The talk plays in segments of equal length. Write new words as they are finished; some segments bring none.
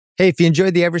Hey, if you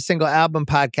enjoyed the Every Single Album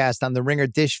podcast on the Ringer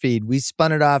Dish feed, we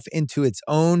spun it off into its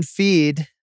own feed.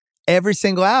 Every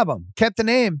Single Album. Kept the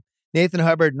name. Nathan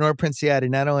Hubbard, Nor Princiati.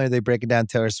 Not only are they breaking down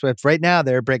Taylor Swift, right now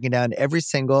they're breaking down every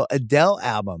single Adele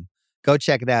album. Go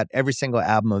check it out. Every single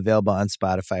album available on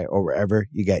Spotify or wherever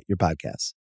you get your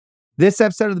podcasts. This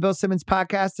episode of the Bill Simmons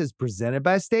podcast is presented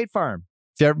by State Farm.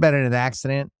 If you've ever been in an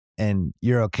accident and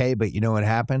you're okay, but you know what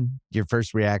happened, your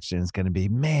first reaction is going to be,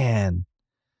 man,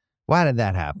 why did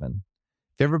that happen?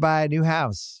 If you ever buy a new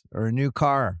house or a new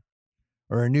car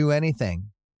or a new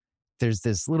anything, there's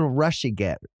this little rush you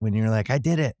get when you're like, I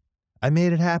did it. I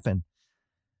made it happen.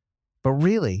 But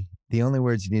really, the only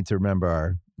words you need to remember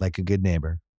are, like a good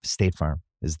neighbor, State Farm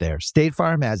is there. State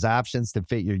Farm has options to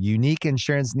fit your unique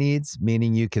insurance needs,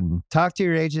 meaning you can talk to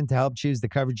your agent to help choose the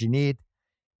coverage you need,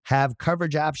 have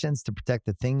coverage options to protect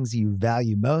the things you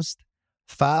value most,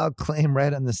 file a claim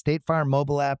right on the State Farm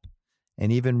mobile app,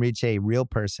 and even reach a real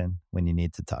person when you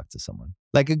need to talk to someone.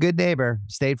 Like a good neighbor,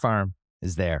 State Farm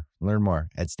is there. Learn more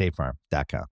at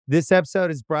statefarm.com. This episode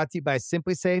is brought to you by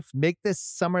SimpliSafe. Make this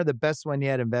summer the best one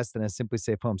yet. Invest in a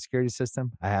SimpliSafe home security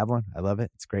system. I have one. I love it.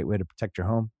 It's a great way to protect your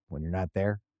home when you're not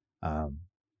there.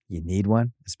 You need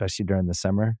one, especially during the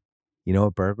summer. You know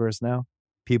what burglars know?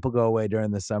 People go away during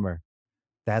the summer.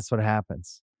 That's what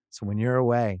happens. So when you're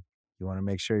away, you want to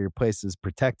make sure your place is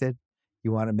protected.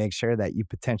 You want to make sure that you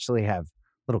potentially have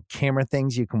little camera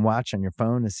things you can watch on your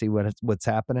phone to see what's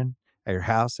happening at your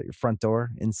house, at your front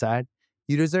door, inside.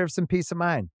 You deserve some peace of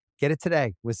mind. Get it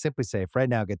today with SimpliSafe. Right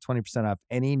now, get 20% off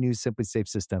any new SimpliSafe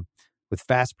system with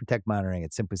Fast Protect monitoring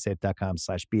at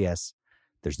simplisafe.com/BS.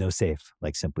 There's no safe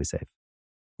like SimpliSafe.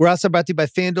 We're also brought to you by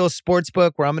FanDuel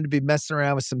Sportsbook, where I'm going to be messing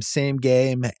around with some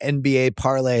same-game NBA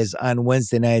parlays on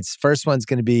Wednesday nights. First one's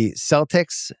going to be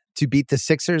Celtics to beat the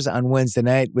Sixers on Wednesday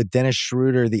night with Dennis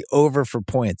Schroeder, the over for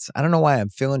points. I don't know why I'm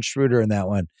feeling Schroeder in that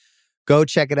one. Go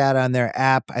check it out on their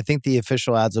app. I think the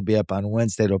official odds will be up on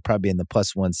Wednesday. It'll probably be in the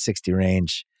plus 160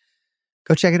 range.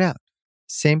 Go check it out.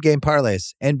 Same-game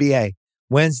parlays, NBA,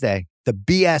 Wednesday, the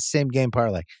BS same-game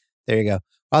parlay. There you go.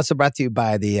 Also brought to you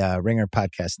by the Ringer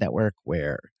Podcast Network,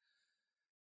 where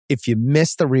if you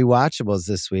missed the rewatchables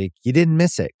this week, you didn't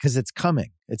miss it because it's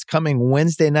coming. It's coming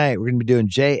Wednesday night. We're going to be doing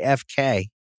JFK.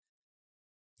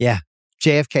 Yeah,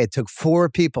 JFK. It took 4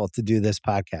 people to do this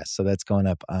podcast, so that's going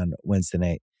up on Wednesday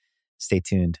night. Stay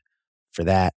tuned for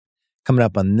that. Coming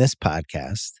up on this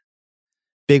podcast,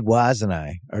 Big Woz and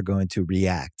I are going to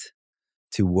react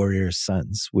to Warriors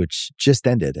Suns, which just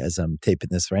ended as I'm taping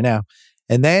this right now.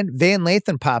 And then Van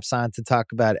Lathan pops on to talk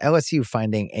about LSU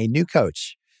finding a new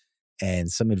coach and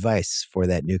some advice for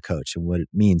that new coach and what it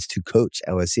means to coach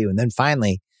LSU. And then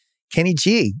finally, Kenny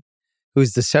G,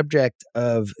 who's the subject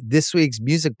of this week's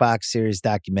Music Box series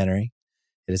documentary.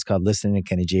 It is called Listening to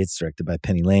Kenny G. It's directed by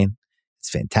Penny Lane. It's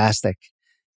fantastic.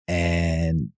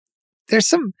 And there's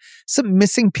some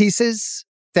missing pieces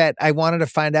that I wanted to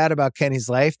find out about Kenny's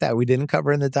life that we didn't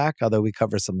cover in the doc, although we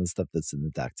cover some of the stuff that's in the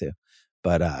doc too.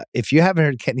 But if you haven't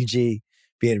heard Kenny G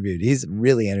be interviewed, he's a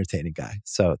really entertaining guy.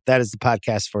 So that is the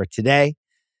podcast for today.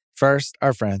 First,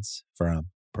 our friends from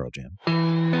Pearl Jam.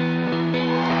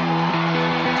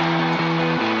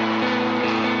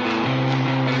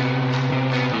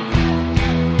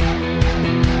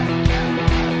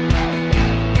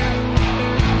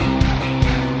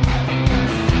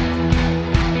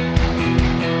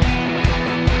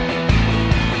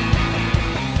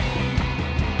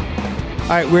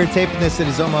 All right, we're taping this. It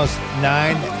is almost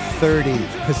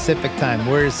 9:30 Pacific time.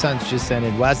 Warriors Suns just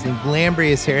ended. Wosny Lambre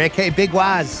is here. Okay, Big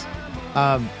Woz.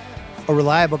 A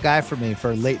reliable guy for me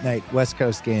for late night West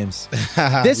Coast games.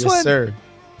 This one mattered.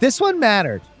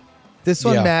 This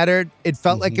one mattered. It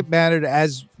felt like it mattered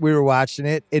as we were watching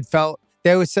it. It felt,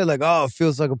 they always said like, oh, it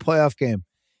feels like a playoff game.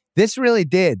 This really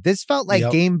did. This felt like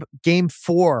game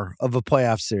 4 of a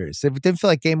playoff series. It didn't feel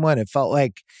like game 1. It felt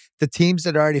like the teams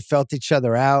had already felt each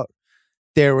other out.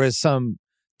 There was some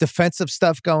defensive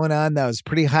stuff going on that was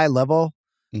pretty high level.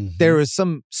 Mm-hmm. There was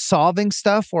some solving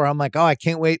stuff where I'm like, oh, I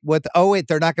can't wait.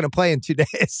 They're not going to play in 2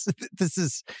 days. This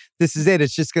is it.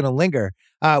 It's just going to linger.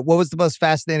 What was the most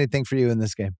fascinating thing for you in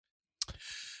this game?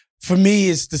 For me,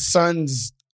 it's the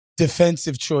Suns'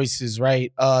 defensive choices,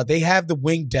 right? They have the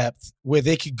wing depth where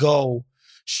they could go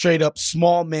straight up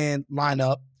small man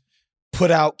lineup, put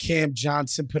out Cam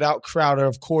Johnson, put out Crowder,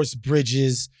 of course,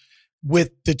 Bridges,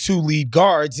 with the 2 lead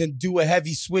guards and do a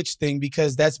heavy switch thing,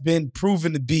 because that's been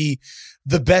proven to be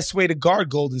the best way to guard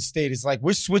Golden State. It's like,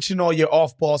 we're switching all your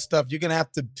off-ball stuff. You're going to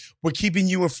have to, we're keeping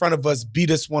you in front of us, beat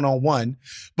us one-on-one.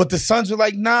 But the Suns were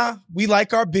like, nah, we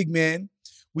like our big man.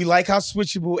 We like how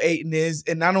switchable Ayton is.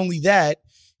 And not only that,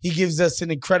 he gives us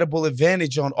an incredible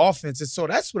advantage on offense. And so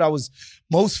that's what I was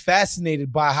most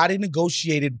fascinated by, how they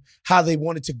negotiated, how they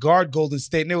wanted to guard Golden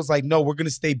State. And it was like, no, we're going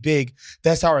to stay big.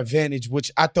 That's our advantage,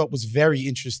 which I thought was very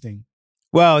interesting.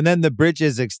 Well, and then the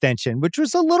Bridges extension, which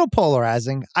was a little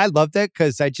polarizing. I loved it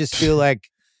because I just feel like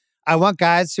I want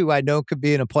guys who I know could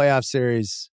be in a playoff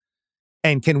series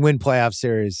and can win playoff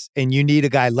series. And you need a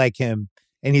guy like him.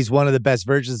 And he's one of the best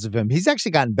versions of him. He's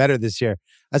actually gotten better this year.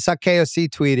 I saw KOC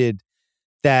tweeted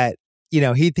that, he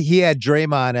had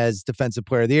Draymond as Defensive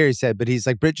Player of the Year, he said, but he's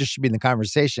like, Bridges should be in the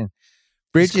conversation.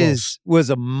 Bridges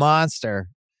was a monster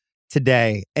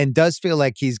today and does feel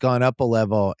like he's gone up a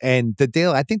level. And the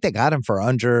deal, I think they got him for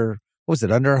under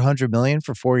 $100 million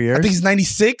for 4 years? I think he's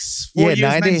 96. 4 years,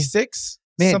 96.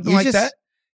 Man, something like that.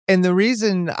 And the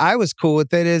reason I was cool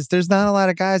with it is there's not a lot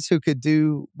of guys who could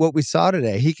do what we saw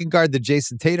today. He can guard the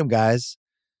Jason Tatum guys,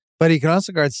 but he can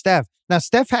also guard Steph. Now,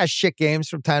 Steph has shit games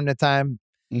from time to time.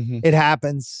 Mm-hmm. It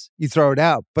happens. You throw it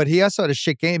out. But he also had a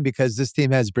shit game because this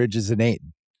team has Bridges and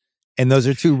Ayton. And those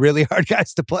are two really hard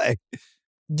guys to play.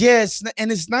 Yes,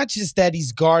 and it's not just that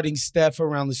he's guarding Steph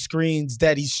around the screens,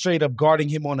 that he's straight up guarding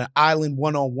him on an island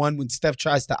one-on-one when Steph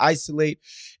tries to isolate.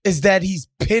 Is that he's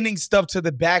pinning stuff to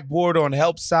the backboard on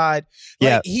help side.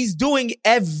 He's doing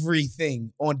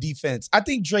everything on defense. I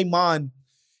think Draymond,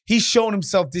 he's shown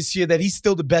himself this year that he's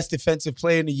still the best defensive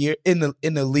player in the year in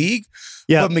the league.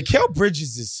 Yeah. But Mikal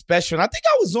Bridges is special. And I think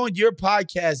I was on your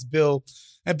podcast, Bill,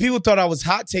 and people thought I was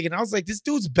hot taking. I was like, this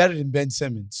dude's better than Ben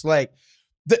Simmons.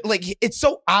 It's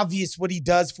so obvious what he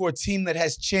does for a team that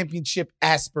has championship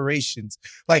aspirations.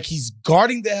 Like, he's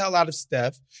guarding the hell out of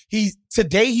Steph.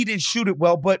 Today he didn't shoot it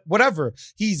well, but whatever.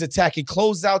 He's attacking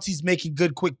closeouts. He's making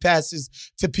good quick passes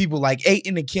to people like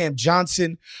Ayton and Cam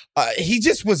Johnson. He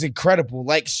just was incredible.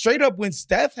 Like, straight up, when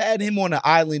Steph had him on the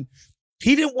island,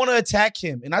 he didn't want to attack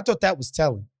him. And I thought that was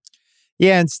telling.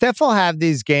 Yeah, and Steph will have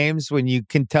these games when you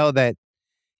can tell that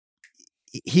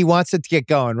he wants it to get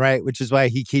going, right? Which is why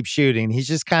he keeps shooting. He's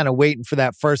just kind of waiting for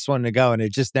that first one to go, and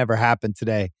it just never happened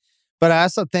today. But I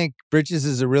also think Bridges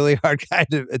is a really hard guy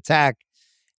to attack.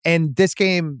 And this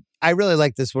game, I really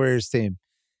like this Warriors team.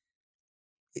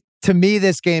 To me,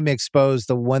 this game exposed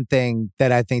the one thing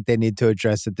that I think they need to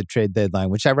address at the trade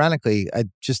deadline, which ironically, I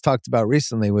just talked about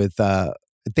recently with, I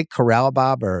think Corral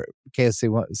Bob or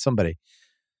KSC, somebody.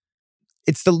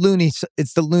 It's the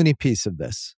loony piece of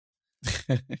this.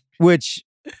 Which,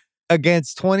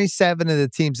 against 27 of the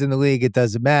teams in the league, it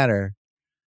doesn't matter.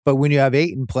 But when you have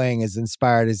Ayton playing as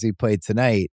inspired as he played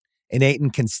tonight, and Ayton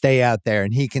can stay out there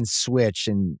and he can switch,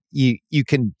 and you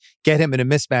can get him in a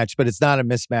mismatch, but it's not a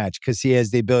mismatch because he has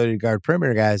the ability to guard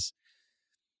perimeter guys.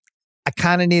 I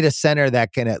kind of need a center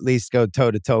that can at least go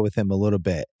toe-to-toe with him a little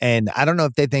bit. And I don't know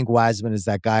if they think Wiseman is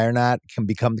that guy or not, can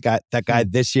become that guy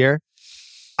this year.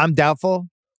 I'm doubtful.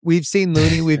 We've seen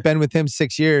Looney. We've been with him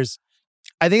 6 years.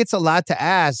 I think it's a lot to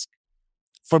ask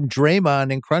from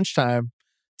Draymond in crunch time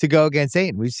to go against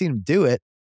Ayton. We've seen him do it,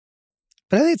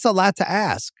 but I think it's a lot to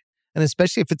ask. And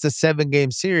especially if it's a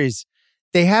 7-game series,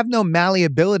 they have no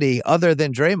malleability other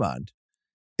than Draymond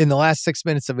in the last 6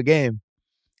 minutes of a game.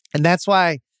 And that's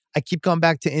why I keep going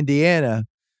back to Indiana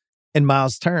and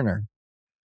Miles Turner.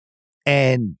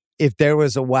 And if there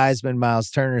was a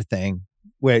Wiseman-Miles Turner thing,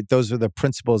 where those are the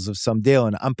principles of some deal,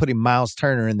 and I'm putting Miles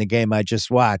Turner in the game I just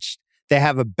watched, they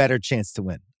have a better chance to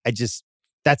win.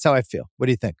 That's how I feel. What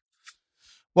do you think?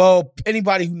 Well,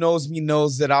 anybody who knows me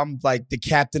knows that I'm like the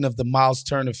captain of the Miles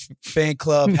Turner fan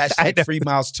club. Hashtag free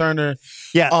Miles Turner.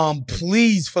 Yeah.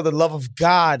 Please, for the love of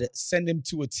God, send him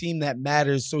to a team that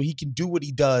matters so he can do what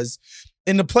he does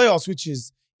in the playoffs, which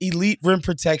is elite rim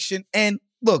protection. And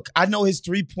look, I know his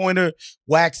three-pointer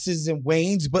waxes and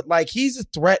wanes, but like, he's a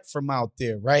threat from out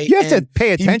there, right? You have to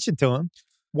pay attention to him.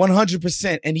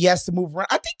 100%. And he has to move around.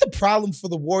 I think the problem for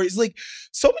the Warriors, like,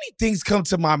 so many things come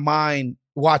to my mind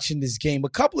watching this game. A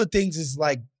couple of things is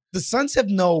like, the Suns have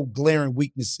no glaring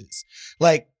weaknesses.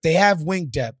 Like, they have wing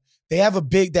depth. They have a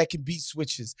big that can beat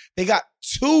switches. They got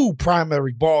 2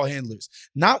 primary ball handlers,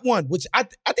 not one, which I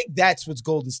think that's what's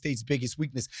Golden State's biggest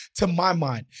weakness to my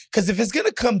mind. Because if it's going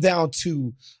to come down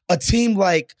to a team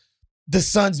like the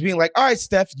Suns being like, all right,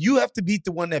 Steph, you have to beat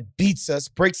the one that beats us,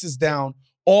 breaks us down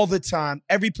all the time,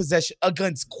 every possession,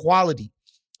 against quality,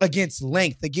 against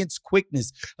length, against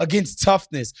quickness, against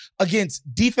toughness, against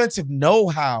defensive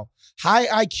know-how, high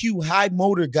IQ, high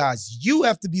motor guys. You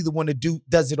have to be the one that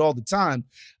does it all the time.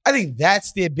 I think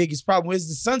that's their biggest problem. Is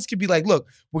the Suns can be like, look,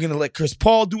 we're going to let Chris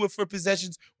Paul do it for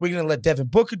possessions. We're going to let Devin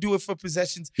Booker do it for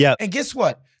possessions. Yeah. And guess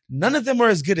what? None of them are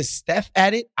as good as Steph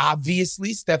at it.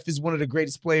 Obviously, Steph is one of the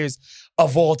greatest players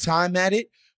of all time at it.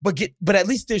 But at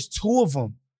least there's 2 of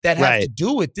them that have to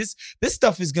do it. This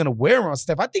stuff is going to wear on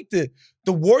Steph. I think the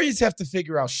Warriors have to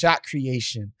figure out shot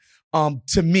creation.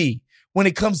 To me, when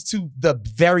it comes to the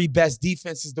very best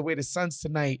defenses, the way the Suns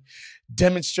tonight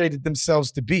demonstrated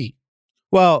themselves to be.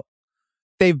 Well,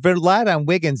 they've relied on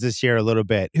Wiggins this year a little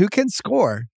bit, who can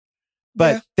score.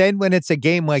 But then when it's a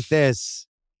game like this,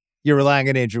 you're relying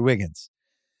on Andrew Wiggins.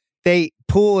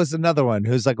 Poole is another one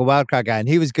who's like a wild card guy, and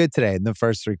he was good today in the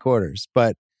first 3 quarters.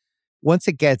 But once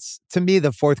it gets, to me,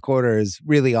 the fourth quarter is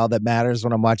really all that matters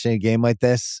when I'm watching a game like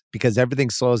this, because everything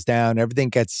slows down, everything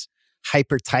gets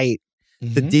hyper tight.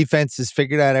 Mm-hmm. The defense has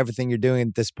figured out everything you're doing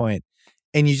at this point.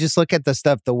 And you just look at the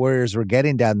stuff the Warriors were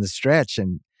getting down the stretch,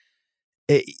 and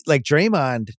like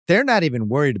Draymond, they're not even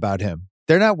worried about him.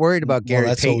 They're not worried about Gary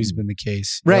That's Payton. Always been the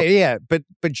case. Right, yeah. But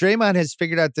Draymond has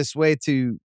figured out this way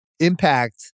to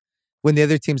impact when the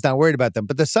other team's not worried about them.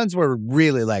 But the Suns were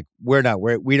really like, we're not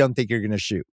worried. We don't think you're going to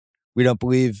shoot. We don't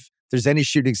believe there's any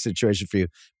shooting situation for you.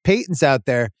 Payton's out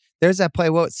there. There's that play,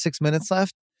 6 minutes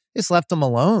left? Just left him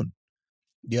alone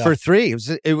for 3.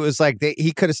 It was like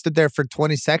he could have stood there for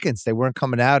 20 seconds. They weren't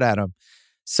coming out at him.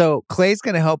 So Clay's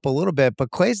going to help a little bit,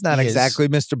 but Clay's not exactly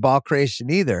Mr. Ball Creation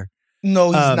either.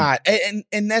 No, he's not.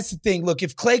 And that's the thing. Look,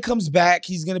 if Clay comes back,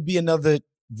 he's going to be another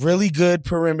really good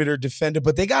perimeter defender,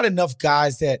 but they got enough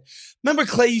guys that, remember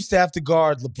Clay used to have to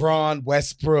guard LeBron,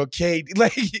 Westbrook, KD.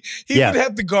 Like he would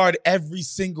have to guard every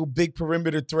single big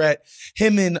perimeter threat,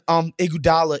 him and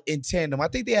Iguodala in tandem. I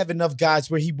think they have enough guys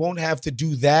where he won't have to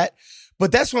do that.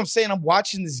 But that's what I'm saying. I'm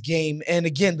watching this game. And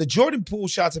again, the Jordan Poole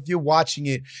shots, if you're watching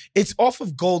it, it's off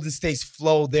of Golden State's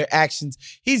flow, their actions.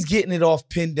 He's getting it off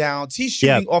pin downs. He's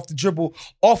shooting off the dribble,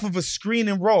 off of a screen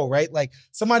and roll, right? Like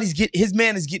his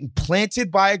man is getting planted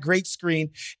by a great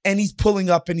screen and he's pulling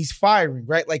up and he's firing,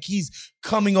 right? Like he's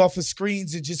coming off of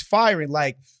screens and just firing.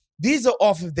 Like these are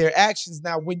off of their actions.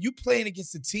 Now, when you're playing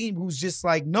against a team who's just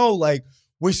like, no, like,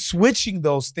 we're switching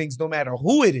those things no matter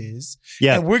who it is.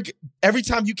 Yeah. And every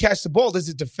time you catch the ball, there's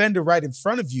a defender right in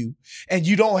front of you and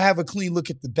you don't have a clean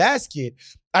look at the basket.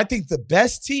 I think the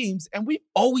best teams, and we've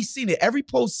always seen it every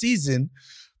postseason,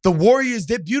 the Warriors,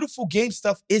 their beautiful game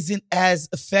stuff isn't as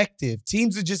effective.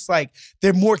 Teams are just like,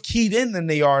 they're more keyed in than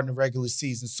they are in the regular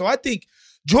season. So I think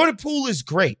Jordan Poole is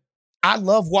great. I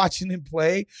love watching him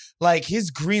play. Like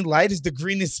his green light is the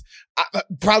greenest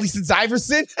probably since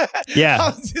Iverson. Yeah. I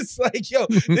was just like, yo,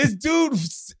 this dude,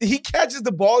 he catches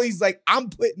the ball. He's like, I'm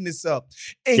putting this up.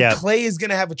 And Clay is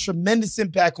going to have a tremendous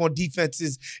impact on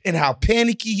defenses and how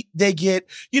panicky they get.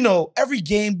 You know, every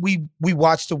game we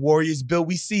watch the Warriors, Bill,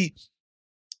 we see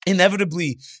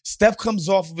inevitably Steph comes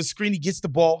off of a screen. He gets the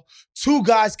ball. 2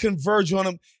 guys converge on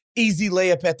him. Easy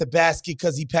layup at the basket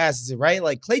because he passes it, right?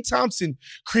 Like Klay Thompson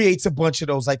creates a bunch of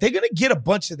those. Like they're going to get a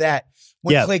bunch of that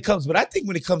when Clay comes. But I think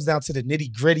when it comes down to the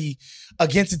nitty gritty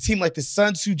against a team like the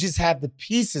Suns who just have the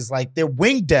pieces, like their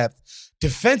wing depth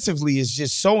defensively is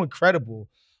just so incredible.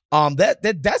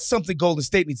 That's something Golden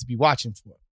State needs to be watching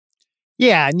for.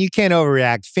 Yeah, and you can't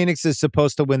overreact. Phoenix is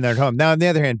supposed to win their home. Now, on the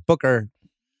other hand, Booker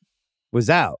was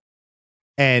out.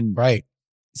 And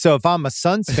so if I'm a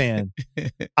Suns fan,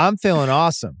 I'm feeling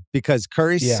awesome because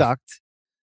Curry sucked.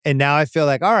 And now I feel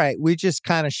like, all right, we just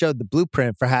kind of showed the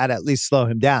blueprint for how to at least slow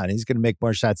him down. He's going to make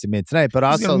more shots than me tonight, but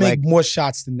also make more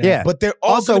shots than that. Yeah. But they're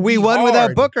also we won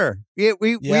without Booker.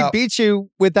 We beat you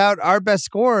without our best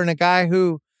scorer and a guy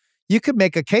who you could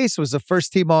make a case was a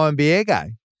first-team All-NBA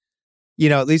guy. You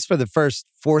know, at least for the first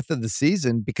fourth of the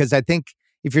season, because I think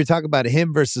if you're talking about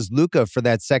him versus Luka for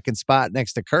that second spot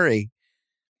next to Curry,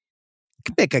 you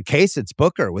can make a case it's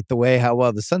Booker with the way how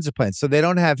well the Suns are playing. So they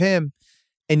don't have him,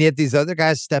 and yet these other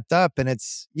guys stepped up, and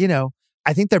it's, you know,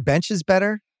 I think their bench is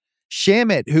better.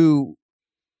 Shamit, who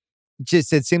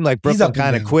just, it seemed like Brooklyn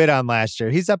kind of quit on last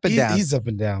year. He's up and down. He's up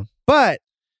and down. But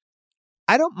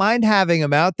I don't mind having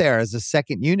him out there as a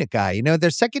second unit guy. You know,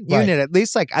 their second unit, at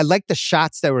least, like, I like the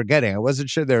shots they were getting. I wasn't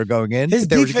sure they were going in. His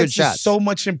but they defense were good shots. is so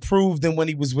much improved than when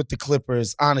he was with the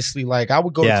Clippers, honestly. Like, I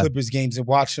would go to Clippers games and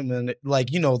watch him, and,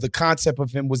 like, you know, the concept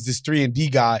of him was this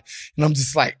 3-and-D guy. And I'm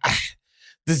just like,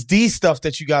 this D stuff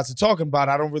that you guys are talking about,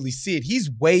 I don't really see it.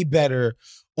 He's way better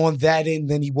on that end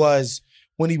than he was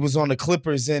when he was on the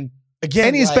Clippers. And again,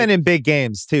 and he's been in big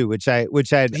games too, which I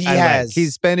has. Like.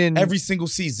 He's been in every single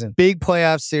season, big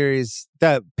playoff series.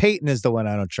 That Peyton is the one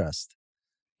I don't trust.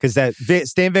 Because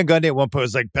Stan Van Gundy at one point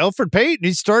was like, Belford Payton,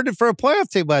 he started for a playoff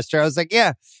team last year. I was like,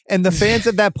 yeah. And the fans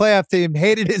of that playoff team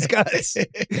hated his guts.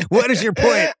 What is your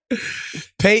point?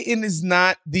 Payton is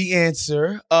not the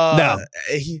answer. No.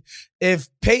 If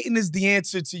Payton is the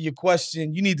answer to your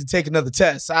question, you need to take another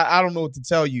test. I don't know what to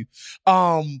tell you.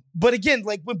 But again,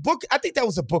 like when Booker, I think that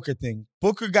was a Booker thing.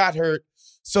 Booker got hurt,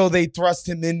 so they thrust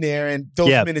him in there, and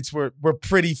those minutes were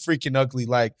pretty freaking ugly.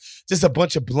 Like just a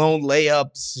bunch of blown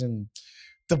layups, and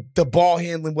the ball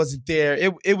handling wasn't there.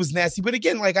 It was nasty. But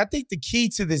again, like I think the key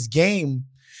to this game,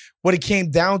 what it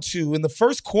came down to in the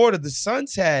first quarter, the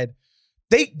Suns had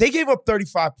they gave up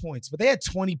 35 points, but they had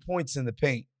 20 points in the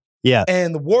paint. Yeah.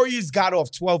 And the Warriors got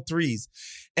off 12 threes.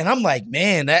 And I'm like,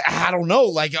 man, I don't know.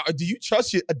 Like, do you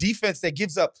trust a defense that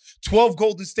gives up 12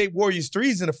 Golden State Warriors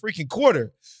threes in a freaking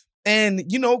quarter? And,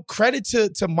 you know, credit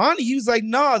to Monty. He was like,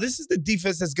 nah, this is the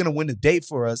defense that's going to win the day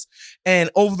for us.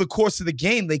 And over the course of the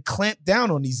game, they clamped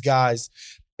down on these guys.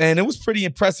 And it was pretty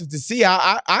impressive to see.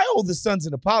 I owe the Suns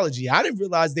an apology. I didn't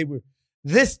realize they were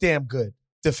this damn good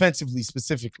defensively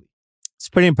specifically. It's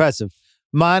pretty impressive.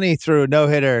 Monty threw a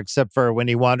no-hitter except for when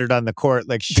he wandered on the court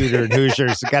like Shooter and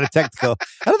Hoosiers and got a technical.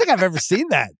 I don't think I've ever seen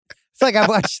that. It's like I've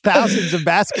watched thousands of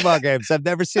basketball games. I've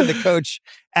never seen the coach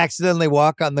accidentally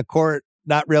walk on the court,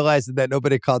 not realizing that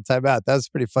nobody called timeout. That was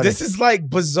pretty funny. This is like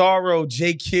Bizarro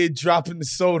J. Kidd dropping the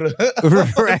soda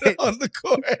right. on the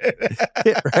court.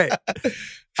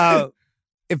 Right.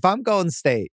 If I'm Golden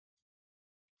State,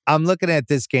 I'm looking at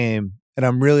this game and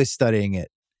I'm really studying it.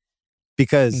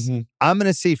 Because I'm going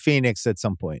to see Phoenix at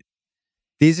some point.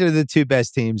 These are the two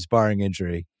best teams, barring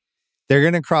injury. They're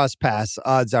going to cross paths,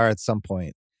 odds are, at some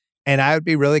point. And I would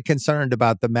be really concerned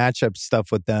about the matchup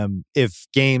stuff with them if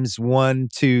games 1,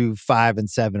 2, 5, and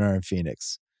 7 are in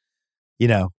Phoenix. You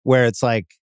know, where it's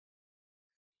like,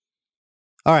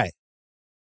 all right,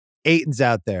 Ayton's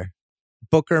out there.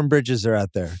 Booker and Bridges are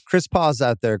out there. Chris Paul's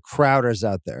out there. Crowder's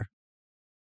out there.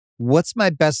 What's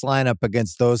my best lineup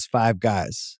against those 5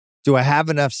 guys? Do I have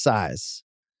enough size?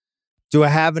 Do I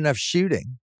have enough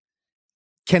shooting?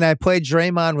 Can I play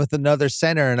Draymond with another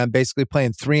center and I'm basically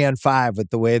playing 3-on-5 with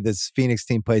the way this Phoenix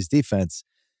team plays defense?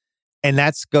 And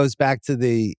that goes back to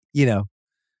the, you know,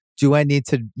 do I need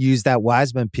to use that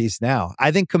Wiseman piece now? I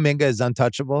think Kuminga is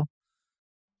untouchable.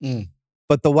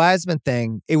 But the Wiseman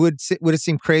thing, it would have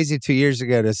seemed crazy 2 years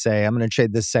ago to say, I'm going to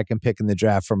trade this second pick in the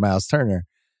draft for Miles Turner.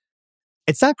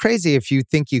 It's not crazy if you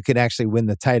think you could actually win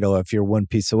the title if you're one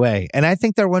piece away. And I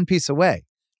think they're one piece away.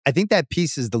 I think that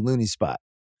piece is the loony spot.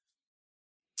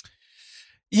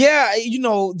 Yeah, you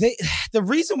know, the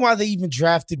reason why they even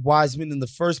drafted Wiseman in the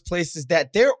first place is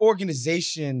that their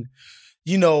organization,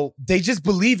 you know, they just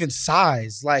believe in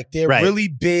size. Like they're really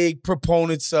big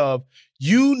proponents of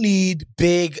you need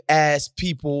big ass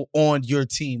people on your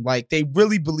team. Like they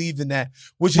really believe in that.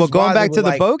 Which is going why back to the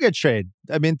like, Bogut trade.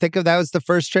 I mean, think of that was the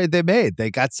first trade they made.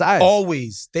 They got size.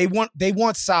 Always. They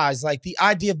want size. Like the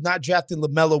idea of not drafting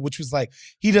LaMelo, which was like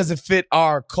he doesn't fit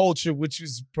our culture, which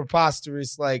was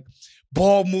preposterous. Like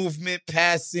ball movement,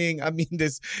 passing. I mean,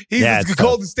 he's a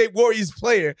Golden State Warriors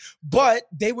player. But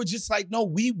they were just like, no,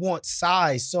 we want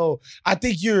size. So I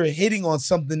think you're hitting on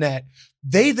something that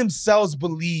they themselves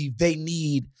believe they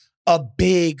need a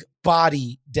big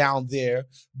body down there.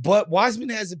 But Wiseman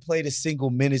hasn't played a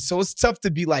single minute. So it's tough to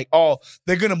be like, oh,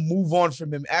 they're going to move on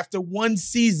from him after one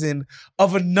season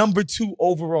of a number 2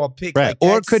 overall pick. Right. Like,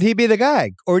 or could he be the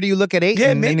guy? Or do you look at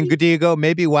Ayton and do you go,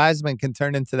 maybe Wiseman can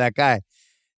turn into that guy?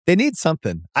 They need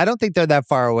something. I don't think they're that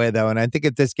far away, though. And I think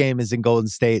if this game is in Golden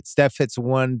State, Steph hits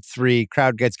 1-3,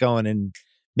 crowd gets going, and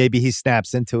maybe he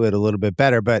snaps into it a little bit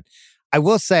better. But I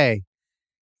will say,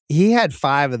 he had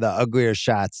 5 of the uglier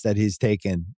shots that he's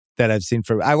taken that I've seen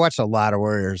I watched a lot of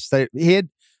Warriors. He had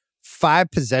 5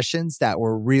 possessions that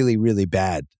were really, really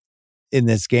bad in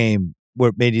this game, where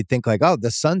it made you think like, oh,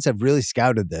 the Suns have really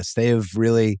scouted this. They have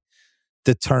really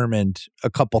determined a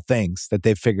couple things that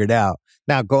they've figured out.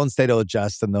 Now, Golden State will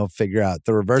adjust and they'll figure out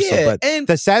the reversal. Yeah, but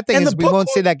the sad thing is we won't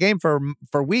see that game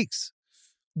for weeks.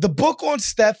 The book on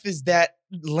Steph is that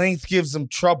length gives him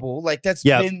trouble. Like that's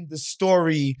been the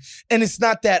story. And it's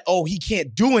not that, oh, he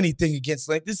can't do anything against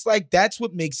length. It's like that's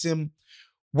what makes him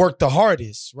work the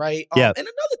hardest, right? And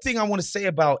another thing I want to say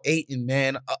about Ayton,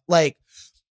 man, like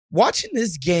watching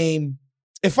this game,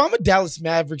 if I'm a Dallas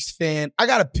Mavericks fan, I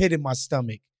got a pit in my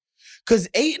stomach. Because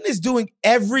Ayton is doing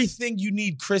everything you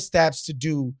need Kristaps to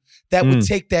do that would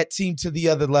take that team to the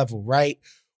other level, right?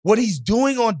 What he's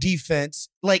doing on defense,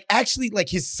 like actually, like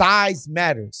his size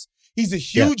matters. He's a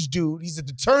huge dude. He's a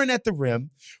deterrent at the rim.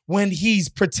 When he's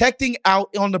protecting out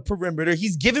on the perimeter,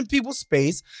 he's giving people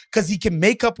space because he can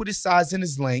make up with his size and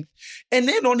his length. And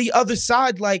then on the other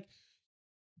side, like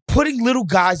putting little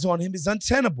guys on him is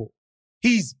untenable.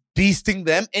 He's beasting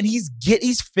them, and he's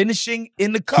finishing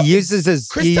in the cup. He uses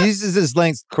his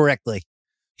length correctly.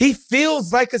 He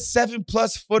feels like a 7+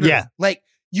 footer. Yeah. Like,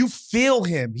 you feel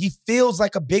him. He feels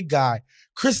like a big guy.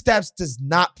 Kristaps does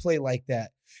not play like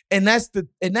that. And that's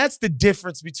the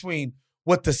difference between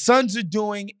what the Suns are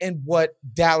doing and what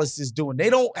Dallas is doing. They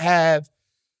don't have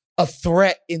a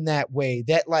threat in that way.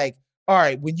 That, like, all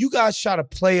right, when you guys try to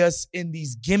play us in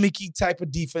these gimmicky type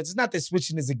of defense, it's not that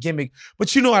switching is a gimmick,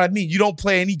 but you know what I mean. You don't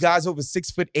play any guys over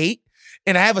 6'8",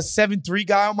 and I have a 7'3"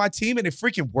 guy on my team, and it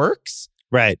freaking works.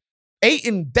 Right.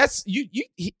 Ayton,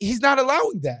 he's not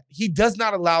allowing that. He does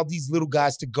not allow these little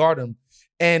guys to guard him,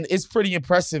 and it's pretty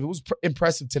impressive. It was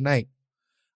impressive tonight.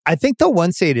 I think the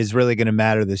 1 seed is really going to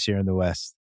matter this year in the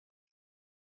West.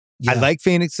 Yeah. I like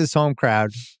Phoenix's home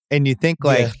crowd, and you think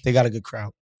they got a good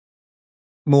crowd.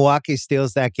 Milwaukee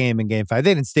steals that game in Game 5.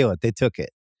 They didn't steal it; they took it.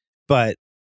 But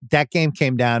that game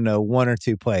came down to 1 or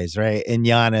 2 plays, right? And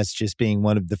Giannis just being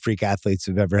one of the freak athletes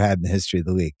we've ever had in the history of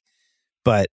the league.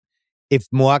 But if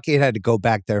Milwaukee had to go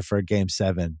back there for a Game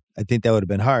 7, I think that would have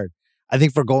been hard. I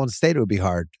think for Golden State, it would be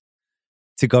hard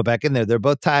to go back in there. They're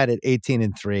both tied at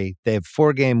 18-3. They have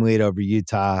 4-game lead over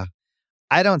Utah.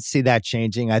 I don't see that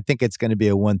changing. I think it's going to be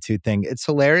a 1-2 thing. It's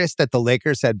hilarious that the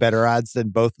Lakers had better odds than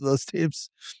both of those teams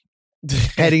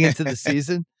heading into the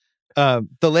season. The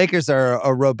Lakers are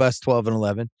a robust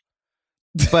 12-11.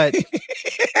 But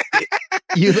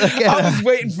you look at, I was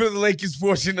waiting for the Lakers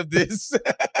portion of this.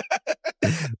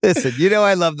 Listen,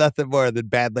 I love nothing more than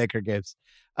bad Laker games.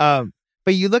 But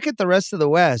you look at the rest of the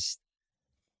West,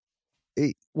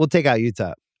 we'll take out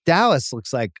Utah. Dallas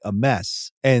looks like a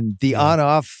mess. And the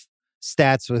on-off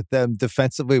stats with them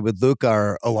defensively with Luka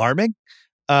are alarming.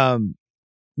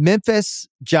 Memphis,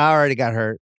 Ja already got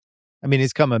hurt. I mean,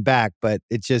 he's coming back, but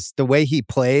it's just the way he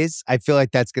plays. I feel like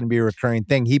that's going to be a recurring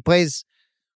thing. He plays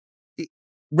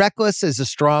reckless is a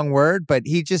strong word, but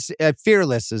he just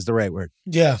fearless is the right word.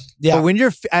 Yeah. But when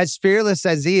you're as fearless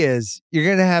as he is, you're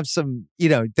going to have some,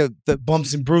 the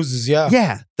bumps and bruises. Yeah.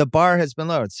 Yeah. The bar has been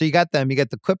lowered. So you got them. You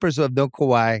got the Clippers who have no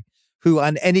Kawhi, who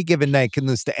on any given night can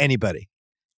lose to anybody.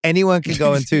 Anyone can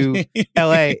go into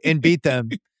LA and beat them.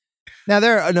 Now,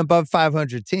 they're an above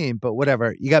 500 team, but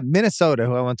whatever. You got Minnesota,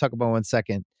 who I want to talk about 1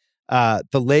 second. The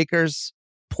Lakers,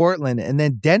 Portland, and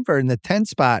then Denver in the 10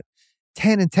 spot,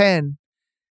 10-10.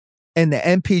 And the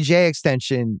MPJ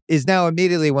extension is now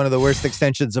immediately one of the worst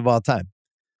extensions of all time.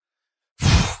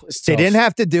 They didn't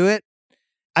have to do it.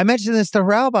 I mentioned this to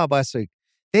Harrell Bob last week.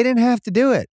 They didn't have to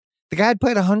do it. The guy had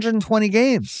played 120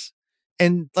 games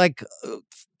and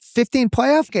 15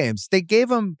 playoff games. They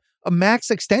gave him a max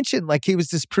extension like he was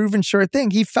this proven sure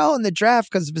thing. He fell in the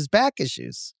draft because of his back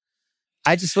issues.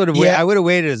 I just would have I would have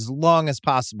waited as long as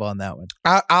possible on that one.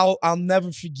 I'll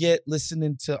never forget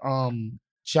listening to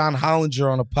John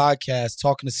Hollinger on a podcast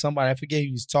talking to somebody. I forget who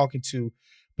he was talking to,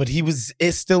 but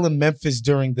it's still in Memphis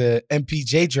during the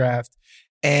MPJ draft.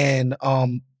 And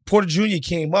Porter Jr.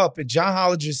 came up, and John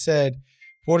Hollinger said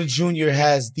Porter Jr.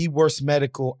 has the worst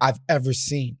medical I've ever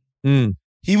seen.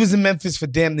 He was in Memphis for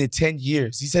damn near 10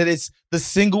 years. He said it's the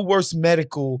single worst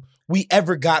medical we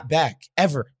ever got back,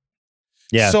 ever.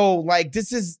 Yeah. So,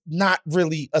 this is not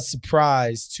really a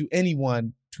surprise to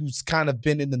anyone who's kind of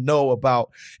been in the know about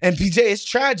MPJ. It's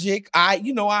tragic. I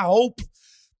hope,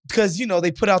 because,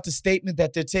 they put out the statement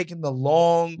that they're taking the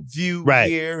long view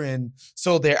here. And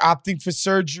so they're opting for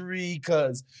surgery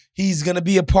because he's going to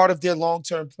be a part of their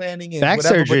long-term planning. And back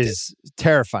surgery is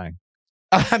terrifying.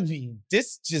 I mean,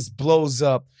 this just blows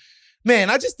up. Man,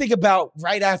 I just think about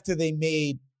right after they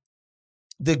made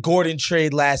the Gordon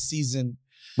trade last season.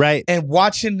 Right. And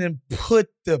watching them put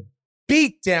the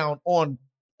beat down on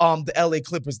the LA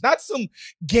Clippers. Not some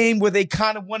game where they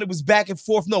kind of won, it was back and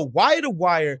forth. No, wire to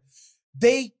wire.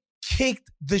 They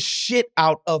kicked the shit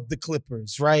out of the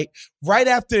Clippers, right? Right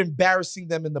after embarrassing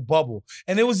them in the bubble.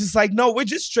 And it was just like, no, we're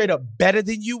just straight up better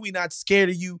than you. We're not scared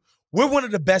of you. We're one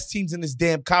of the best teams in this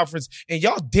damn conference, and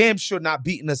y'all damn sure not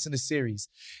beating us in the series.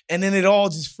 And then it all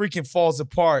just freaking falls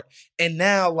apart. And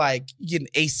now, you're getting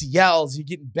ACLs, you're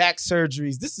getting back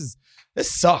surgeries. This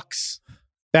sucks.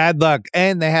 Bad luck.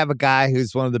 And they have a guy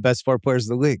who's one of the best 4 players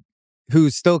in the league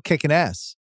who's still kicking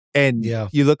ass. And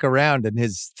you look around, and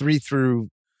his 3 through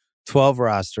 12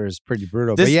 roster is pretty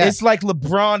brutal. It's like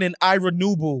LeBron and Ira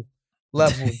Newble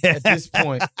level at this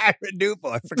point. Ira Newble.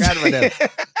 I forgot about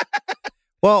that.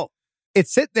 Well,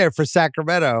 it's sitting there for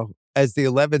Sacramento as the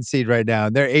 11th seed right now,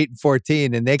 and they're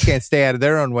 8-14, and they can't stay out of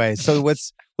their own way. So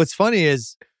what's funny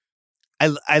is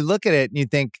I look at it and you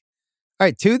think, all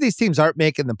right, 2 of these teams aren't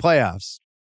making the playoffs.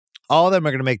 All of them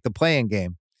are going to make the play-in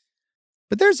game.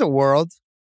 But there's a world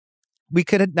we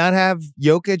could not have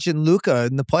Jokic and Luka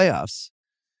in the playoffs.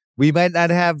 We might not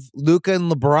have Luka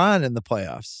and LeBron in the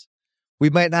playoffs. We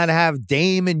might not have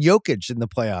Dame and Jokic in the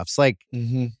playoffs. Like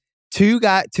two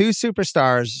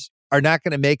superstars are not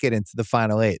going to make it into the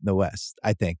final 8 in the West,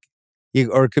 I think.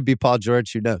 Or it could be Paul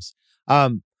George, who knows? I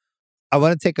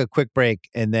want to take a quick break,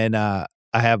 and then I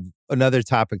have another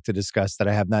topic to discuss that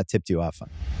I have not tipped you off on.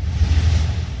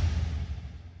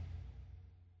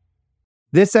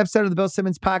 This episode of the Bill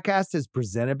Simmons Podcast is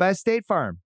presented by State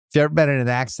Farm. If you've ever been in an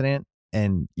accident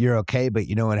and you're okay, but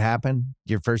you know what happened,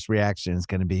 your first reaction is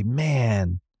going to be,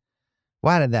 man,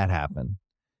 why did that happen?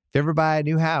 If you ever buy a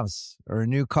new house or a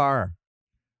new car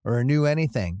or a new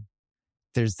anything,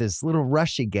 there's this little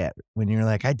rush you get when you're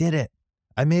like, I did it.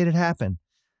 I made it happen.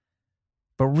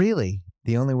 But really,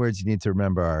 the only words you need to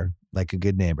remember are, like a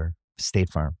good neighbor, State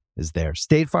Farm is there.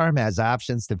 State Farm has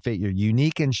options to fit your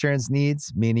unique insurance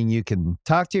needs, meaning you can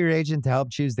talk to your agent to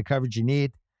help choose the coverage you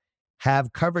need,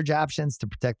 have coverage options to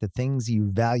protect the things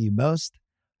you value most,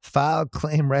 file a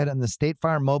claim right on the State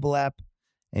Farm mobile app,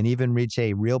 and even reach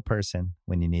a real person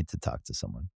when you need to talk to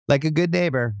someone. Like a good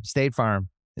neighbor, State Farm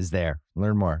is there.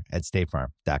 Learn more at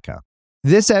statefarm.com.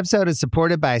 This episode is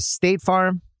supported by State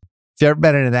Farm. If you've ever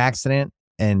been in an accident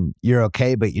and you're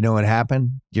okay, but you know what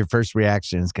happened, your first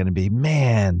reaction is going to be,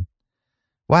 man,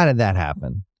 why did that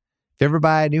happen? If you ever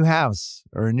buy a new house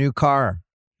or a new car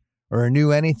or a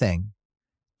new anything,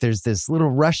 there's this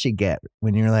little rush you get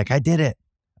when you're like, I did it.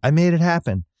 I made it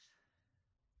happen.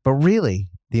 But really,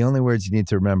 the only words you need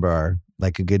to remember are,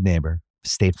 like a good neighbor,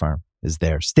 State Farm is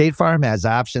there. State Farm has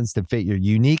options to fit your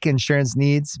unique insurance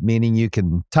needs, meaning you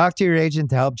can talk to your agent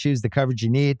to help choose the coverage you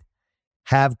need,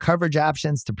 have coverage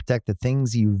options to protect the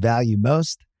things you value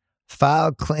most, file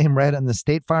a claim right on the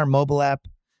State Farm mobile app,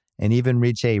 and even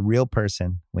reach a real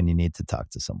person when you need to talk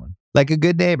to someone. Like a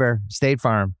good neighbor, State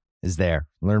Farm is there.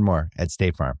 Learn more at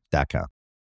statefarm.com.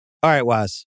 All right,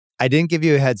 Woz. I didn't give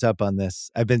you a heads up on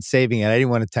this. I've been saving it. I didn't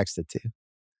want to text it to you.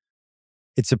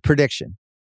 It's a prediction.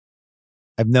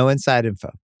 I have no inside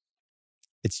info.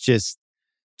 It's just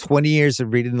 20 years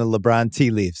of reading the LeBron tea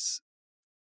leaves.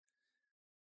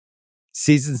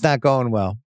 Season's not going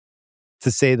well,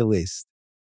 to say the least.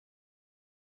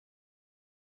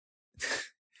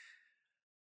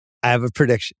 I have a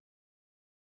prediction.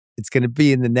 It's going to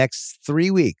be in the next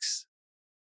 3 weeks.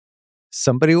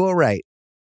 Somebody will write,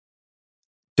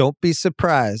 don't be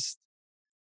surprised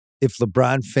if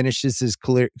LeBron finishes his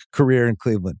career in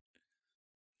Cleveland.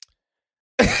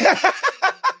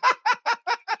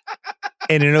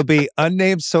 And it'll be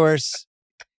unnamed source.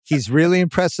 He's really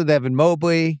impressed with Evan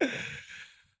Mobley.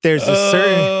 There's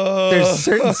a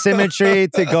certain symmetry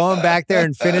to going back there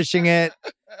and finishing it.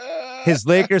 His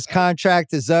Lakers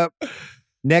contract is up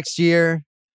next year.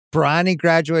 Bronny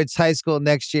graduates high school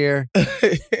next year. ...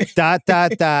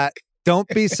 Don't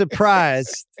be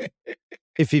surprised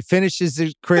if he finishes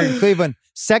his career in Cleveland.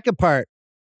 Second part,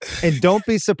 and don't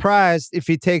be surprised if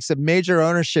he takes a major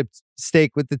ownership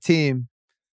stake with the team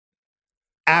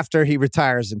after he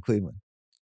retires in Cleveland.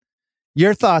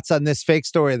 Your thoughts on this fake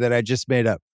story that I just made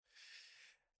up?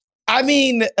 I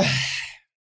mean,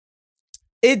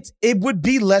 it would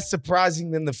be less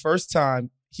surprising than the first time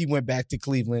he went back to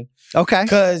Cleveland. Okay.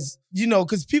 Because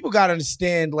people got to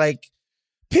understand, like,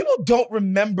 people don't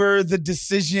remember the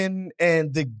decision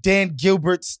and the Dan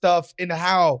Gilbert stuff and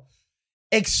how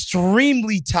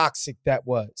extremely toxic that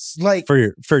was. Like,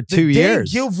 for 2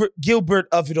 years. Gilbert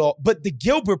of it all. But the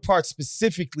Gilbert part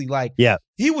specifically, like,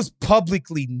 he was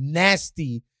publicly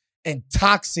nasty and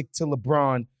toxic to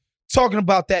LeBron, talking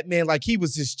about that man like he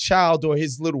was his child or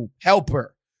his little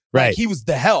helper. Right. Like he was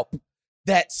the help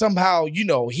that somehow,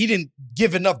 he didn't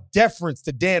give enough deference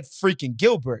to Dan freaking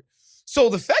Gilbert. So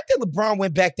the fact that LeBron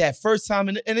went back that first time,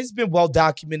 and it's been well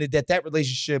documented that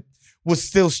relationship was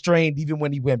still strained even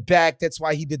when he went back. That's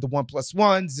why he did the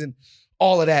 1+1s and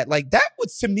all of that. Like, that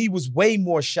to me was way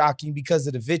more shocking because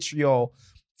of the vitriol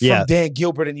from Dan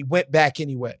Gilbert, and he went back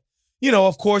anyway.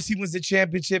 Of course, he wins the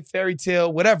championship, fairy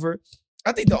tale, whatever.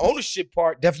 I think the ownership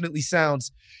part definitely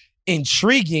sounds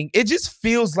intriguing. It just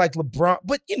feels like LeBron,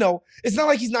 but it's not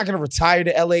like he's not going to retire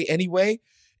to LA anyway.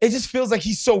 It just feels like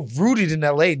he's so rooted in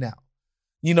LA now,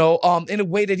 in a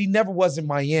way that he never was in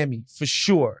Miami, for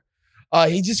sure.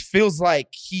 He just feels like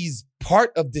he's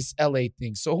part of this LA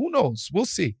thing. So who knows? We'll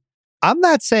see. I'm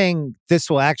not saying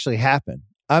this will actually happen.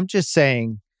 I'm just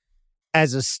saying,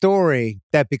 as a story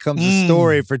that becomes a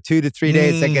story for 2 to 3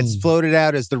 days that gets floated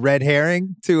out as the red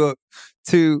herring to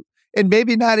and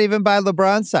maybe not even by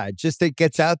LeBron's side, just it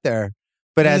gets out there,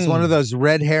 but as one of those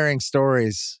red herring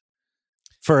stories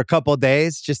for a couple of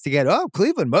days just to get,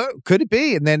 Cleveland, could it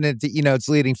be? And then, it's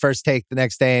leading first take the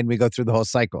next day and we go through the whole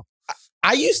cycle.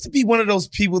 I used to be one of those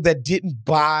people that didn't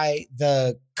buy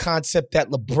the concept that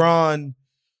LeBron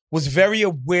was very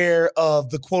aware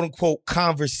of the quote unquote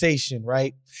conversation,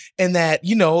 right? And that,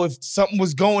 if something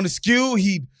was going askew,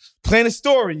 he'd plan a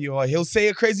story or he'll say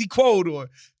a crazy quote or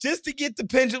just to get the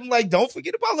pendulum like, don't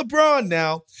forget about LeBron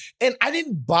now. And I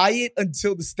didn't buy it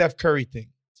until the Steph Curry thing.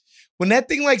 When that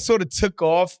thing like sort of took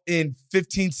off in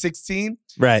 15, 16,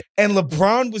 right? And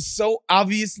LeBron was so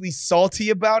obviously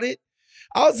salty about it,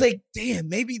 I was like, damn,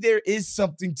 maybe there is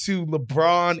something to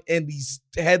LeBron and these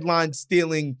headline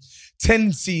stealing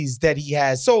tendencies that he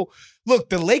has. So look,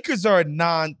 the Lakers are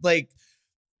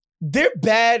they're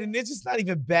bad, and they're just not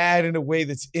even bad in a way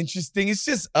that's interesting. It's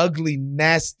just ugly,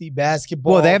 nasty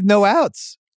basketball. Well, they have no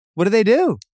outs. What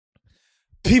do?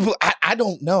 People, I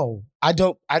don't know.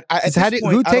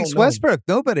 Who takes Westbrook?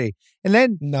 Nobody. And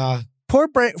then poor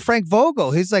Frank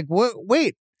Vogel. He's like, what?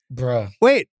 Wait,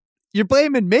 you're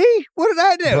blaming me? What did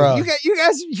I do? Bruh.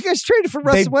 You guys traded for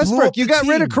Russell Westbrook. You got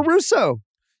rid of Caruso.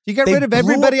 You got rid of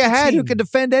everybody I had who could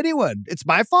defend anyone. It's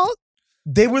my fault?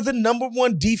 They were the number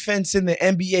one defense in the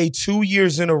NBA 2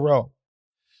 years in a row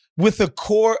with a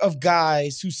core of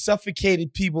guys who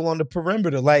suffocated people on the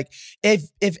perimeter. Like,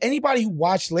 if anybody who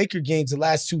watched Laker games the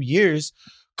last 2 years,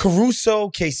 Caruso,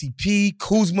 KCP,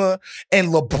 Kuzma, and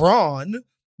LeBron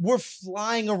were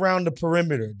flying around the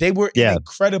perimeter. They were an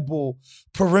incredible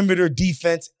perimeter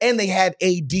defense, and they had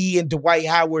AD and Dwight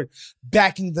Howard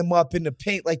backing them up in the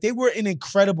paint. Like, they were an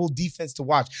incredible defense to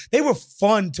watch. They were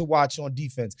fun to watch on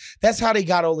defense. That's how they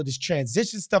got all of this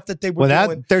transition stuff that they were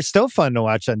doing. They're still fun to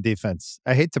watch on defense.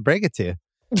 I hate to break it to you.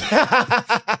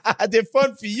 They're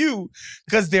fun for you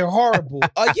because they're horrible.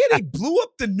 They blew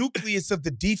up the nucleus of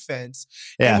the defense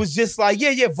and was just like,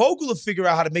 Vogel will figure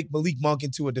out how to make Malik Monk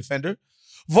into a defender.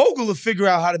 Vogel will figure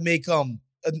out how to make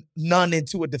Nunn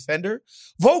into a defender.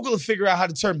 Vogel will figure out how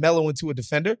to turn Melo into a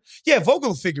defender. Yeah, Vogel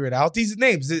will figure it out. These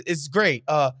names, it's great.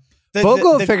 Vogel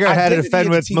will figure out how to defend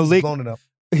with Malik.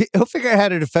 He'll figure out how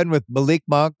to defend with Malik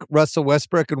Monk, Russell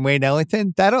Westbrook, and Wayne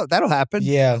Ellington. That'll happen.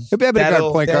 Yeah, he'll be able to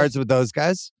guard point guards with those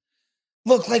guys.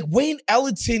 Look, like Wayne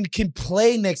Ellington can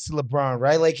play next to LeBron,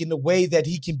 right? Like in the way that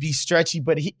he can be stretchy,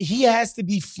 but he has to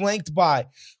be flanked by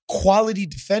quality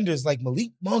defenders. Like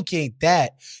Malik Monk ain't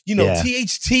that.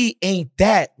 THT ain't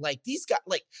that. Like these guys,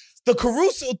 like the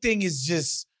Caruso thing is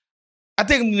just, I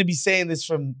think I'm going to be saying this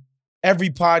from every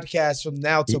podcast from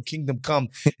now till Kingdom Come.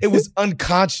 It was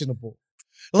unconscionable.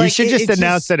 Like, you should just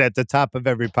announce it at the top of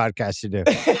every podcast you do.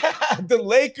 The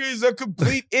Lakers are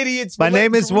complete idiots. My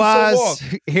name is Woz.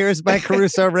 Here's my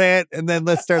Caruso rant, and then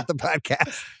let's start the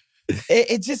podcast.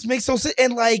 It just makes so sense.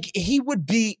 And like, he would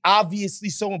be obviously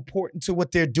so important to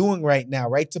what they're doing right now,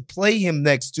 right? To play him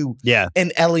next to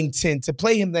an Ellington, to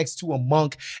play him next to a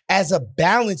Monk as a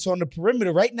balance on the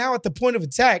perimeter. Right now, at the point of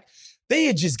attack, they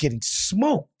are just getting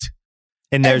smoked.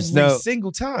 And there's every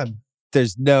single time.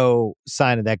 There's no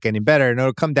sign of that getting better. And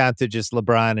it'll come down to just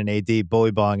LeBron and AD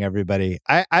bully-balling everybody.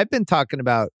 I've been talking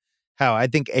about how I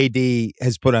think AD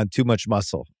has put on too much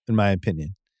muscle, in my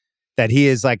opinion. That he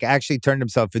has like actually turned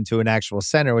himself into an actual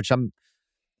center, which I'm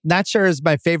not sure is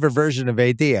my favorite version of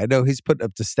AD. I know he's putting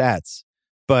up the stats,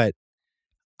 but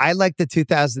I like the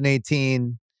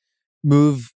 2018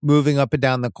 moving up and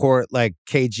down the court like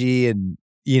KG and,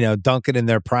 Duncan in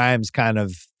their primes kind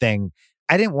of thing.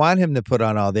 I didn't want him to put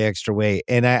on all the extra weight.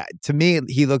 And to me,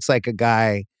 he looks like a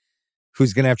guy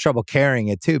who's going to have trouble carrying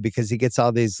it too, because he gets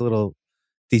all these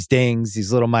dings,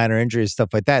 these little minor injuries, stuff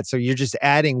like that. So you're just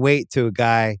adding weight to a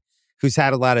guy who's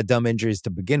had a lot of dumb injuries to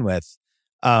begin with.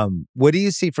 What do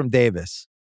you see from Davis?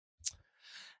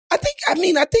 I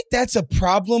think that's a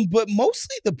problem, but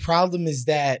mostly the problem is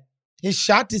that his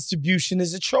shot distribution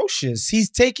is atrocious. He's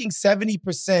taking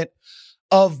 70%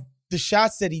 of the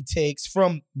shots that he takes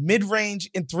from mid-range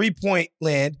and three-point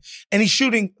land, and he's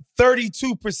shooting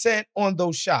 32% on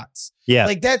those shots. Yeah.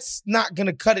 Like, that's not going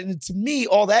to cut it. And to me,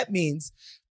 all that means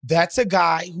that's a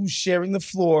guy who's sharing the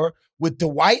floor with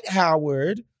Dwight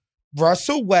Howard,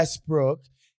 Russell Westbrook,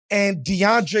 and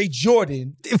DeAndre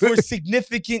Jordan for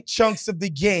significant chunks of the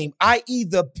game, i.e.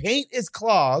 the paint is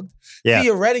clogged. Yeah.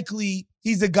 Theoretically,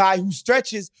 he's a guy who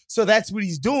stretches, so that's what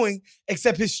he's doing,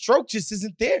 except his stroke just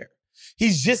isn't there.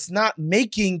 He's just not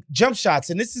making jump shots.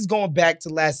 And this is going back to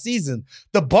last season.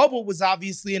 The bubble was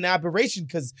obviously an aberration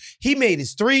because he made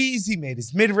his threes, he made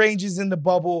his mid-ranges in the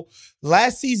bubble.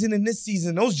 Last season and this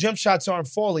season, those jump shots aren't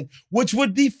falling, which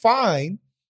would be fine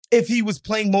if he was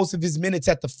playing most of his minutes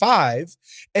at the 5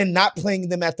 and not playing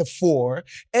them at the 4.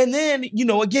 And then,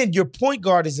 again, your point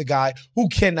guard is a guy who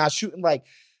cannot shoot. And like,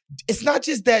 it's not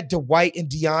just that Dwight and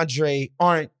DeAndre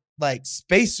aren't like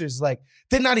spacers. Like,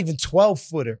 they're not even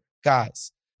 12-footer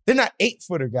guys. They're not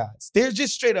 8-footer guys. They're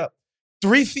just straight up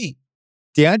 3 feet.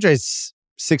 DeAndre's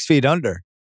 6 feet under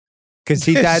because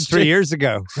he died 3 years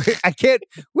ago. I can't.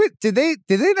 Wait, did they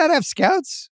not have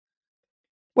scouts?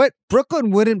 What?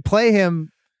 Brooklyn wouldn't play him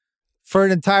for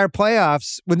an entire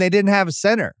playoffs when they didn't have a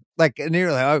center. Like, and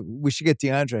you're like, oh, we should get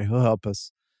DeAndre. He'll help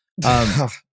us.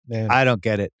 Man. I don't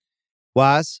get it.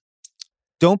 Woz,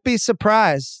 don't be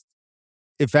surprised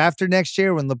if after next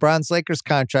year, when LeBron's Lakers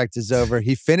contract is over,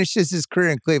 he finishes his career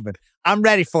in Cleveland. I'm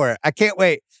ready for it. I can't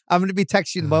wait. I'm going to be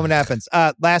texting you the moment it happens.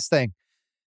 Last thing.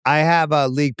 I have a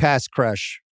league pass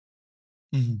crush.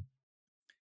 Mm-hmm.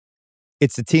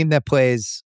 It's a team that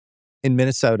plays in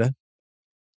Minnesota.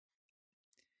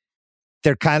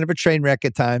 They're kind of a train wreck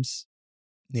at times.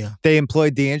 Yeah. They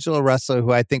employed D'Angelo Russell,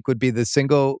 who I think would be the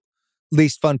single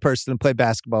least fun person to play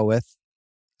basketball with.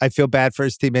 I feel bad for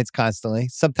his teammates constantly.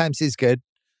 Sometimes he's good.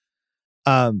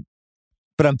 But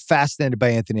I'm fascinated by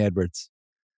Anthony Edwards.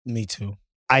 Me too.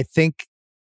 I think,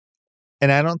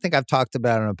 and I don't think I've talked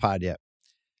about it on a pod yet,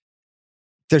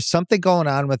 there's something going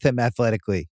on with him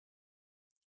athletically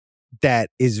that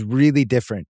is really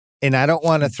different. And I don't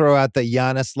want to throw out the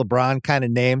Giannis, LeBron kind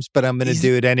of names, but I'm going to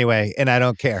do it anyway, and I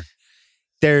don't care.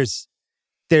 There's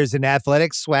an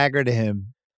athletic swagger to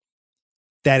him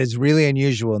that is really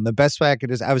unusual. And the best way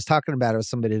I was talking about it with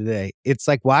somebody today. It's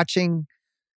like watching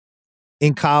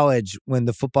in college when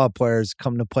the football players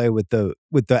come to play with the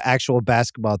actual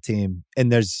basketball team,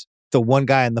 and there's the one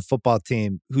guy on the football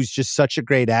team who's just such a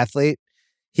great athlete.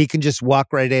 He can just walk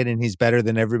right in and he's better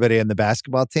than everybody on the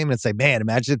basketball team. And it's like, man,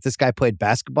 imagine if this guy played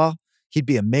basketball. He'd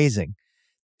be amazing.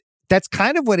 That's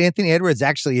kind of what Anthony Edwards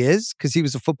actually is, because he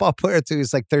was a football player until he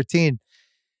was like 13.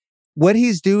 What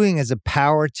he's doing as a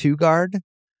power 2 guard,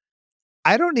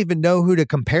 I don't even know who to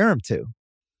compare him to,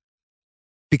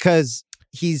 because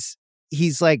he's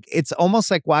like, it's almost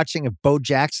like watching if Bo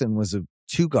Jackson was a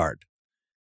 2 guard.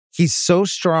 He's so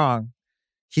strong.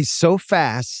 He's so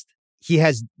fast. He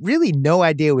has really no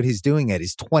idea what he's doing yet.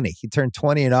 He's 20. He turned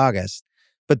 20 in August.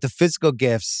 But the physical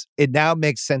gifts, it now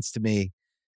makes sense to me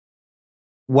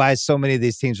why so many of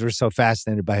these teams were so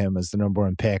fascinated by him as the number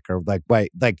 1 pick, or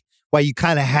why you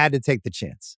kind of had to take the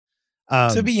chance.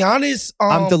 To be honest,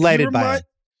 I'm delighted by him.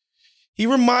 He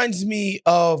reminds me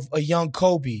of a young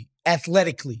Kobe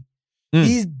athletically.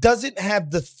 He doesn't have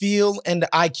the feel and the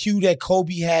IQ that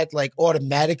Kobe had, like,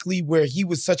 automatically, where he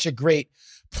was such a great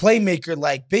playmaker.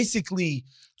 Like, basically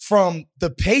from the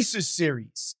Pacers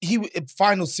series,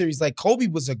 final series, like, Kobe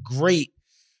was a great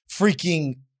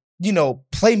freaking,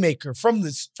 playmaker from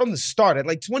the start. At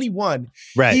like 21,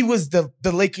 right, he was the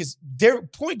Lakers. Their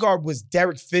point guard was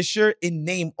Derek Fisher in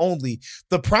name only.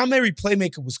 The primary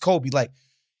playmaker was Kobe. Like,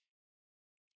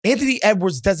 Anthony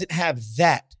Edwards doesn't have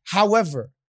that.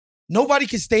 However, nobody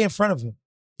can stay in front of him.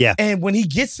 Yeah. And when he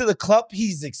gets to the club,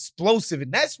 he's explosive.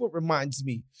 And that's what reminds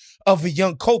me of a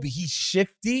young Kobe. He's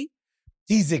shifty,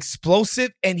 he's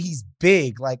explosive, and he's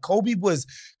big. Like, Kobe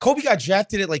got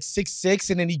drafted at like 6'6",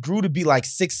 and then he grew to be like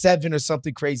 6'7" or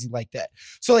something crazy like that.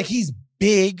 So, like, he's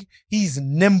big, he's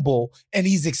nimble, and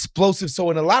he's explosive.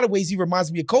 So in a lot of ways, he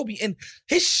reminds me of Kobe. And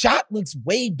his shot looks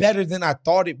way better than I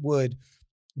thought it would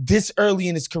this early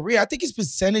in his career. I think his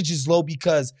percentage is low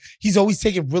because he's always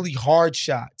taking really hard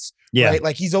shots. Yeah. Right?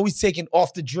 Like, he's always taking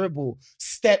off the dribble,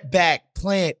 step back,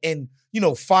 plant, and,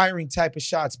 firing type of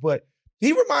shots. But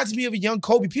he reminds me of a young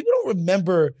Kobe. People don't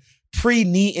remember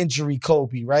pre-knee injury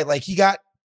Kobe, right? Like, that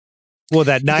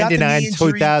 99,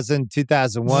 2000,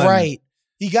 2001. Right.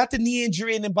 He got the knee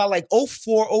injury, and then by like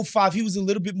 04, 05, he was a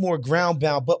little bit more ground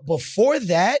bound. But before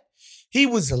that, he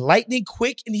was lightning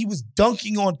quick, and he was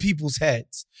dunking on people's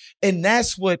heads. And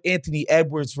that's what Anthony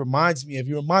Edwards reminds me of.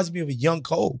 He reminds me of a young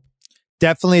Kobe.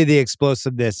 Definitely the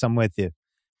explosiveness. I'm with you.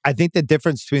 I think the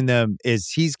difference between them is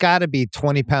he's got to be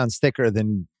 20 pounds thicker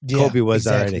than Kobe was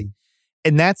already.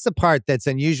 And that's the part that's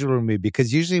unusual to me,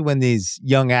 because usually when these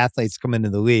young athletes come into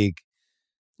the league,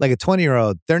 like a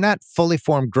 20-year-old, they're not fully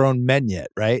formed grown men yet,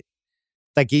 right?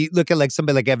 Like, you look at like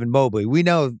somebody like Evan Mobley. We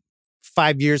know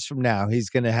 5 years from now,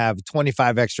 he's going to have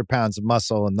 25 extra pounds of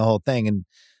muscle and the whole thing. And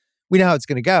we know how it's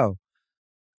going to go.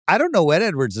 I don't know what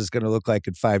Edwards is going to look like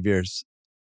in 5 years.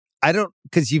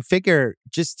 Because you figure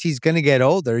just he's going to get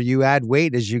older. You add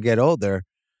weight as you get older.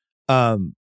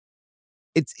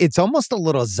 It's almost a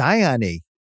little Zion-y.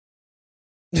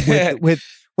 with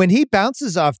when he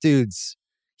bounces off dudes,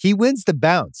 he wins the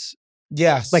bounce.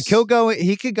 Yes. Like,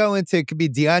 he could go into, it could be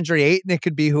DeAndre Ayton, it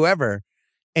could be whoever.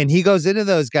 And he goes into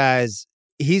those guys.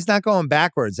 He's not going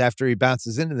backwards after he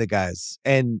bounces into the guys.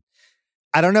 And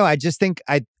I don't know. I just think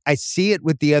I see it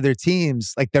with the other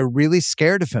teams. Like they're really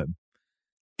scared of him.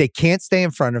 They can't stay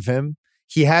in front of him.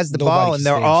 He has the ball, and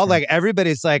they're all like,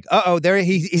 everybody's like, there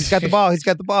he's got the ball. He's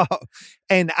got the ball.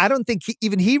 And I don't think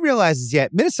even he realizes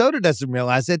yet. Minnesota doesn't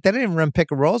realize it. They don't even run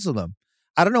pick and rolls with him.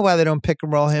 I don't know why they don't pick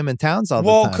and roll him and Towns all the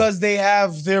time. Well, because they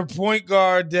have their point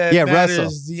guard that matters,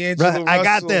 Russell. D'Angelo I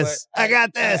got Russell. this. I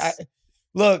got this.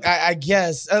 I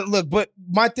guess. But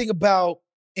my thing about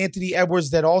Anthony Edwards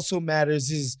that also matters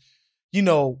is,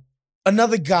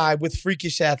 another guy with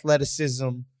freakish athleticism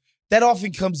that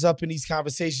often comes up in these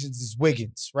conversations is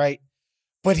Wiggins, right?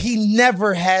 But he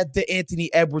never had the Anthony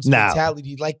Edwards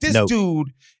mentality. Like, this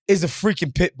dude is a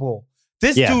freaking pit bull.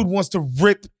 This dude wants to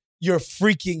rip your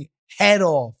freaking head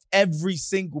off every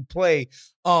single play.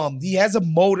 He has a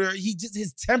motor.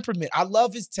 His temperament. I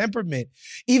love his temperament.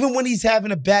 Even when he's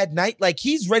having a bad night, like,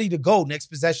 he's ready to go next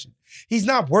possession. He's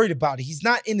not worried about it. He's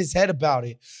not in his head about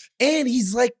it. And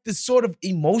he's like the sort of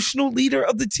emotional leader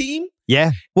of the team.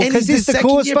 Yeah. Well, because he's the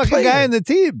coolest fucking guy in the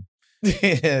team.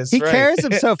 Yes, he carries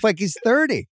himself like he's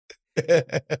 30.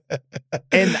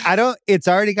 And it's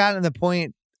already gotten to the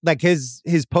point, like his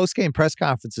post-game press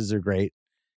conferences are great.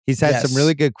 He's had some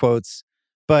really good quotes,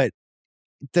 but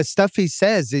the stuff he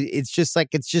says, it's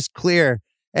just clear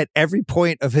at every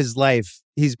point of his life,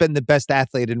 he's been the best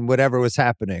athlete in whatever was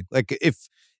happening. Like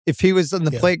if he was on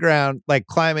the playground, like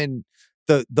climbing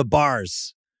the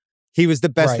bars, he was the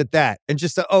best at that. And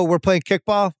just, we're playing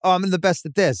kickball. Oh, I'm the best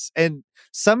at this. And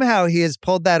somehow he has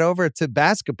pulled that over to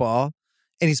basketball,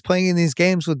 and he's playing in these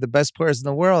games with the best players in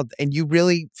the world. And you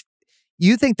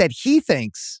think that he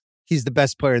thinks he's the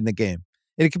best player in the game.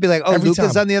 And it could be like,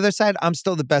 Luka's on the other side. I'm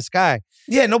still the best guy.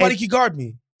 Yeah, nobody can guard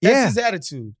me. That's his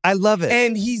attitude. I love it.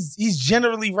 And he's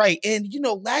generally right. And,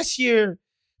 last year,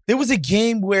 there was a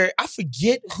game where I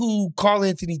forget who Karl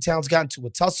Anthony Towns got into a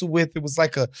tussle with. It was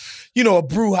like a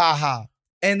brouhaha.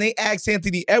 And they asked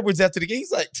Anthony Edwards after the game.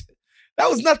 He's like, that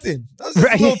was nothing. That was just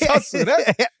a little tussle.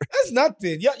 That's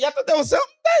nothing. Y'all thought that was something?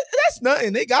 That's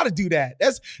nothing. They got to do that.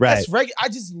 That's regular. I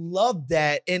just love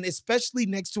that. And especially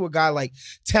next to a guy like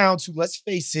Towns, who, let's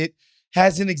face it,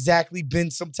 hasn't exactly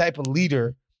been some type of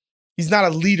leader. He's not a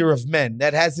leader of men.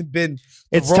 That hasn't been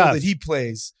the role that he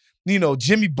plays.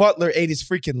 Jimmy Butler ate his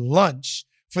freaking lunch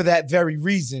for that very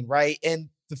reason, right? And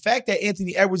the fact that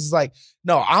Anthony Edwards is like,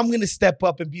 no, I'm going to step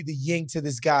up and be the yin to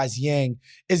this guy's yang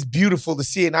is beautiful to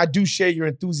see. And I do share your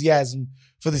enthusiasm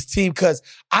for this team because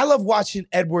I love watching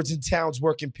Edwards and Towns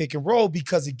work in pick and roll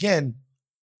because, again.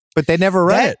 But they never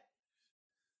run it.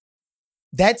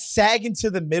 That sagging to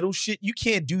the middle shit, you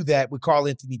can't do that with Karl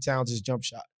Anthony Towns' jump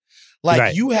shot.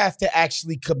 Like, you have to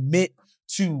actually commit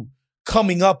to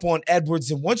coming up on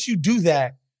Edwards. And once you do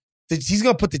that, he's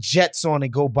going to put the jets on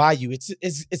and go by you.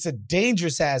 It's a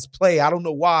dangerous-ass play. I don't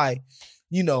know why,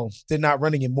 they're not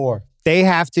running it more. They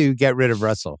have to get rid of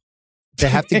Russell. They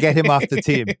have to get him off the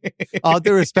team. All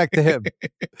due respect to him.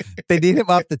 They need him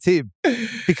off the team.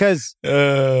 Because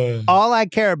all I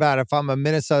care about if I'm a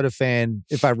Minnesota fan,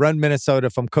 if I run Minnesota,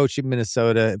 if I'm coaching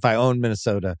Minnesota, if I own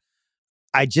Minnesota,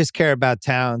 I just care about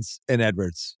Towns and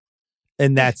Edwards.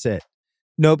 And that's it.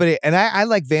 Nobody, and I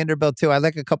like Vanderbilt too. I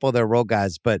like a couple of their role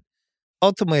guys, but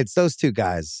ultimately it's those two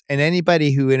guys. And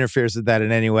anybody who interferes with that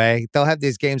in any way, they'll have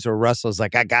these games where Russell's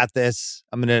like, I got this.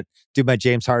 I'm going to do my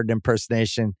James Harden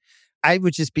impersonation. I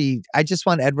just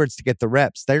want Edwards to get the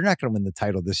reps. They're not going to win the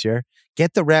title this year.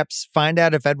 Get the reps, find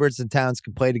out if Edwards and Towns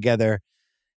can play together.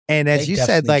 And as you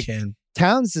said, like,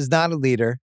 Towns is not a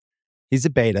leader. He's a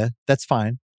beta. That's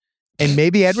fine. And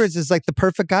maybe Edwards is like the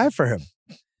perfect guy for him.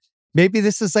 Maybe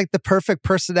this is like the perfect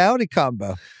personality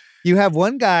combo. You have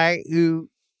one guy who,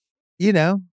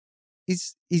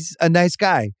 he's a nice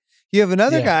guy. You have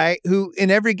another guy who in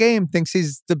every game thinks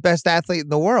he's the best athlete in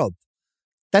the world.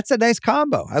 That's a nice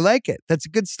combo. I like it. That's a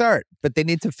good start, but they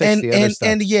need to fix the other stuff.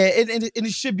 And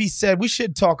it should be said, we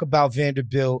should talk about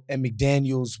Vanderbilt and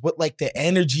McDaniels, what like the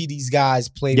energy these guys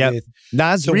play with.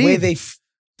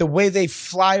 The way they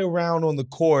fly around on the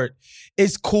court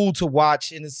is cool to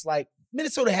watch. And it's like,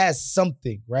 Minnesota has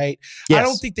something, right? Yes. I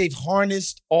don't think they've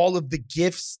harnessed all of the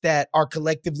gifts that are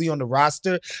collectively on the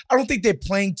roster. I don't think they're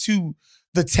playing to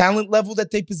the talent level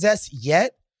that they possess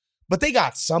yet, but they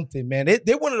got something, man.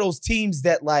 They're one of those teams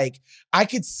that, like, I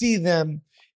could see them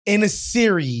in a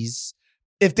series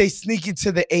if they sneak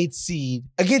into the 8th seed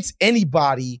against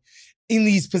anybody in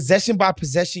these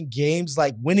possession-by-possession games,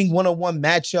 like winning one-on-one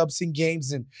matchups in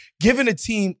games and giving a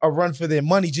team a run for their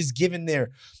money, just giving their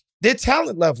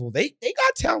talent level. They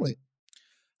got talent.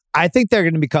 I think they're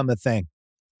going to become a thing.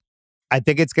 I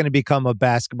think it's going to become a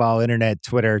basketball, internet,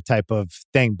 Twitter type of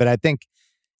thing. But I think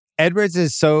Edwards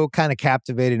is so kind of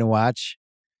captivating to watch.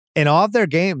 in all of their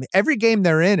game, every game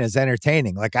they're in is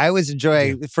entertaining. Like I always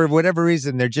enjoy, for whatever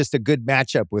reason, they're just a good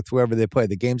matchup with whoever they play.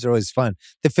 The games are always fun.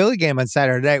 The Philly game on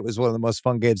Saturday night was one of the most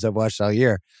fun games I've watched all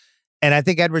year. And I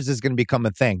think Edwards is going to become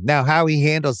a thing. Now, how he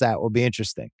handles that will be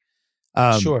interesting.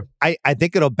 Sure. I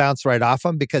think it'll bounce right off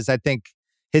him because I think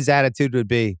his attitude would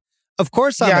be, of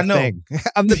course I'm a thing.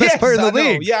 I'm the best player in the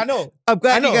league. Yeah, I know. I'm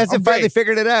glad you guys have finally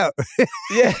figured it out.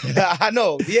 Yeah, I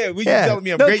know. Yeah, you telling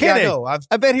me I'm great. Kidding. Yeah, I know.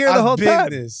 I've been here the whole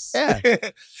time.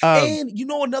 Yeah. And you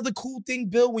know another cool thing,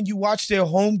 Bill, when you watch their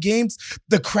home games,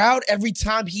 the crowd, every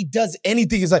time he does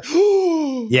anything, is like,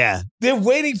 yeah. They're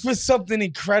waiting for something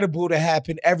incredible to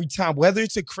happen every time, whether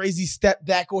it's a crazy step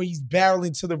back or he's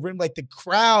barreling to the rim. Like the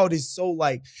crowd is so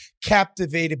like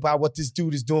captivated by what this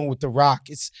dude is doing with the rock.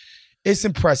 It's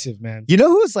impressive, man. You know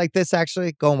who was like this,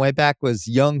 actually, going way back, was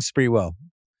young Sprewell.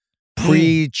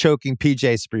 Pre-choking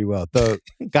PJ Sprewell, the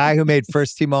guy who made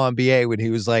first team All-NBA when he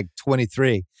was like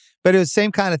 23. But it was the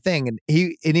same kind of thing. And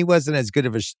he wasn't as good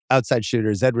of an outside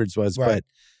shooter as Edwards was, but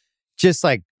just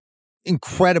like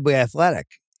incredibly athletic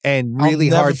and really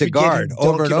hard to guard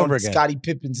over and over again. Scottie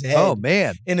Pippen's head. Oh,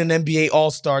 man. In an NBA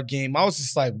All-Star game. I was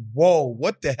just like, whoa,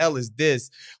 what the hell is this?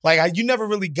 Like, you never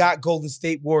really got Golden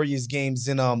State Warriors games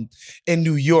in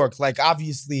New York. Like,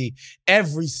 obviously,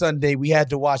 every Sunday we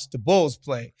had to watch the Bulls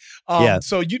play.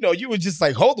 So, you were just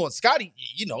like, hold on, Scottie,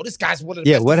 this guy's one of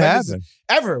the best what happened?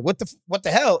 Ever. What the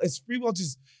hell? And Sprewell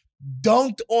just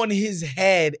dunked on his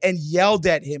head and yelled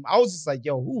at him. I was just like,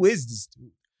 yo, who is this dude?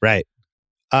 Right.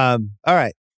 All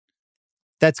right.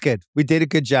 That's good. We did a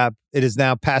good job. It is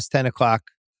now past 10 o'clock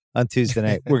on Tuesday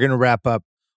night. We're going to wrap up.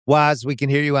 Waz, we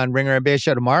can hear you on Ringer NBA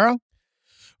Show tomorrow.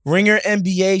 Ringer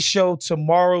NBA Show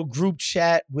tomorrow. Group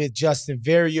chat with Justin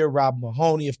Verrier, Rob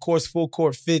Mahoney. Of course, Full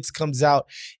Court Fits comes out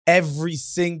every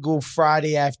single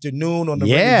Friday afternoon on the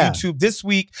Ringer YouTube.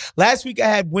 Last week I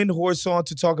had Windhorse on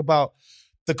to talk about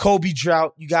the Kobe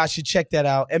drought. You guys should check that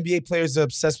out. NBA players are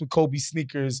obsessed with Kobe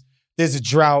sneakers. There's a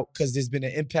drought because there's been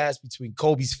an impasse between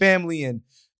Kobe's family and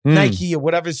Nike or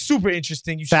whatever. It's super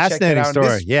interesting. You should check that out. Fascinating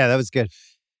story. Yeah, that was good.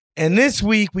 And this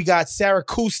week, we got Sarah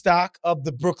Kustok of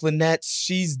the Brooklyn Nets.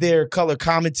 She's their color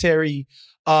commentary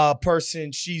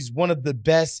person. She's one of the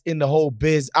best in the whole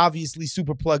biz. Obviously,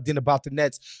 super plugged in about the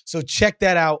Nets. So check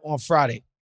that out on Friday.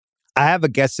 I have a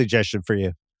guest suggestion for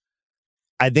you.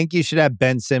 I think you should have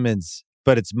Ben Simmons,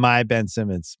 but it's my Ben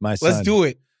Simmons, my son. Let's do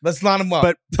it. Let's line them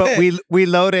up. But we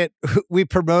load it, we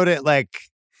promote it like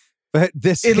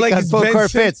this week like on Full Court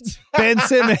Fits. Ben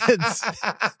Simmons.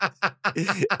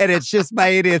 And it's just my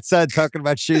idiot son talking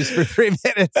about shoes for 3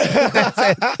 minutes. That's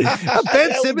it.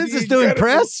 Ben Simmons is doing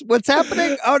press? What's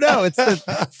happening? Oh, no, it's the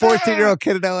 14-year-old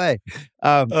kid in L.A.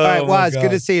 All right, Waz, good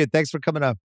to see you. Thanks for coming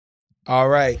up. All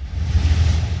right.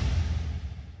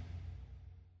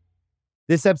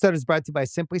 This episode is brought to you by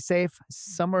Simply Safe.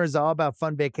 Summer is all about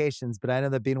fun vacations, but I know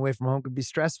that being away from home can be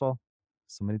stressful.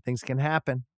 So many things can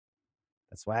happen.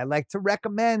 That's why I like to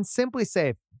recommend Simply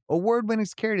Safe, award-winning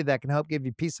security that can help give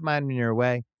you peace of mind when you're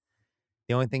away.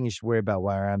 The only thing you should worry about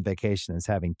while you're on vacation is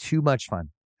having too much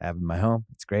fun. I have it in my home.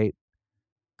 It's great.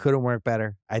 Couldn't work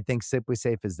better. I think Simply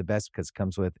Safe is the best because it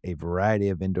comes with a variety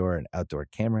of indoor and outdoor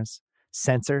cameras,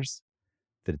 sensors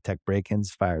to detect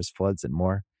break-ins, fires, floods, and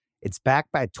more. It's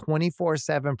backed by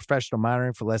 24/7 professional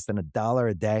monitoring for less than $1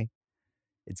 a day.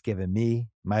 It's given me,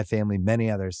 my family, many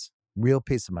others real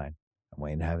peace of mind. I'm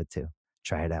waiting to have it too.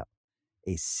 Try it out.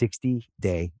 A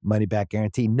 60-day money-back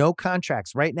guarantee. No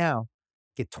contracts right now.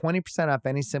 Get 20% off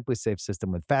any Simply Safe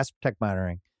system with Fast Protect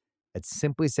monitoring at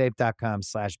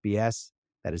simplysafe.com/BS.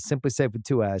 That is Simply Safe with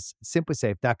 2 S's.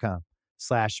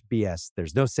 simplysafe.com/BS.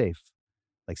 There's no safe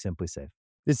like Simply Safe.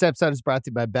 This episode is brought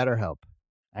to you by BetterHelp.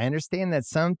 I understand that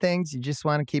some things you just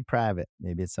want to keep private.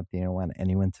 Maybe it's something you don't want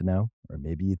anyone to know, or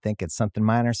maybe you think it's something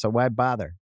minor, so why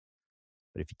bother?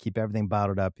 But if you keep everything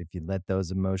bottled up, if you let those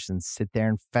emotions sit there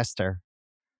and fester,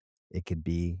 it could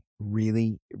be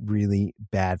really, really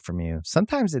bad from you.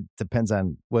 Sometimes it depends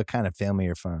on what kind of family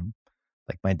you're from.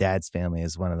 Like my dad's family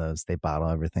is one of those. They bottle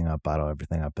everything up,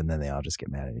 and then they all just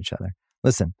get mad at each other.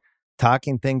 Listen,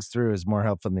 talking things through is more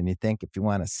helpful than you think. If you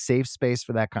want a safe space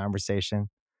for that conversation,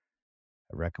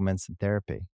 I recommend some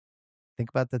therapy. Think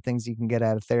about the things you can get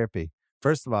out of therapy.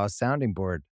 First of all, a sounding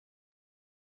board.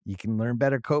 You can learn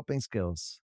better coping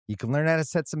skills. You can learn how to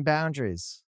set some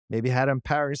boundaries. Maybe how to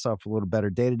empower yourself a little better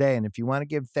day to day. And if you want to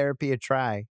give therapy a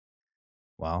try,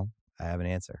 well, I have an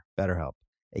answer. BetterHelp.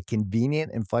 A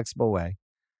convenient and flexible way,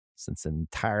 since it's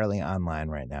entirely online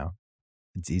right now.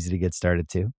 It's easy to get started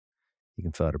too. You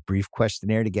can fill out a brief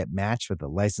questionnaire to get matched with a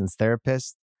licensed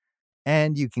therapist.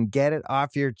 And you can get it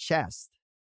off your chest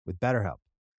with BetterHelp.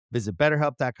 Visit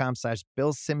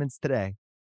BetterHelp.com/BillSimmons today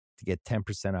to get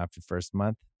 10% off your first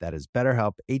month. That is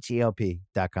BetterHelp,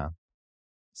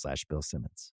 HELP.com/Bill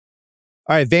Simmons.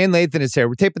 All right, Van Lathan is here.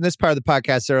 We're taping this part of the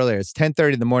podcast earlier. It's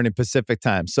 10:30 in the morning Pacific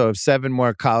time. So if 7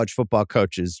 more college football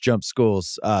coaches jump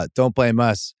schools, don't blame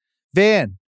us.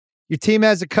 Van, your team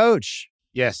has a coach.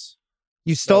 Yes.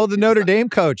 You stole the Notre Dame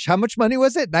coach. How much money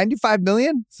was it? $95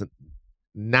 million?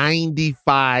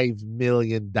 $95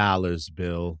 million,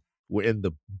 Bill. We're in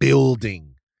the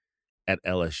building at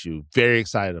LSU. Very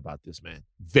excited about this, man.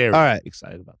 Very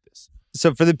excited about this.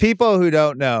 So for the people who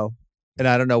don't know, and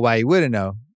I don't know why you wouldn't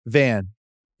know, Van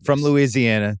from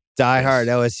Louisiana, diehard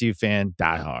LSU fan.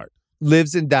 Diehard.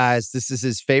 Lives and dies. This is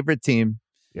his favorite team.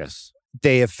 Yes.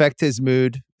 They affect his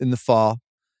mood in the fall.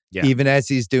 Yeah. Even as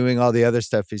he's doing all the other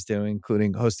stuff he's doing,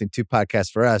 including hosting 2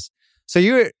 podcasts for us. So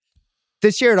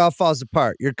this year it all falls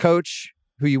apart. Your coach,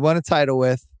 who you won a title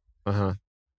with,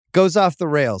 goes off the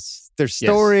rails. There's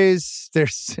stories.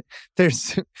 There's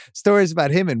stories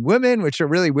about him and women, which are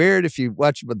really weird if you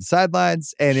watch him on the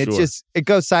sidelines. And it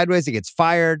goes sideways. He gets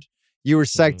fired. You were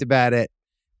psyched about it.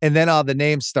 And then all the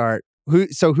names start.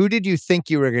 Who did you think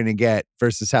you were going to get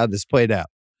versus how this played out?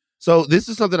 So this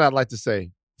is something I'd like to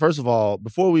say. First of all,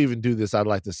 before we even do this, I'd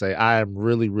like to say I am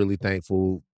really, really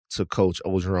thankful to Coach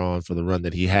Orgeron for the run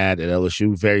that he had at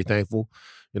LSU. Very thankful.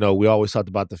 You know, we always talked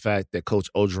about the fact that Coach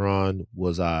Orgeron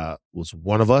was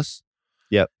one of us.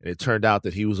 Yep. And it turned out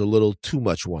that he was a little too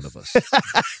much one of us.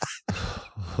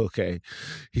 Okay.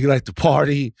 He liked to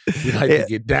party. He liked to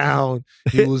get down.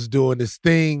 He was doing this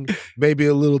thing, maybe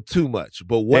a little too much.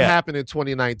 But what happened in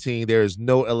 2019, there is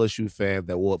no LSU fan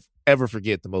that will ever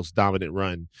forget the most dominant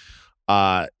run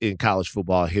in college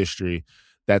football history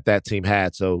that team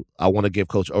had. So I want to give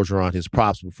Coach Orgeron his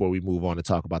props before we move on and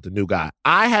talk about the new guy.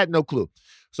 I had no clue.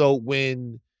 So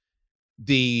when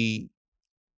the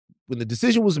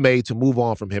decision was made to move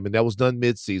on from him, and that was done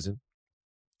mid-season,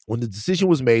 when the decision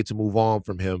was made to move on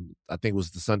from him, I think it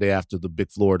was the Sunday after the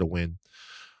big Florida win,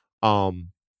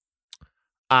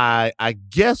 I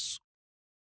guess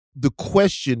the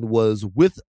question was,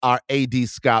 with our AD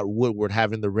Scott Woodward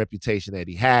having the reputation that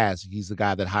he has, he's the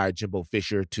guy that hired Jimbo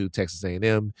Fisher to Texas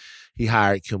A&M. He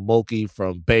hired Kim Mulkey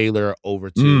from Baylor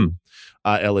over to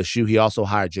LSU. He also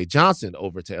hired Jay Johnson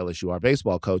over to LSU, our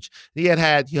baseball coach. He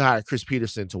hired Chris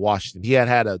Peterson to Washington.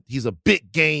 He's a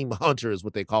big game hunter is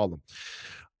what they call him.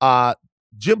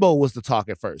 Jimbo was the talk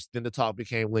at first. Then the talk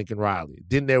became Lincoln Riley.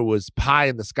 Then there was pie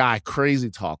in the sky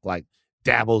crazy talk like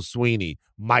Dabo Swinney,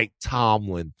 Mike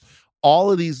Tomlin.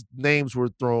 All of these names were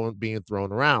being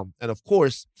thrown around. And of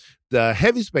course, the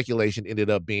heavy speculation ended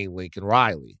up being Lincoln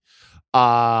Riley.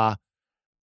 At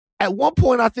one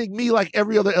point, I think me, like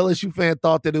every other LSU fan,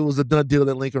 thought that it was a done deal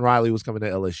that Lincoln Riley was coming to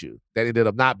LSU. That ended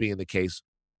up not being the case.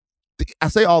 I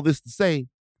say all this to say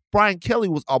Brian Kelly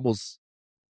was almost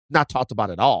not talked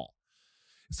about at all.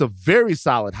 It's a very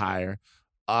solid hire.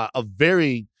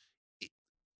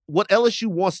 What LSU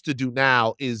wants to do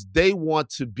now is they don't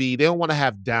want to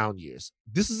have down years.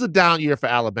 This is a down year for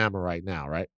Alabama right now,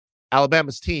 right?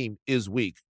 Alabama's team is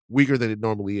weaker than it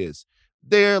normally is.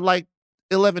 They're like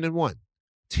 11-1,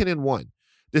 10-1.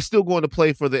 They're still going to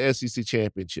play for the SEC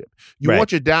championship. You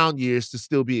want your down years to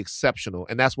still be exceptional,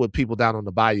 and that's what people down on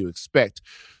the bayou expect.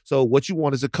 So what you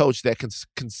want is a coach that can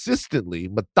consistently,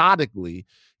 methodically,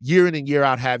 year in and year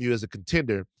out have you as a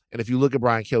contender. And if you look at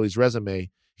Brian Kelly's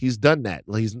resume, he's done that.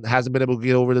 He hasn't been able to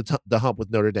get over the hump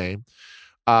with Notre Dame,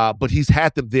 but he's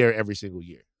had them there every single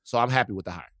year. So I'm happy with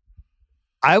the hire.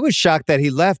 I was shocked that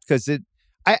he left because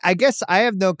I guess I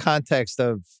have no context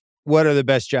of what are the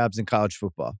best jobs in college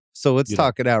football. So let's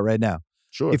talk it out right now.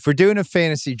 Sure. If we're doing a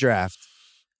fantasy draft,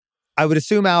 I would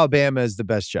assume Alabama is the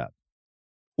best job.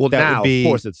 Well, of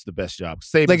course, it's the best job.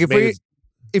 Like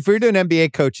if we're doing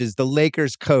NBA coaches, the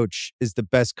Lakers coach is the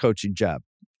best coaching job.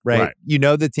 Right? You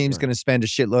know the team's going to spend a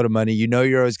shitload of money. You know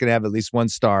you're always going to have at least one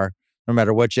star, no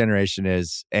matter what generation it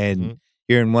is. And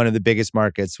you're in one of the biggest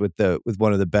markets with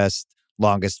one of the best,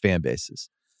 longest fan bases.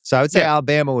 So I would say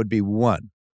Alabama would be one.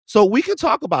 So we can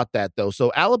talk about that, though.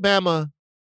 So Alabama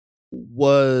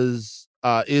is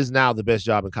now the best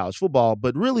job in college football,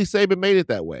 but really Saban made it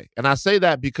that way. And I say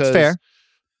that because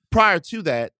prior to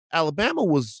that, Alabama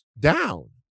was down.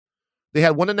 They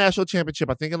had won a national championship,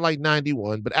 I think in like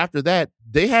 91. But after that,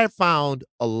 they had found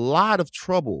a lot of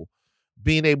trouble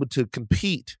being able to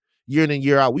compete year in and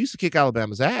year out. We used to kick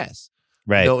Alabama's ass,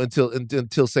 until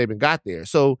Saban got there.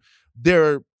 So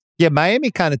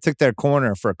Miami kind of took their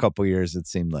corner for a couple years, it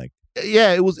seemed like.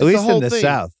 Yeah, it was at least the whole in the thing.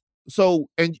 South. So,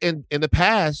 and in the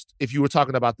past, if you were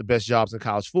talking about the best jobs in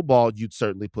college football, you'd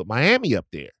certainly put Miami up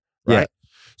there, right? Yeah.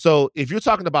 So if you're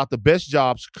talking about the best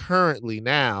jobs currently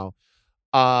now,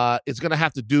 It's going to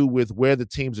have to do with where the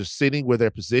teams are sitting, where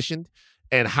they're positioned,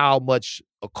 and how much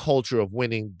a culture of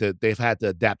winning that they've had to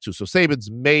adapt to. So Saban's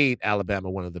made Alabama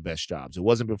one of the best jobs. It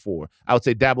wasn't before. I would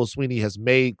say Dabo Swinney has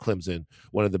made Clemson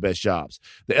one of the best jobs.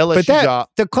 The LSU job,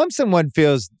 the Clemson one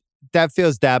feels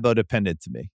Dabo dependent to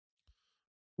me.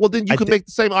 Well, then you can make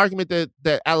the same argument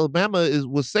that Alabama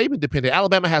was Saban dependent.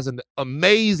 Alabama has an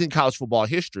amazing college football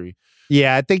history.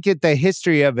 Yeah, I think the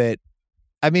history of it.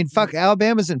 I mean, fuck,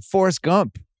 Alabama's in Forrest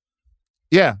Gump.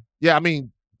 Yeah. I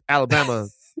mean, Alabama.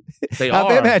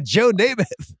 Alabama had Joe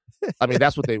Namath. I mean,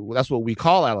 that's what we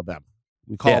call Alabama.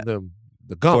 We call them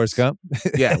the Gumps. Forrest Gump.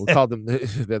 Yeah, we call them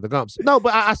the Gumps. No,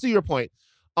 but I see your point.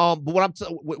 But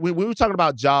when we were talking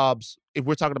about jobs, if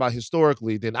we're talking about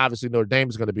historically, then obviously Notre Dame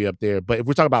is going to be up there. But if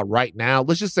we're talking about right now,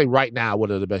 let's just say right now,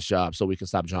 what are the best jobs so we can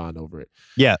stop jawing over it?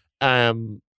 Yeah.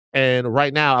 And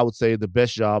right now, I would say the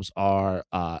best jobs are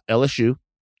LSU.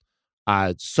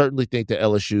 I certainly think that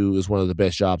LSU is one of the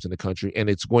best jobs in the country, and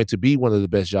it's going to be one of the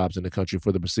best jobs in the country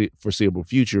for the foreseeable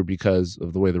future because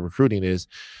of the way the recruiting is.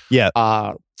 Yeah.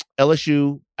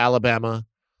 LSU, Alabama.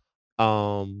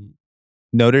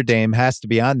 Notre Dame has to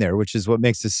be on there, which is what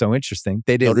makes it so interesting.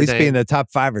 They'd at least be in the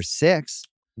top 5 or 6.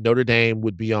 Notre Dame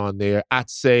would be on there.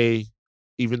 I'd say,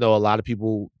 even though a lot of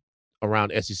people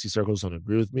around SEC circles don't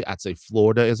agree with me, I'd say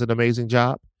Florida is an amazing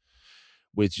job.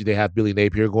 Which they have Billy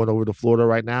Napier going over to Florida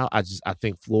right now. I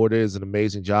think Florida is an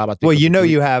amazing job. I think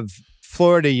you have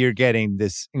Florida. You're getting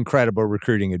this incredible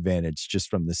recruiting advantage just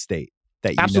from the state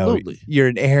that you're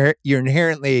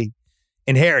inherently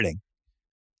inheriting.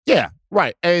 Yeah,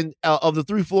 right. And of the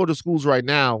 3 Florida schools right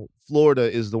now, Florida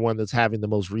is the one that's having the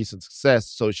most recent success,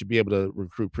 so it should be able to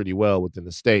recruit pretty well within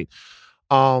the state.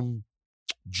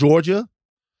 Georgia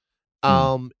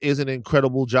is an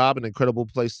incredible job, an incredible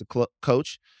place to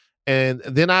coach. And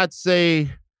then I'd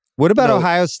say, what about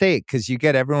Ohio State? Because you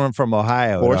get everyone from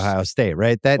Ohio at Ohio State,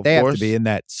 right? They have to be in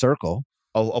that circle.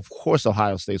 Of course,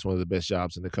 Ohio State's one of the best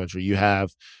jobs in the country. You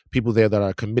have people there that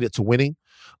are committed to winning,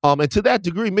 and to that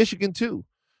degree, Michigan too.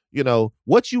 You know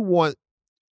what you want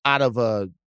out of a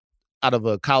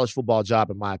college football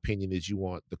job, in my opinion, is you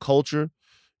want the culture,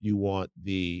 you want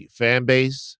the fan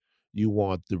base, you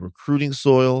want the recruiting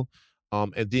soil,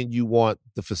 and then you want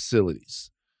the facilities.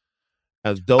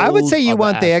 I would say you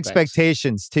want the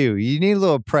expectations too. You need a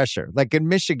little pressure. Like in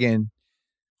Michigan,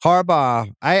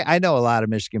 Harbaugh, I know a lot of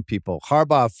Michigan people.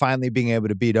 Harbaugh finally being able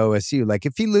to beat OSU. Like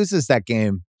if he loses that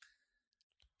game,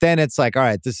 then it's like, all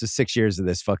right, this is 6 years of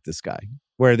this. Fuck this guy.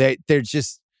 Where they're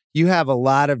just, you have a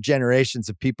lot of generations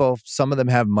of people. Some of them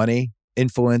have money,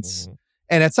 influence. Mm-hmm.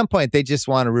 And at some point, they just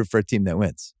want to root for a team that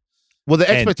wins. Well, the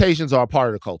expectations are a part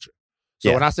of the culture.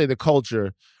 So when I say the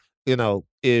culture, you know,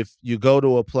 if you go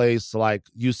to a place like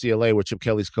UCLA where Chip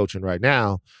Kelly's coaching right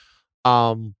now,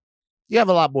 you have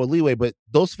a lot more leeway, but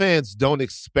those fans don't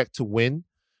expect to win.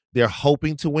 They're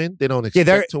hoping to win. They don't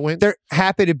expect to win. They're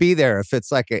happy to be there if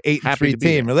it's like an 8-3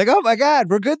 team. They're like, oh my God,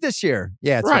 we're good this year.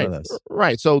 Yeah, it's one of those.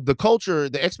 Right. So the culture,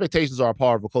 the expectations are a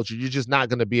part of a culture. You're just not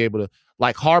going to be able to,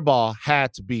 like Harbaugh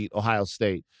had to beat Ohio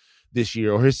State this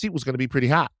year or his seat was going to be pretty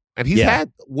hot. And he's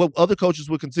had what other coaches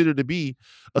would consider to be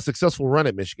a successful run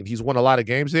at Michigan. He's won a lot of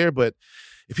games there, but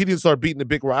if he didn't start beating a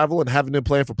big rival and having them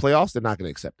playing for playoffs, they're not going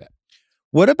to accept that.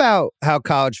 What about how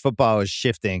college football is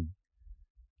shifting?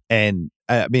 And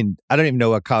I mean, I don't even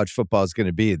know what college football is going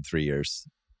to be in 3 years.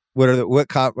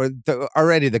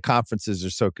 Already the conferences are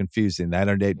so confusing.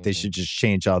 They should just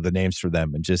change all the names for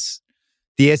them and just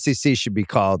the SEC should be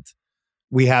called.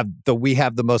 We have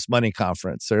the most money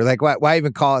conference, or like why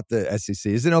even call it the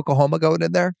SEC? Isn't Oklahoma going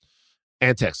in there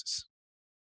and Texas?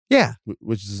 Yeah,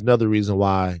 which is another reason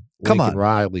why Lincoln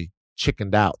Riley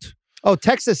chickened out. Oh,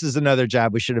 Texas is another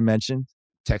job we should have mentioned.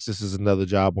 Texas is another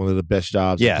job, one of the best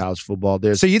jobs in college football.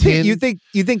 So you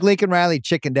think Lincoln Riley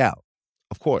chickened out?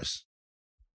 Of course.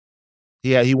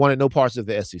 Yeah, he wanted no parts of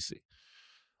the SEC.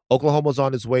 Oklahoma's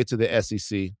on its way to the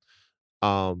SEC.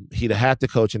 He'd have had to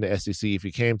coach in the SEC if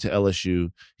he came to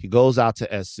LSU. He goes out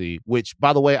to SC, which,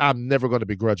 by the way, I'm never going to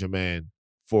begrudge a man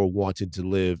for wanting to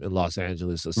live in Los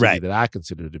Angeles, a city that I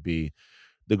consider to be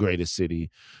the greatest city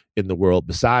in the world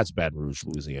besides Baton Rouge,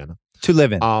 Louisiana. To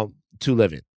live in.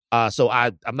 So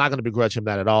I'm not going to begrudge him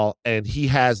that at all. And he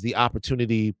has the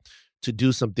opportunity to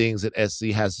do some things that SC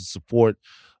has the support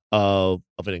of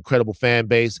an incredible fan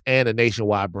base and a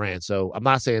nationwide brand. So I'm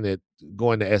not saying that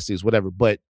going to SC is whatever,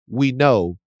 but we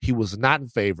know he was not in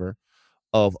favor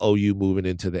of OU moving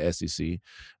into the SEC.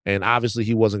 And obviously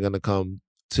he wasn't going to come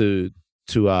to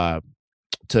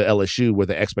LSU where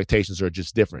the expectations are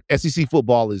just different. SEC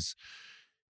football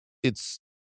it's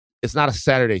not a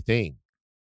Saturday thing.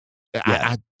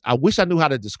 Yeah. I wish I knew how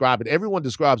to describe it. Everyone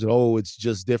describes it, oh, it's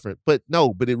just different. But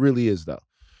no, but it really is, though.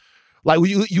 Like, when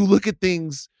you look at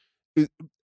things,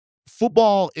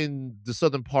 football in the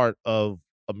southern part of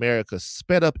America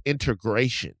sped up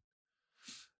integration.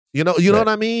 You know what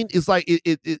I mean? It's like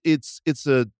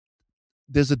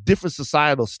there's a different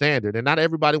societal standard, and not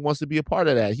everybody wants to be a part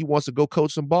of that. He wants to go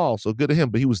coach some ball, so good to him.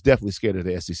 But he was definitely scared of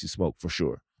the SEC smoke for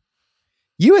sure.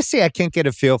 USC, I can't get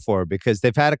a feel for because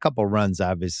they've had a couple runs,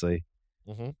 obviously.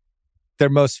 Mm-hmm. Their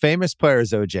most famous player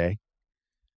is OJ.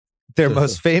 Their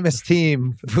most famous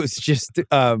team was just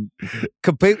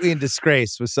completely in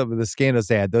disgrace with some of the scandals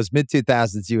they had. Those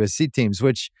mid-2000s USC teams,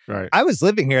 which I was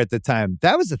living here at the time.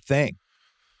 That was a thing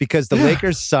because the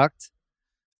Lakers sucked.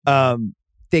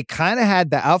 They kind of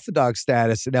had the alpha dog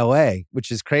status in LA,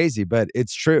 which is crazy, but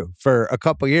it's true. For a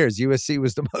couple of years, USC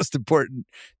was the most important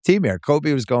team here.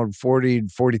 Kobe was going 40,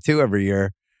 42 every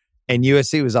year, and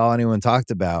USC was all anyone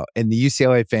talked about. And the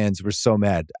UCLA fans were so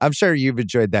mad. I'm sure you've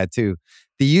enjoyed that too.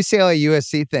 The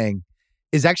UCLA-USC thing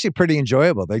is actually pretty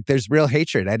enjoyable. Like, there's real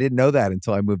hatred. I didn't know that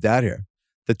until I moved out here.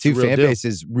 The two fan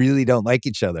bases really don't like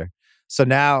each other. So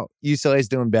now UCLA's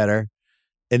doing better.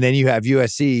 And then you have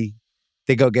USC.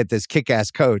 They go get this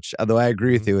kick-ass coach. Although I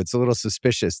agree with you, it's a little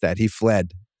suspicious that he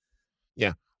fled.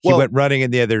 Yeah. He went running in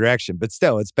the other direction. But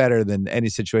still, it's better than any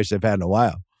situation I've had in a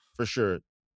while. For sure.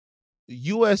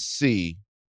 USC,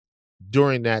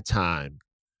 during that time,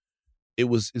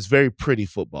 it's very pretty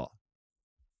football.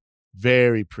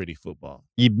 Very pretty football.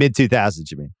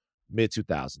 Mid-2000s, you mean?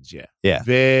 Mid-2000s, yeah. Yeah.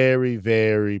 Very,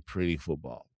 very pretty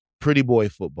football. Pretty boy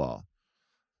football.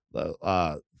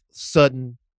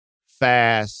 Sudden,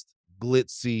 fast,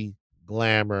 glitzy,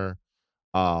 glamour,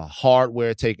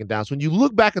 hardware taken down. So when you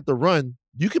look back at the run,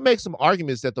 you can make some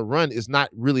arguments that the run is not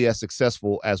really as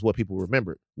successful as what people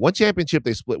remembered. One championship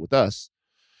they split with us.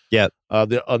 Yeah.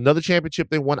 Another championship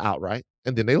they won outright,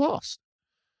 and then they lost.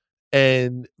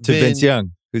 And to Vince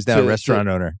Young, who's now a restaurant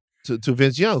owner. To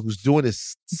Vince Young, who's doing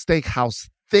his steakhouse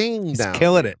thing. He's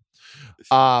killing it.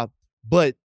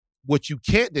 But what you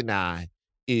can't deny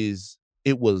is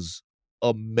it was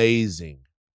amazing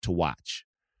to watch.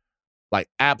 Like,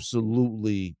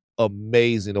 absolutely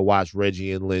amazing to watch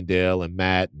Reggie and Lindell and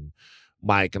Matt and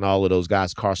Mike and all of those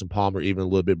guys, Carson Palmer, even a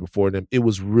little bit before them. It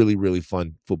was really, really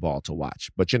fun football to watch.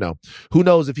 But, who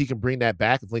knows if he can bring that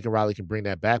back, if Lincoln Riley can bring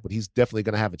that back, but he's definitely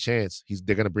going to have a chance.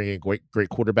 They're going to bring in great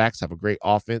quarterbacks, have a great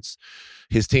offense.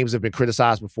 His teams have been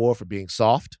criticized before for being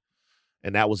soft,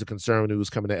 and that was a concern when he was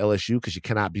coming to LSU because you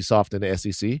cannot be soft in the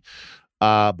SEC.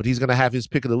 But he's going to have his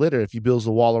pick of the litter if he builds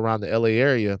a wall around the LA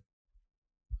area.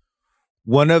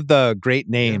 One of the great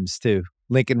names, too,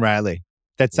 Lincoln Riley.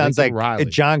 That sounds Lincoln like Riley.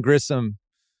 John Grissom,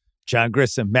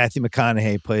 Matthew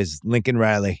McConaughey plays Lincoln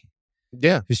Riley.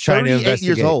 Yeah. Who's trying to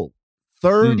investigate.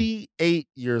 38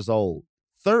 years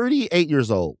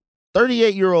old.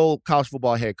 38-year-old college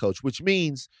football head coach, which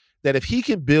means that if he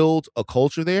can build a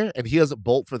culture there and he doesn't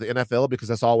bolt for the NFL, because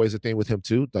that's always a thing with him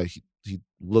too, like he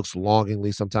looks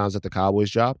longingly sometimes at the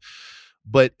Cowboys job.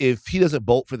 But if he doesn't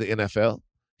bolt for the NFL,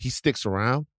 he sticks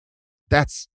around.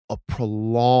 That's a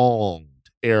prolonged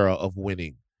era of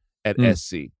winning at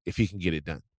SC if he can get it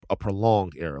done. A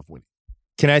prolonged era of winning.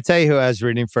 Can I tell you who I was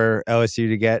rooting for LSU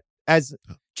to get?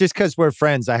 Just because we're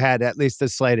friends, I had at least a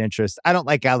slight interest. I don't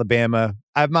like Alabama.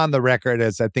 I'm on the record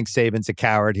as I think Saban's a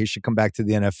coward. He should come back to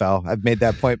the NFL. I've made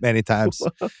that point many times.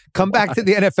 Come back to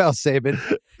the NFL, Saban.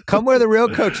 Come where the real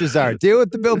coaches are. Deal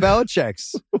with the Bill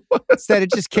Belichicks. Instead of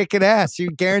just kicking ass.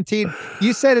 You're guaranteed.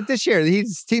 You said it this year.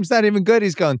 His team's not even good.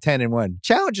 He's going 10-1.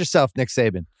 Challenge yourself, Nick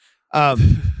Saban.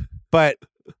 But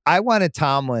I wanted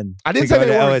Tomlin. I didn't say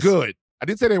they weren't good. I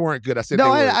didn't say they weren't good. I said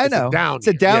I know. It's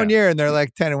a down year, and they're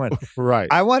like 10-1. Right.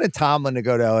 I wanted Tomlin to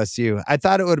go to LSU. I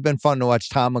thought it would have been fun to watch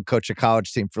Tomlin coach a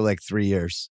college team for like 3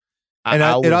 years. And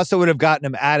it also would have gotten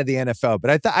him out of the NFL.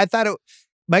 But I thought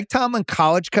Mike Tomlin,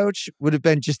 college coach, would have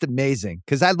been just amazing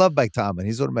because I love Mike Tomlin.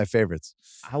 He's one of my favorites.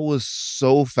 I was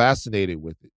so fascinated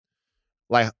with it.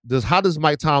 Like, how does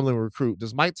Mike Tomlin recruit?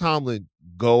 Does Mike Tomlin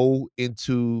go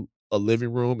into a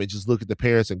living room and just look at the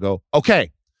parents and go,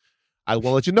 okay, I want to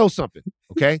let you know something,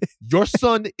 okay? Your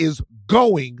son is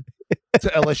going to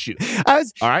LSU. All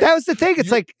right? That was the thing.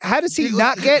 It's like, how does he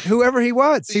not get whoever he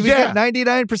wants? He would get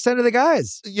 99% of the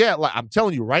guys. Yeah, like I'm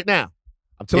telling you right now.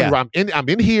 I'm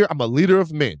in here. I'm a leader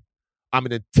of men. I'm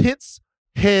an intense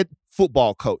head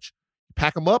football coach.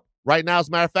 Pack him up right now. As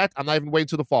a matter of fact, I'm not even waiting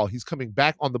till the fall. He's coming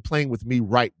back on the plane with me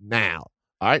right now.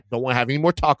 All right? Don't want to have any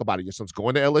more talk about it. Your son's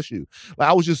going to LSU. Like,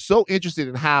 I was just so interested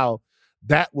in how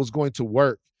that was going to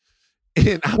work.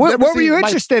 What were you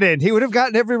interested in? He would have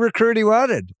gotten every recruit he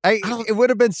wanted. It would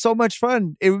have been so much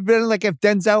fun. It would have been like if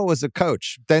Denzel was a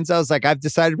coach. Denzel's like, I've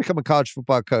decided to become a college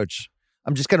football coach.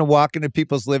 I'm just going to walk into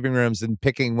people's living rooms and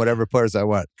picking whatever players I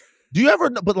want. Do you ever,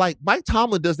 but like Mike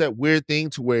Tomlin does that weird thing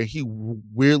to where he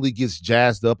weirdly gets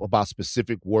jazzed up about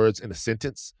specific words in a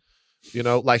sentence. You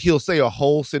know, like he'll say a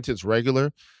whole sentence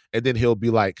regular, and then he'll be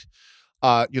like,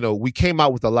 we came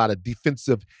out with a lot of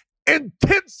defensive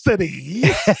intensity.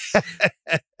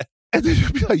 And then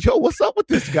you'll be like, yo, what's up with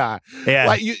this guy? Yeah.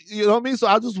 Like, you know what I mean? So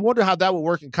I just wonder how that would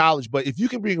work in college. But if you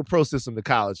can bring a pro system to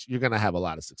college, you're going to have a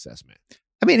lot of success, man.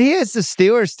 I mean, he has the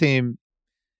Steelers team.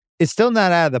 It's still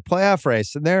not out of the playoff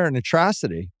race, and they're an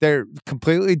atrocity. They're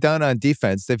completely done on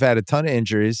defense. They've had a ton of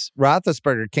injuries.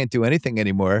 Roethlisberger can't do anything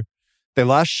anymore. They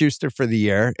lost Schuster for the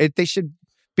year. They should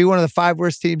be one of the 5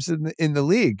 worst teams in the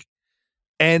league.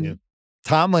 And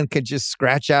Tomlin could just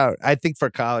scratch out. I think for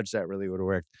college, that really would have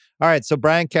worked. All right, so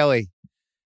Brian Kelly,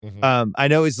 I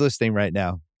know he's listening right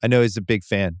now. I know he's a big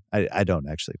fan. I don't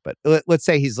actually, but let's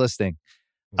say he's listening.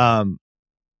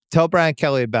 Tell Brian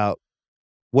Kelly about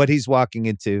what he's walking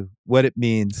into, what it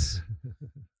means,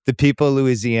 the people of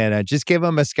Louisiana. Just give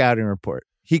him a scouting report.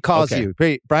 He calls you.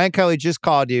 Brian Kelly just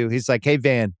called you. He's like, hey,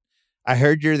 Van, I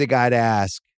heard you're the guy to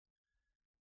ask.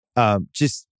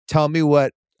 Just tell me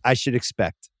what I should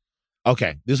expect.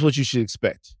 Okay, this is what you should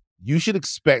expect. You should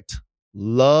expect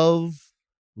love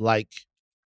like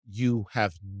you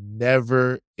have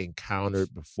never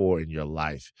encountered before in your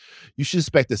life. You should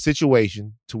expect a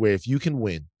situation to where if you can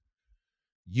win,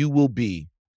 you will be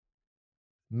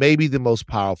maybe the most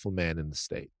powerful man in the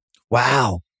state.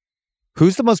 Wow.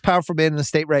 Who's the most powerful man in the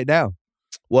state right now?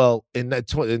 Well, in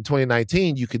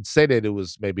 2019, you could say that it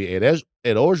was maybe Ed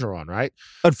Orgeron, right?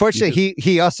 Unfortunately,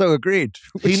 he also agreed.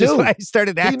 Which is why he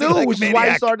started acting like which is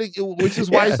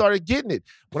why he started getting it.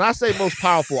 When I say most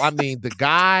powerful, I mean the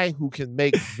guy who can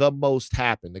make the most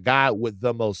happen, the guy with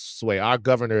the most sway. Our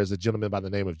governor is a gentleman by the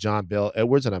name of John Bell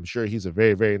Edwards, and I'm sure he's a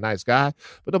very, very nice guy,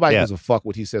 but nobody gives a fuck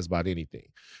what he says about anything.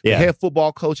 The head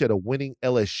football coach at a winning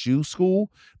LSU school,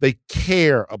 they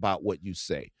care about what you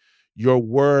say. Your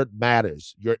word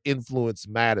matters. Your influence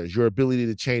matters. Your ability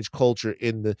to change culture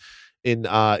in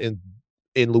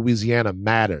Louisiana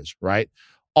matters, right?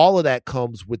 All of that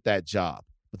comes with that job.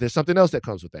 But there's something else that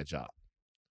comes with that job.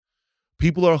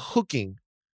 People are hooking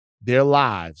their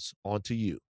lives onto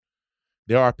you.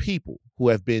 There are people who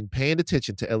have been paying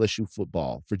attention to LSU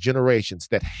football for generations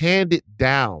that hand it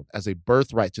down as a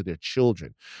birthright to their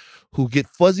children, who get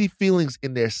fuzzy feelings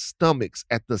in their stomachs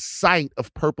at the sight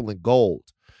of purple and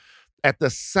gold, at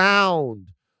the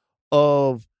sound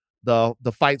of the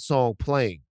fight song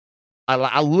playing.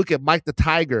 I look at Mike the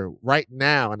Tiger right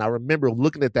now, and I remember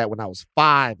looking at that when I was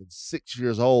 5 and 6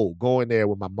 years old, going there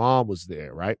when my mom was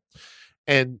there, right?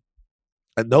 And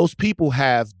those people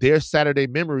have their Saturday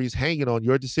memories hanging on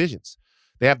your decisions.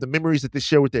 They have the memories that they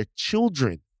share with their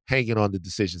children hanging on the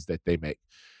decisions that they make.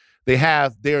 They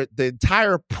have the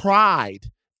entire pride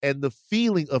and the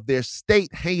feeling of their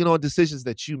state hanging on decisions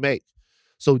that you make.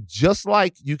 So just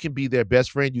like you can be their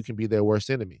best friend, you can be their worst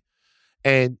enemy.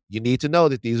 And you need to know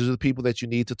that these are the people that you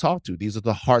need to talk to. These are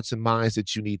the hearts and minds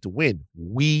that you need to win.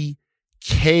 We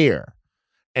care,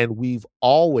 and we've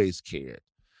always cared.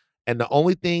 And the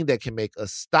only thing that can make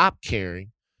us stop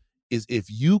caring is if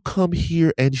you come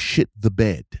here and shit the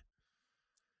bed.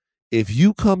 If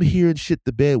you come here and shit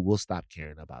the bed, we'll stop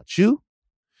caring about you.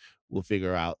 We'll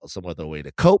figure out some other way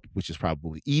to cope, which is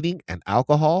probably eating and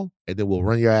alcohol, and then we'll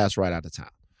run your ass right out of town.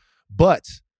 But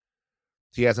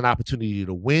he has an opportunity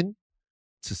to win,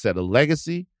 to set a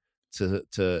legacy, to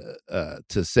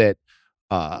set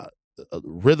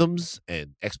rhythms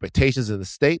and expectations in the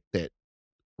state that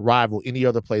rival any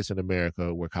other place in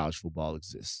America where college football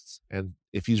exists. And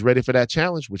if he's ready for that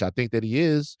challenge, which I think that he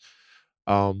is,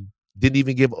 didn't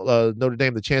even give Notre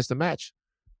Dame the chance to match.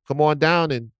 Come on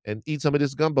down and eat some of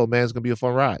this gumbo, man. It's going to be a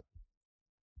fun ride.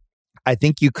 I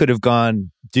think you could have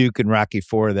gone Duke and Rocky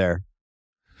IV there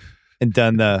and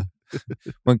done the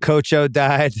when Coach O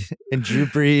died and Drew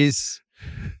Brees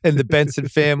and the Benson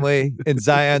family and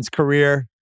Zion's career.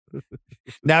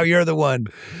 Now you're the one.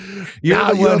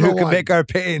 You're the one who can make our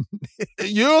pain.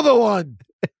 You're the one.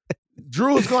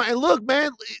 Drew is going. And look,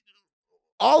 man,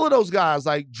 all of those guys,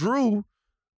 like Drew.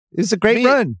 It's a great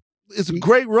run. It's a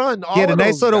great run. He had a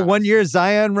nice little 1 year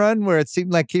Zion run where it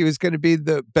seemed like he was going to be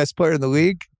the best player in the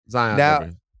league.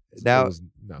 Zion.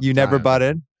 You never bought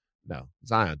in? No,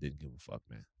 Zion didn't give a fuck,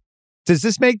 man. Does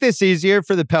this make this easier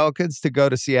for the Pelicans to go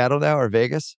to Seattle now or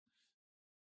Vegas?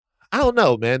 I don't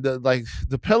know, man.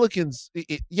 The Pelicans,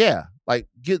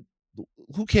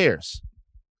 who cares?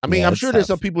 I mean, Yeah, I'm it's sure there's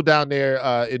tough. some people down there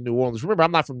in New Orleans. Remember,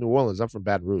 I'm not from New Orleans. I'm from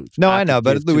Baton Rouge. No, I know, could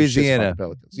but give two shits about Louisiana. the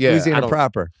Pelicans. Yeah, Louisiana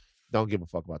proper. don't give a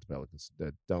fuck about the Pelicans.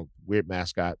 Don't weird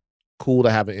mascot. Cool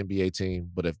to have an NBA team,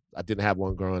 but if I didn't have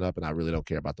one growing up, and I really don't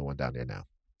care about the one down there now.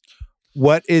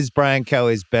 What is Brian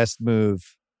Kelly's best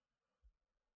move?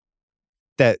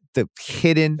 That the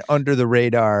hidden under the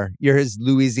radar. You're his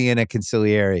Louisiana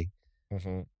consigliere.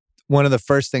 Mm-hmm. One of the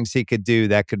first things he could do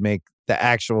that could make the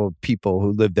actual people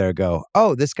who live there go,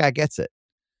 "Oh, this guy gets it."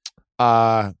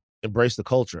 Embrace the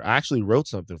culture. I actually wrote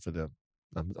something for them.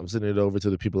 I'm sending it over to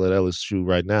the people at LSU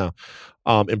right now.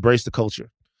 Embrace the culture.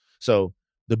 So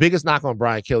the biggest knock on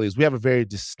Brian Kelly is we have a very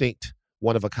distinct,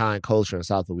 one-of-a-kind culture in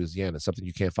South Louisiana, something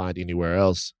you can't find anywhere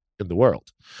else in the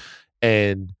world.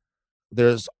 And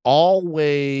there's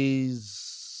always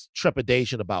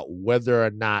trepidation about whether or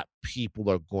not people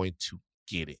are going to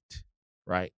get it,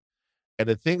 right? And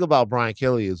the thing about Brian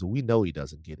Kelly is we know he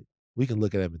doesn't get it. We can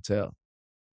look at him and tell.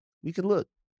 We can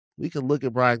look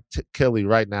at Brian Kelly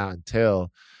right now and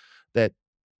tell that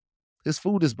his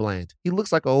food is bland. He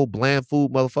looks like an old bland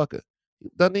food motherfucker,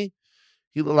 doesn't he?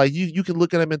 He look like you can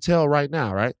look at him and tell right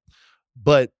now, right?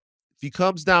 But if he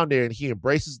comes down there and he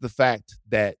embraces the fact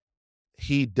that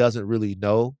he doesn't really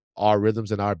know our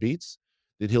rhythms and our beats,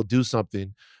 then he'll do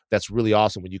something that's really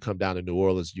awesome when you come down to New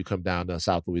Orleans, you come down to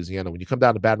South Louisiana. When you come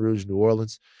down to Baton Rouge, New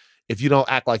Orleans, if you don't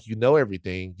act like you know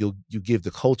everything, you give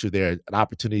the culture there an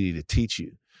opportunity to teach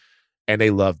you. And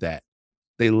they love that.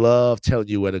 They love telling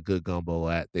you where the good gumbo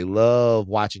at. They love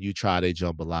watching you try their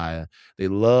jambalaya. They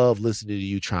love listening to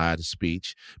you try the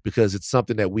speech because it's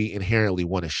something that we inherently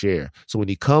want to share. So when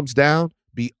he comes down,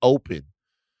 be open.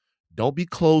 Don't be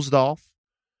closed off.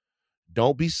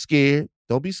 Don't be scared.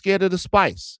 Don't be scared of the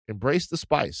spice. Embrace the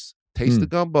spice. Taste the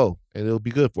gumbo, and it'll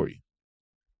be good for you.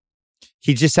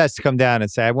 He just has to come down and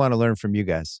say, "I want to learn from you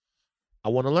guys. I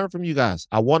want to learn from you guys.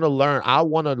 I want to learn. I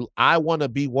want to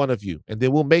be one of you." And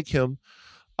then we'll make him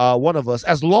one of us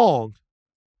as long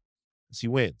as he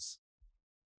wins.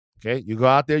 Okay? You go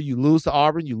out there, you lose to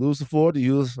Auburn, you lose to Florida,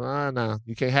 you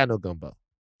can't have no gumbo.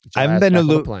 I haven't been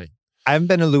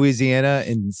to Louisiana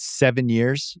in 7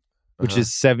 years, which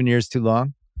is 7 years too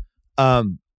long.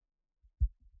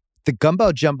 The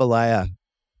gumbo jambalaya,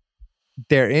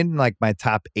 they're in like my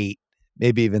top 8,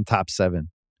 maybe even top 7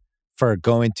 for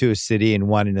going to a city and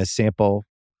wanting to sample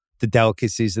the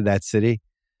delicacies of that city.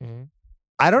 Mm-hmm.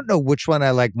 I don't know which one I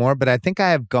like more, but I think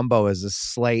I have gumbo as a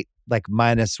slight like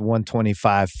minus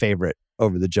 125 favorite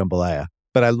over the jambalaya.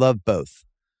 But I love both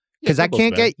because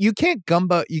you can't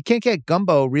get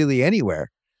gumbo really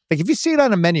anywhere. Like if you see it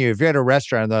on a menu, if you're at a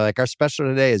restaurant and they're like, "Our special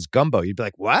today is gumbo," you'd be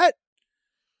like, "What?"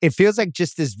 It feels like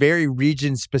just this very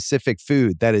region-specific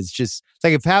food that is just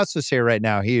like if House was here right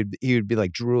now, he would be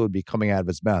like drool would be coming out of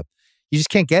his mouth. You just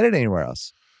can't get it anywhere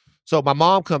else. So my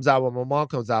mom comes out. When my mom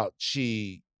comes out,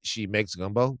 she makes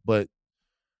gumbo, but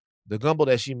the gumbo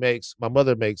that she makes, my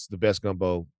mother makes the best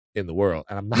gumbo in the world,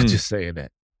 and I'm not just saying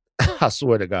that. I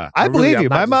swear to God, I believe you.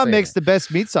 My mom makes the best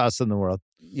meat sauce in the world.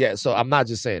 Yeah, so I'm not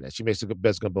just saying that she makes the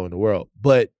best gumbo in the world,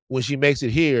 but when she makes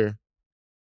it here,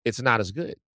 it's not as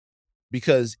good.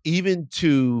 Because and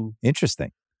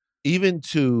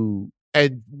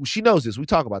she knows this, we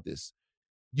talk about this,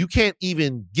 you can't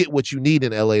even get what you need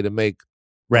in LA to make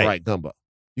the right gumbo.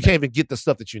 You can't even get the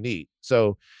stuff that you need.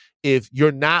 So if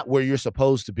you're not where you're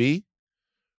supposed to be,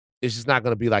 it's just not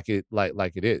going to be like it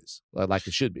is, like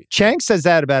it should be. Chang says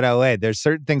that about LA. There's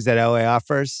certain things that LA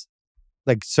offers,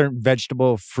 like certain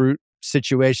vegetable fruit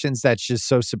situations that's just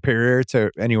so superior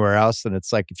to anywhere else. And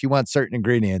it's like, if you want certain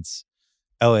ingredients,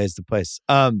 LA is the place.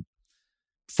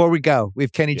 Before we go, we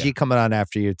have Kenny G coming on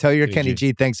after you. Tell your Kenny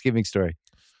G Thanksgiving story.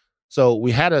 So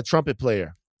we had a trumpet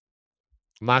player.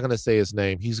 I'm not going to say his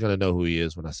name. He's going to know who he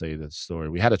is when I say the story.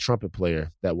 We had a trumpet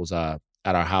player that was at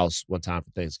our house one time for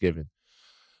Thanksgiving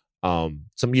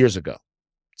some years ago.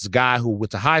 It's a guy who went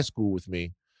to high school with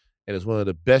me and is one of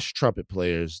the best trumpet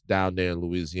players down there in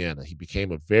Louisiana. He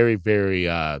became a very, very,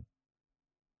 very,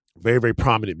 very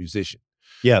prominent musician.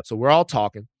 Yeah. So we're all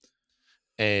talking.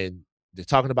 And they're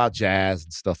talking about jazz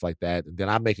and stuff like that. And then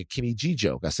I make a Kenny G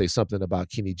joke. I say something about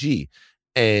Kenny G.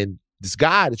 And this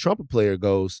guy, the trumpet player,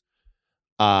 goes,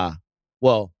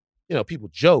 well, people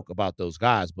joke about those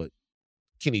guys, but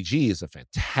Kenny G is a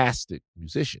fantastic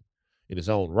musician in his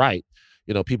own right.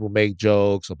 People make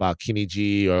jokes about Kenny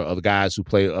G or other guys who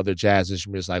play other jazz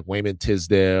instruments like Wayman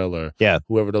Tisdale or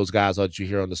whoever those guys are that you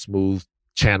hear on the Smooth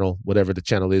channel, whatever the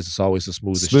channel is. It's always the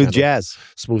smoothest channel.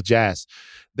 Smooth jazz.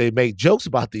 They make jokes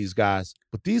about these guys,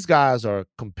 but these guys are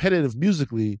competitive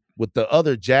musically with the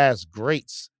other jazz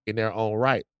greats in their own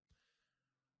right.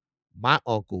 My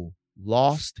uncle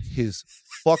lost his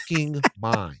fucking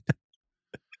mind.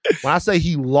 When I say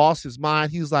he lost his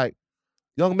mind, he was like,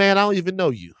 young man, I don't even know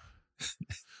you.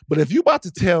 But if you about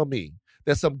to tell me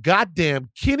that some goddamn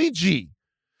Kenny G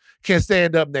can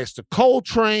stand up next to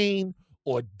Coltrane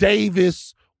or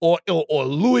Davis or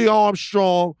Louis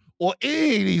Armstrong or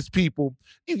any of these people,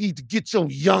 you need to get your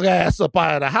young ass up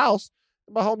out of the house.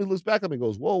 And my homie looks back at me and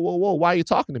goes, whoa, why are you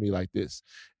talking to me like this?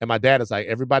 And my dad is like,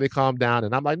 everybody calm down.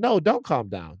 And I'm like, no, don't calm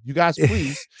down. You guys,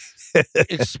 please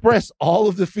express all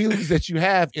of the feelings that you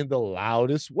have in the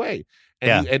loudest way.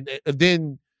 And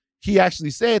then he actually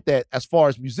said that as far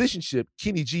as musicianship,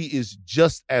 Kenny G is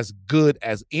just as good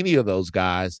as any of those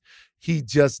guys. He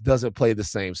just doesn't play the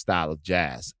same style of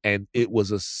jazz. And it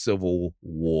was a civil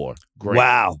war. Great.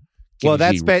 Wow. Kenny Well,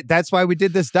 that's why we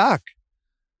did this doc.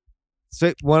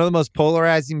 So one of the most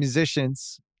polarizing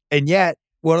musicians, and yet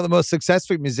one of the most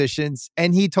successful musicians,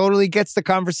 and he totally gets the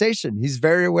conversation. He's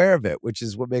very aware of it, which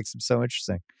is what makes him so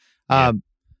interesting. Yeah. All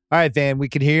right, Van, we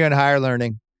can hear you on Higher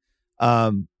Learning.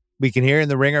 We can hear you in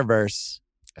the Ringer verse.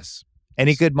 Yes.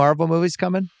 Any good Marvel movies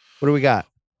coming? What do we got?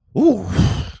 Ooh,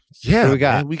 yeah. What do we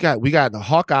got? Man, we got the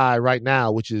Hawkeye right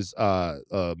now, which is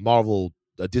Marvel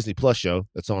Disney Plus show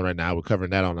that's on right now. We're covering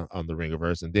that on the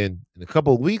Ringerverse, and then in a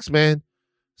couple of weeks, man,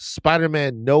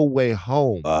 Spider-Man No Way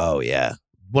Home. Oh yeah,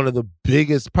 one of the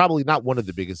biggest, probably not one of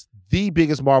the biggest, the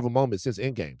biggest Marvel moment since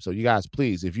Endgame. So you guys,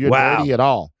 please, if you're nerdy at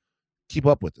all, keep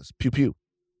up with us. Pew pew.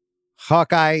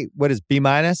 Hawkeye, what is B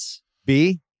minus?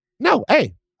 B? No,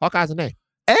 A. Hawkeye's an A.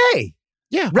 A.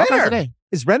 Yeah, Renner. Hawkeye's an A.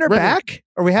 Is Renner back?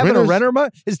 Are we having a Renner?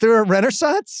 Is there a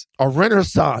Renaissance? A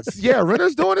Renaissance. Yeah,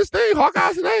 Renner's doing his thing.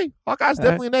 Hawkeye's an A. Hawkeye's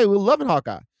definitely an A. We're loving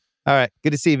Hawkeye. All right.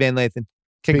 Good to see you, Van Lathan.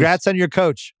 Congrats on your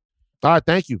coach. All right.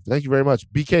 Thank you. Thank you very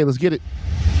much. BK, let's get it.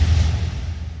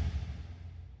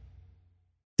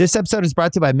 This episode is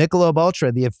brought to you by Michelob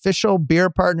Ultra, the official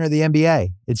beer partner of the NBA.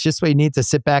 It's just what you need to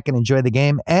sit back and enjoy the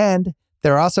game. And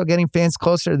they're also getting fans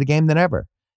closer to the game than ever.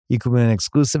 You can win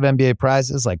exclusive NBA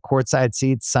prizes like courtside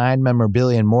seats, signed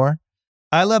memorabilia, and more.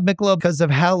 I love Michelob because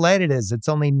of how light it is. It's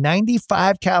only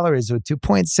 95 calories with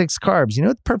 2.6 carbs. You know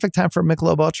what the perfect time for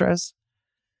Michelob Ultra is?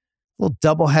 A little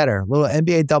doubleheader, little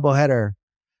NBA doubleheader.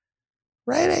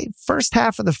 Right? First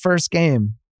half of the first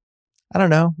game. I don't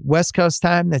know, West Coast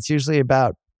time. That's usually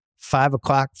about 5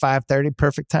 o'clock, 5:30.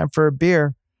 Perfect time for a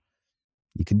beer.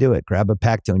 You can do it. Grab a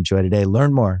pack to enjoy today.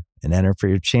 Learn more and enter for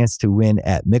your chance to win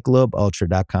at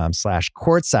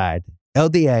MichelobUltra.com/courtside,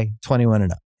 LDA 21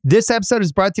 and up. This episode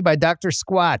is brought to you by Dr.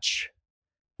 Squatch.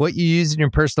 What you use in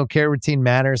your personal care routine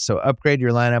matters, so upgrade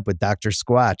your lineup with Dr.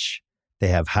 Squatch. They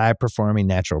have high-performing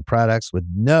natural products with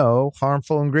no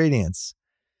harmful ingredients.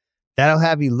 That'll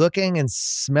have you looking and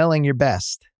smelling your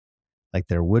best, like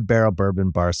their Wood Barrel Bourbon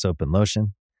Bar Soap and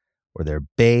Lotion or their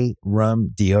Bay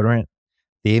Rum Deodorant.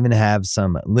 They even have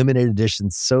some limited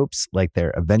edition soaps like their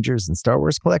Avengers and Star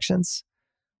Wars collections.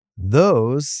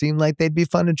 Those seem like they'd be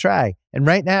fun to try. And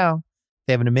right now,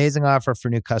 they have an amazing offer for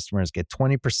new customers. Get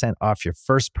 20% off your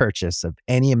first purchase of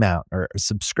any amount or a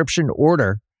subscription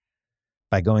order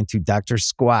by going to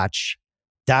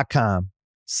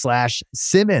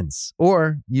drsquatch.com/Simmons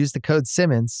or use the code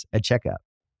Simmons at checkout.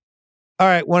 All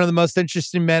right, one of the most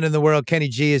interesting men in the world, Kenny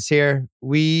G, is here.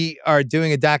 We are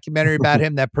doing a documentary about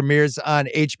him that premieres on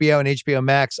HBO and HBO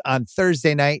Max on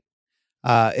Thursday night.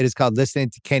 It is called Listening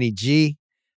to Kenny G.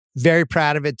 Very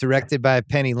proud of it, directed by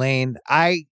Penny Lane.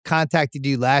 I contacted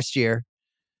you last year.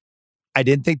 I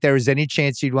didn't think there was any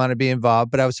chance you'd want to be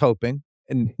involved, but I was hoping,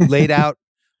 and laid out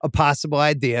a possible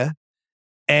idea.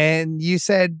 And you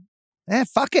said,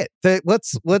 fuck it.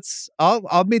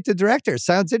 I'll meet the director.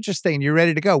 Sounds interesting. You're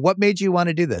ready to go. What made you want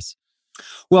to do this?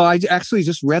 Well, I actually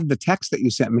just read the text that you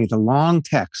sent me, the long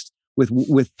text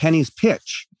with Penny's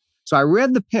pitch. So I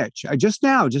read the pitch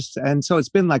and so it's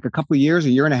been like a couple of years, a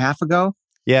year and a half ago.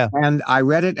 Yeah. And I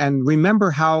read it and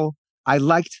remember how I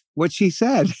liked what she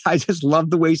said. I just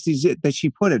loved the way that she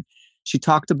put it. She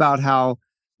talked about how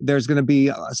there's going to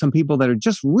be some people that are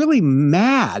just really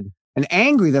mad and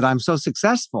angry that I'm so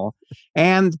successful.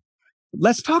 And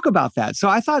let's talk about that. So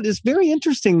I thought it's very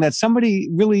interesting that somebody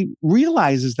really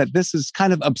realizes that this is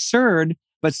kind of absurd,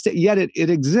 but yet it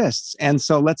exists. And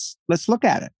so let's look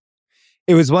at it.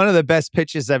 It was one of the best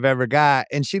pitches I've ever got.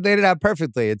 And she laid it out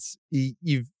perfectly.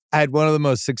 You've had one of the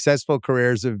most successful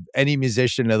careers of any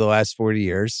musician of the last 40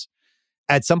 years.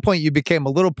 At some point you became a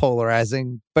little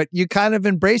polarizing, but you kind of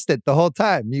embraced it the whole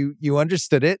time. You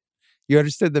understood it. You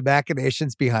understood the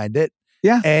machinations behind it.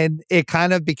 Yeah. And it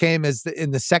kind of became,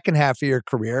 in the second half of your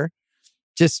career,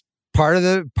 just part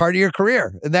of your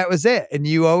career. And that was it. And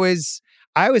I always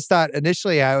thought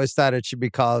it should be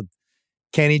called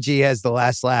Kenny G has the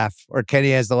last laugh, or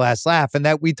Kenny has the last laugh. And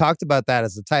that we talked about that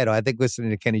as the title. I think listening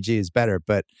to Kenny G is better,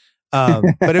 but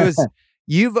it was,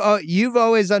 you've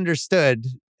always understood,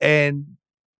 and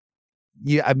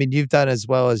you've done as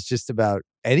well as just about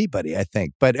anybody, I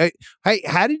think. But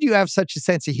how did you have such a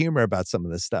sense of humor about some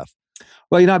of this stuff?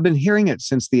 Well, I've been hearing it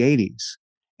since the 80s,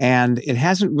 and it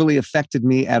hasn't really affected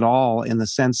me at all in the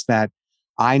sense that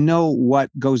I know what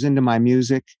goes into my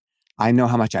music. I know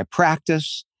how much I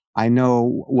practice. I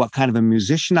know what kind of a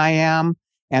musician I am.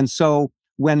 And so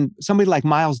when somebody like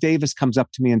Miles Davis comes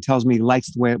up to me and tells me he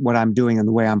likes what I'm doing and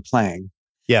the way I'm playing.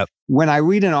 Yep. When I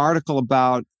read an article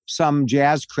about some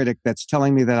jazz critic that's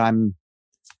telling me that I'm,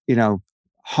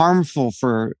 harmful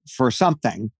for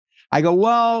something, I go,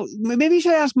 well, maybe you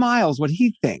should ask Miles what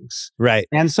he thinks. Right.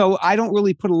 And so I don't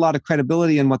really put a lot of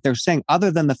credibility in what they're saying,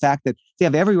 other than the fact that they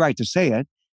have every right to say it.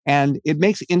 And it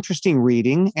makes interesting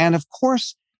reading. And of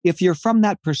course, if you're from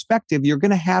that perspective, you're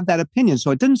going to have that opinion.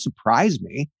 So it didn't surprise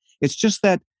me. It's just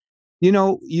that,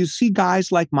 you see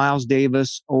guys like Miles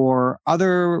Davis or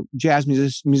other jazz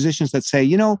musicians that say,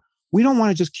 we don't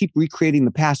want to just keep recreating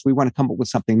the past. We want to come up with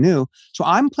something new. So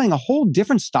I'm playing a whole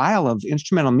different style of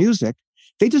instrumental music.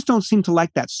 They just don't seem to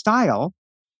like that style.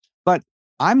 But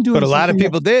I'm doing. But a lot of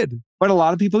people did. But a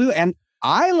lot of people do. And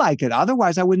I like it.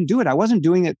 Otherwise, I wouldn't do it. I wasn't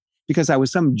doing it because I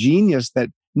was some genius that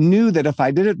knew that if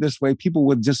I did it this way, people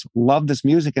would just love this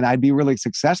music and I'd be really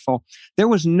successful. There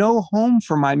was no home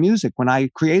for my music when I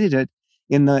created it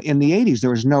in the 80s. There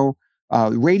was no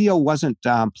radio wasn't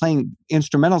playing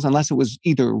instrumentals unless it was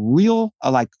either real,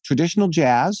 like traditional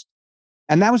jazz,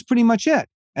 and that was pretty much it.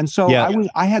 And so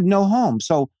I had no home.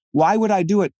 So why would I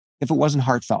do it if it wasn't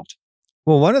heartfelt?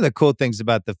 Well, one of the cool things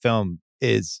about the film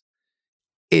is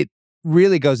it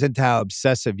really goes into how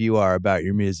obsessive you are about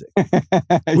your music,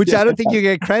 which I don't think you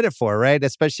get credit for, right?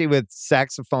 Especially with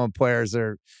saxophone players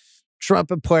or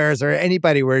trumpet players or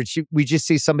anybody where we just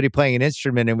see somebody playing an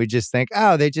instrument and we just think,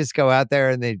 oh, they just go out there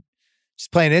and they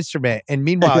just play an instrument. And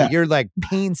meanwhile, you're like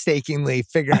painstakingly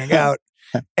figuring out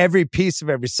every piece of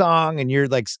every song, and you're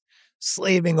like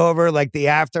slaving over like the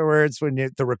afterwards when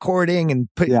you're the recording and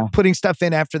putting stuff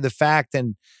in after the fact.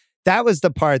 And that was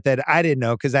the part that I didn't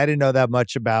know, because I didn't know that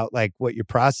much about like what your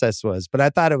process was. But I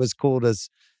thought it was cool to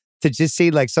just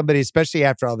see like somebody, especially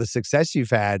after all the success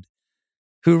you've had,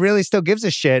 who really still gives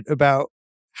a shit about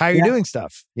how you're doing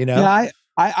stuff, Yeah,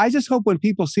 I just hope when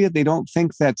people see it, they don't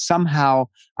think that somehow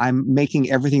I'm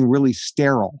making everything really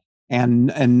sterile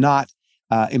and not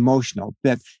emotional.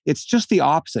 That it's just the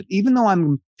opposite. Even though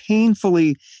I'm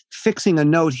painfully fixing a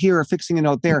note here or fixing a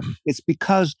note there, it's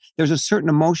because there's a certain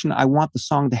emotion I want the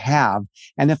song to have.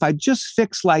 And if I just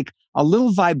fix like a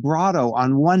little vibrato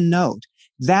on one note,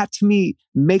 that to me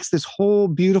makes this whole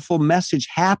beautiful message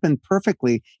happen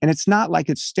perfectly. And it's not like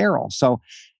it's sterile. So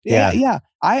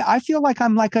I feel like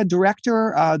I'm like a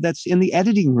director that's in the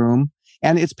editing room,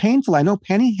 and it's painful. I know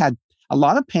Penny had a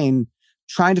lot of pain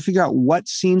trying to figure out what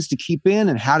scenes to keep in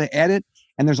and how to edit.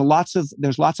 And there's lots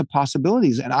of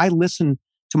possibilities. And I listen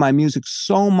to my music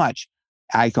so much.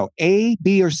 I go A,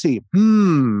 B, or C.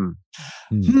 3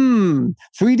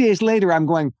 days later, I'm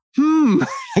going,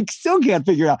 I still can't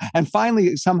figure it out. And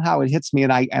finally, somehow it hits me,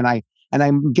 and I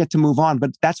get to move on.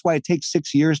 But that's why it takes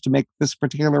 6 years to make this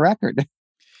particular record.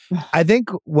 I think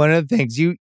one of the things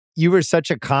you were such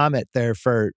a comet there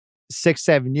for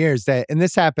 6-7 years and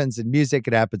this happens in music,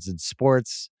 it happens in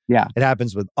sports, it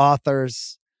happens with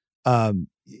authors.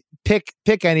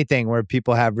 Pick anything where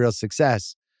people have real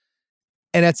success.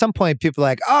 And at some point, people are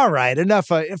like, all right, enough.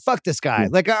 Fuck this guy.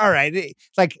 Like, all right.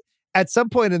 Like at some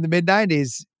point in the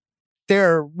mid-90s,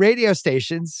 there are radio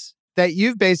stations that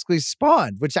you've basically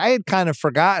spawned, which I had kind of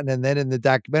forgotten. And then in the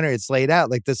documentary, it's laid out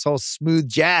like this whole smooth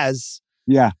jazz.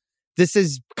 Yeah. This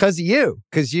is because of you.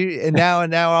 And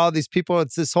now all these people,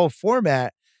 it's this whole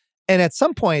format. And at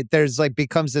some point, there's like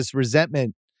becomes this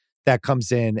resentment that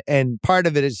comes in. And part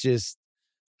of it is just,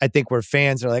 I think where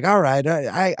fans are like, all right,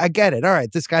 I get it. All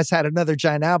right, this guy's had another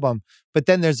giant album. But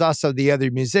then there's also the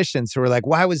other musicians who are like,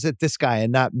 why was it this guy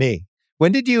and not me?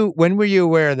 When were you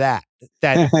aware of that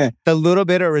the little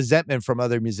bit of resentment from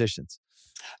other musicians?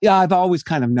 Yeah, I've always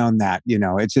kind of known that,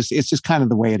 it's just kind of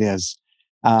the way it is.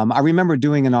 I remember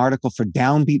doing an article for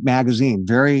Downbeat magazine,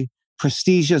 very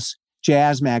prestigious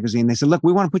jazz magazine. They said, look,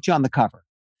 we want to put you on the cover.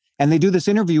 And they do this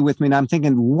interview with me, and I'm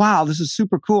thinking, wow, this is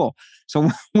super cool. So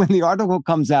when the article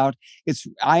comes out,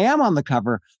 I am on the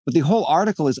cover, but the whole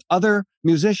article is other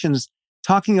musicians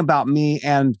talking about me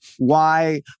and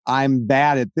why I'm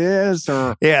bad at this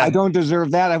or I don't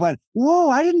deserve that. I went, whoa,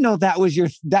 I didn't know that was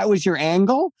your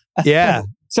angle. Yeah.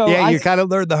 So you kind of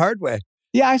learned the hard way.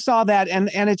 Yeah, I saw that, and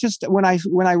it just when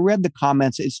I read the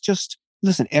comments, it's just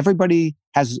listen, everybody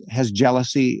has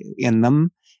jealousy in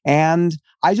them. And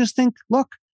I just think,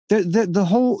 look,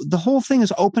 the whole thing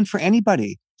is open for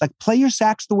anybody. Like, play your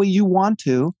sax the way you want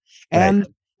to. And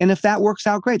if that works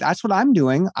out, great. That's what I'm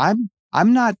doing.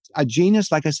 I'm not a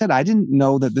genius. Like I said, I didn't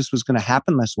know that this was going to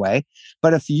happen this way.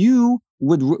 But if you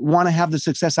would want to have the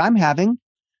success I'm having,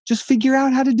 just figure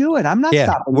out how to do it. I'm not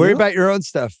stopping Worry you. about your own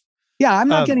stuff. Yeah, I'm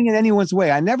not getting in anyone's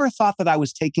way. I never thought that I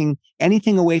was taking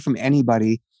anything away from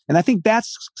anybody. And I think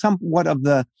that's somewhat of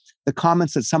the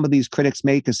comments that some of these critics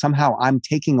make, is somehow I'm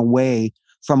taking away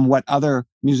from what other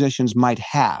musicians might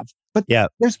have. But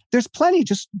there's plenty.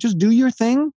 Just do your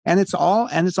thing, and it's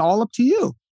all up to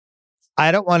you.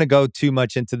 I don't want to go too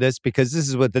much into this because this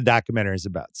is what the documentary is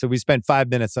about. So we spent 5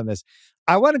 minutes on this.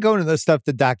 I want to go into the stuff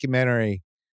the documentary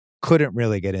couldn't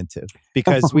really get into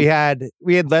because we had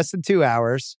less than 2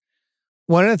 hours.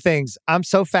 One of the things, I'm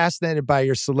so fascinated by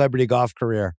your celebrity golf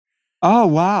career. Oh,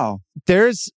 wow.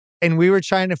 And we were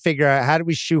trying to figure out, how do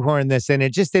we shoehorn this in?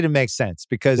 It just didn't make sense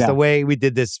because the way we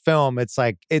did this film, it's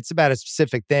like, it's about a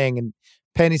specific thing. And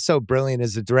Penny's so brilliant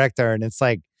as a director. And it's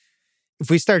like, if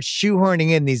we start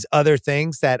shoehorning in these other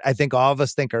things that I think all of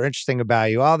us think are interesting about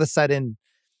you, all of a sudden,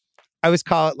 I always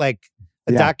call it like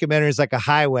a documentary is like a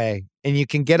highway, and you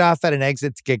can get off at an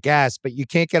exit to get gas, but you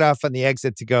can't get off on the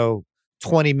exit to go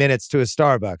 20 minutes to a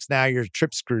Starbucks. Now your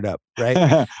trip's screwed up,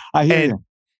 right? I hear you.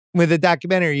 With a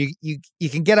documentary, you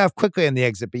can get off quickly on the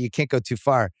exit, but you can't go too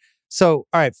far. So,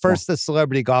 all right, first the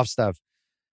celebrity golf stuff.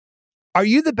 Are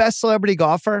you the best celebrity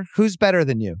golfer? Who's better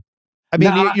than you? I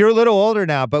mean, you're a little older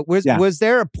now, but was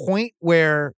there a point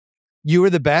where you were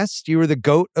the best? You were the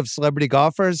GOAT of celebrity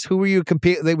golfers? Who were you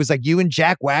competing? It was like you and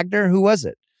Jack Wagner? Who was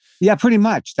it? Yeah, pretty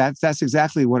much. That's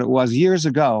exactly what it was. Years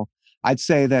ago, I'd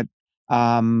say that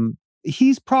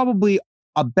he's probably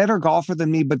a better golfer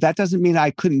than me, but that doesn't mean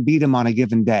I couldn't beat him on a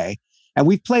given day. And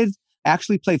we've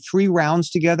actually played 3 rounds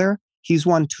together. He's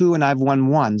won 2 and I've won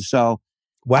 1. So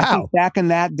wow. I think back in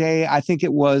that day, I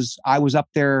was up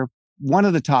there, one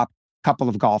of the top couple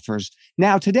of golfers.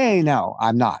 Now today, no,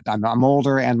 I'm not. I'm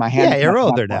older, and my hand. Yeah, you're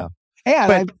older now.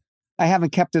 And I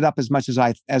haven't kept it up as much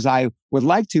as I would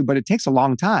like to, but it takes a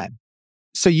long time.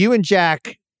 So you and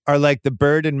Jack are like the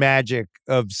Bird and Magic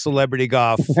of celebrity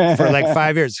golf for like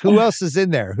 5 years. Who else is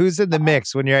in there? Who's in the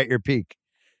mix when you're at your peak?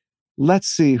 Let's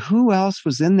see. Who else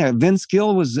was in there? Vince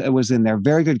Gill was in there.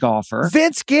 Very good golfer.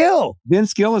 Vince Gill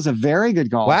is a very good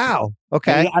golfer. Wow.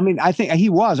 Okay. I mean, I think he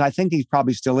was. I think he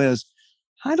probably still is.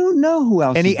 I don't know who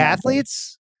else. Any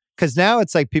athletes? Because now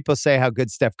it's like people say how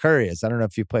good Steph Curry is. I don't know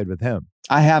if you played with him.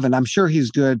 I haven't. I'm sure he's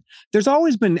good. There's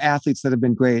always been athletes that have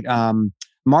been great.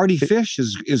 Marty Fish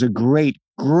is a great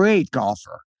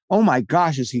golfer. Oh my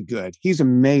gosh, is he good? He's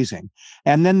amazing.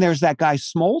 And then there's that guy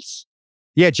Smoltz.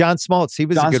 Yeah, John Smoltz. He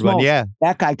was a good one. Yeah,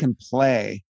 that guy can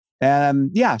play.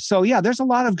 So there's a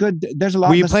lot of good. There's a lot.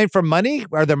 Were you playing for money?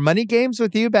 Are there money games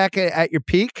with you back at your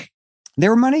peak?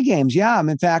 There were money games. Yeah,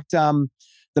 in fact,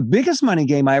 the biggest money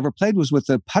game I ever played was with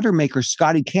the putter maker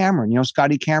Scotty Cameron. You know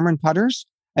Scotty Cameron putters?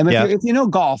 And if you know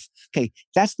golf, okay,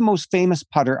 that's the most famous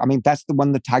putter. I mean, that's the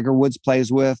one that Tiger Woods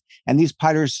plays with. And these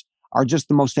putters are just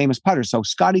the most famous putters. So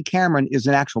Scotty Cameron is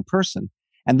an actual person.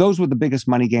 And those were the biggest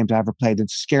money games I ever played. It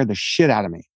scared the shit out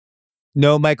of me.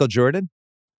 No Michael Jordan?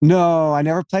 No, I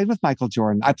never played with Michael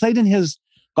Jordan. I played in his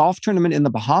golf tournament in the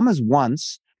Bahamas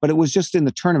once, but it was just in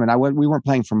the tournament. We weren't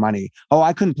playing for money. Oh,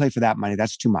 I couldn't play for that money.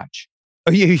 That's too much.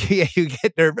 Oh, you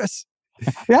get nervous?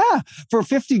 Yeah, for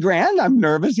 50 grand, I'm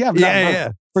nervous. Yeah,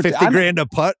 yeah. 50 grand a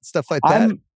putt, stuff like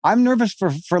that. I'm nervous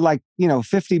for like,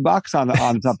 $50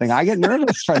 on something. I get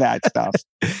nervous for that stuff.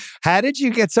 How did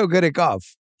you get so good at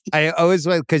golf? I always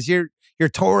like, because you're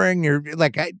touring, you're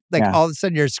all of a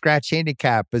sudden you're a scratch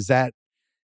handicap. Is that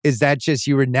just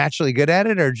you were naturally good at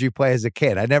it, or did you play as a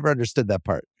kid? I never understood that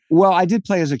part. Well, I did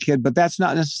play as a kid, but that's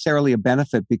not necessarily a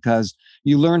benefit because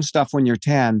you learn stuff when you're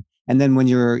 10. And then when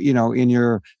you're, in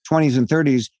your 20s and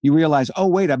 30s, you realize, oh,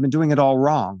 wait, I've been doing it all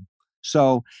wrong.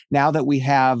 So now that we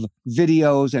have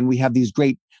videos and we have these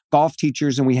great golf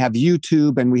teachers and we have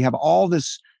YouTube and we have all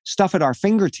this stuff at our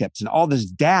fingertips and all this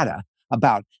data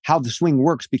about how the swing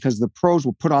works, because the pros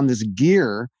will put on this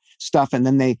gear stuff and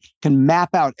then they can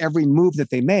map out every move that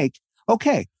they make.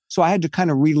 Okay. So I had to kind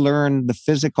of relearn the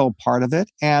physical part of it.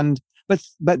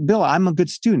 But Bill, I'm a good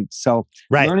student. So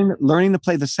learning to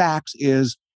play the sax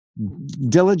is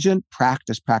diligent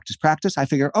practice. I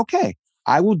figure, okay,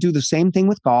 I will do the same thing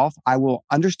with golf. I will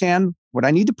understand what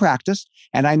I need to practice.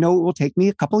 And I know it will take me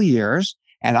a couple of years,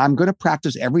 and I'm going to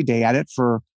practice every day at it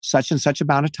for such and such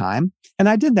amount of time. And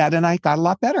I did that, and I got a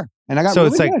lot better. And I got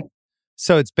really good.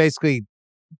 So it's basically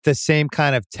the same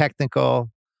kind of technical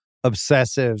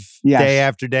obsessive Yes. day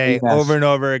after day, Yes. over and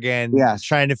over again, Yes.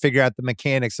 trying to figure out the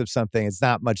mechanics of something. It's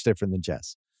not much different than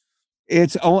chess.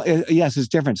 Yes, it's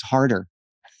different. It's harder.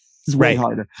 It's way Right.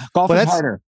 harder. Golf Well, is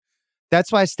harder.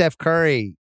 That's why Steph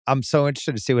Curry, I'm so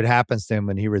interested to see what happens to him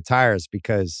when he retires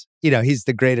because, he's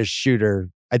the greatest shooter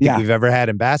I think we've ever had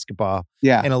in basketball.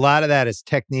 Yeah. And a lot of that is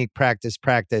technique, practice,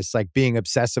 like being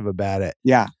obsessive about it.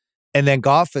 Yeah. And then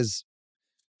golf is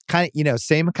kind of,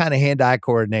 same kind of hand-eye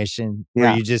coordination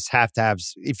where you just have to have,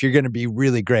 if you're going to be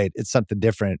really great, it's something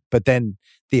different. But then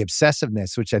the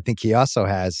obsessiveness, which I think he also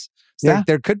has. Like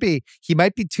there could be, he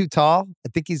might be too tall. I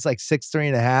think he's like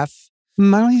 6'3.5".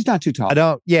 No, he's not too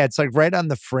tall. It's like right on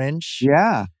the fringe.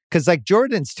 Yeah. Because like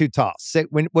Jordan's too tall.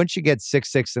 Once you get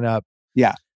 6'6" and up,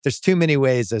 there's too many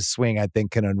ways a swing I think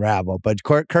can unravel. But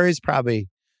Curry's probably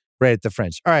right at the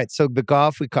fringe. All right, so the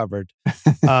golf we covered.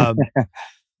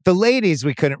 The ladies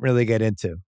we couldn't really get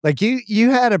into. Like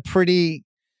you had a pretty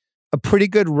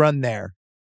good run there.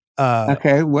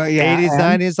 Okay, well, 80s,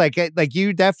 90s, like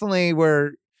you definitely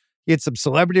were. You had some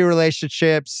celebrity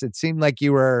relationships. It seemed like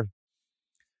you were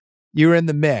in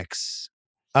the mix.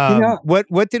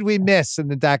 What did we miss in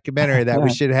the documentary that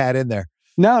we should have had in there?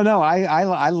 No.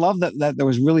 I love that there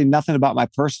was really nothing about my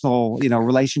personal,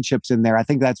 relationships in there. I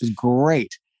think that was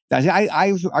great.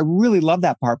 I really love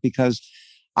that part because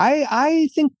I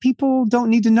think people don't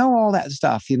need to know all that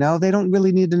stuff. They don't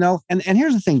really need to know. And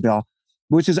here's the thing, Bill,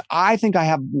 which is I think I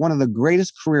have one of the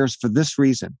greatest careers for this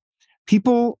reason.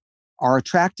 People are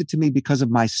attracted to me because of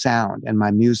my sound and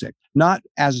my music, not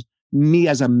as me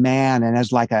as a man and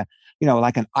as like an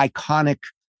iconic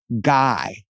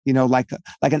guy, like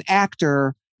an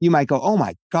actor. You might go, oh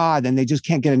my God, and they just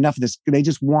can't get enough of this. They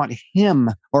just want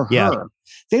him or her.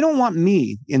 They don't want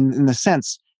me in the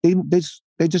sense they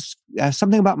just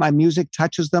something about my music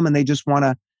touches them and they just want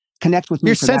to connect with me.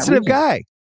 You're a sensitive guy.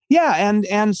 Yeah.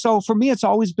 And so for me, it's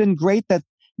always been great that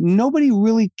nobody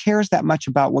really cares that much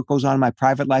about what goes on in my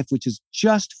private life, which is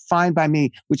just fine by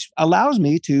me, which allows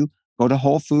me to go to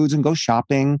Whole Foods and go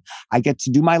shopping. I get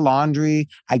to do my laundry.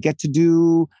 I get to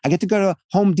go to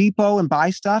Home Depot and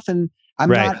buy stuff. And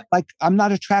I'm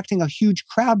not attracting a huge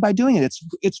crowd by doing it.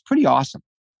 It's pretty awesome.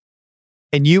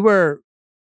 And you were,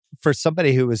 for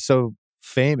somebody who was so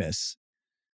famous,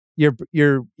 you're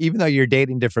even though you're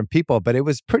dating different people, but it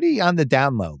was pretty on the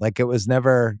down low. Like it was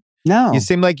never. No. You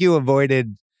seem like you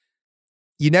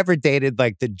never dated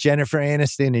like the Jennifer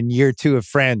Aniston in year 2 of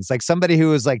Friends, like somebody who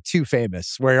was like too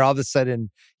famous, where all of a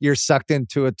sudden you're sucked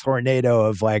into a tornado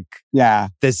of like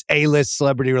this A-list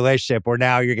celebrity relationship where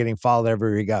now you're getting followed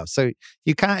everywhere you go. So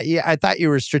you I thought you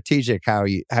were strategic how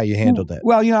you handled it.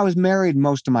 Well, I was married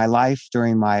most of my life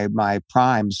during my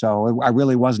prime, so I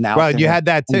really wasn't out there. Well, you had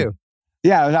that too.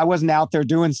 Yeah, I wasn't out there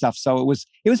doing stuff. So it was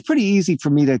pretty easy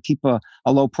for me to keep a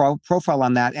low profile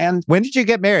on that. And when did you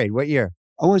get married? What year?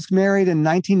 I was married in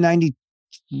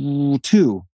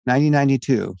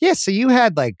 1992. Yeah, so you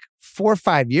had like 4 or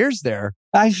 5 years there.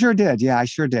 I sure did. Yeah.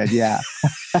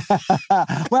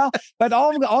 Well, but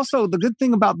also the good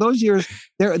thing about those years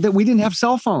that we didn't have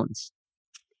cell phones.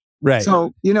 Right.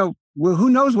 So, who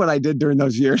knows what I did during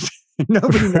those years?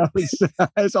 Nobody knows.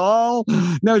 It's all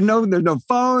there's no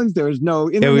phones. There's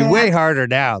no internet. It was way harder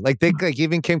now. Like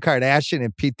even Kim Kardashian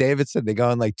and Pete Davidson, they go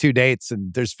on like 2 dates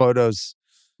and there's photos.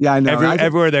 Yeah, I know.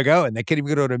 Everywhere they're going, they can't even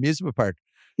go to an amusement park.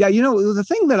 Yeah, the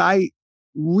thing that I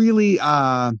really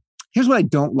here's what I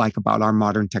don't like about our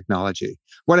modern technology.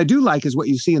 What I do like is what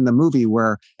you see in the movie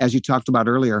where, as you talked about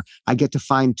earlier, I get to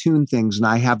fine tune things and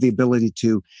I have the ability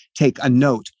to take a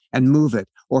note and move it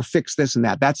or fix this and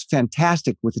that. That's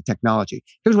fantastic with the technology.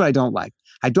 Here's what I don't like.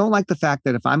 I don't like the fact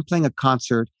that if I'm playing a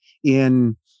concert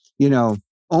in,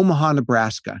 Omaha,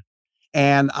 Nebraska,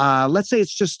 and let's say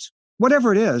it's just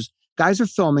whatever it is, guys are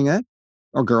filming it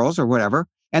or girls or whatever,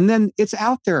 and then it's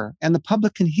out there and the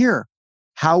public can hear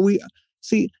how we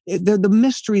see the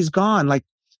mystery's gone. Like,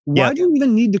 why do you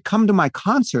even need to come to my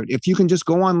concert if you can just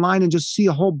go online and just see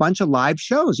a whole bunch of live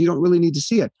shows? You don't really need to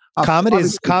see it.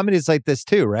 Comedy's like this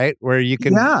too, right? Where you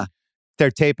can,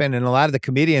 they're taping, and a lot of the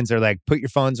comedians are like, "Put your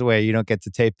phones away. You don't get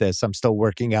to tape this. I'm still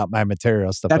working out my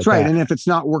material stuff." That's right. And if it's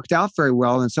not worked out very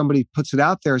well, and somebody puts it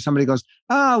out there, somebody goes,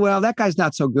 "Oh, well, that guy's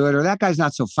not so good, or that guy's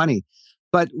not so funny."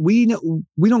 But we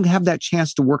don't have that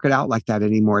chance to work it out like that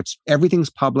anymore. Everything's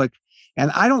public,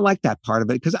 and I don't like that part of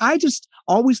it because I just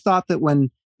always thought that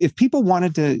if people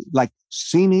wanted to like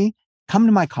see me, come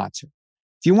to my concert.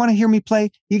 If you want to hear me play,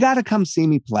 you got to come see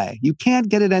me play. You can't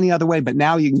get it any other way, but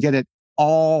now you can get it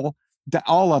all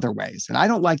other ways. And I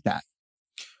don't like that.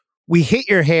 We hit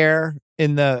your hair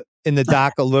in the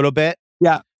doc a little bit.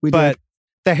 Yeah, we did. But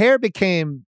the hair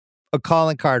became a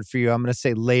calling card for you. I'm going to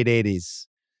say late 80s.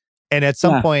 And at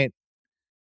some point,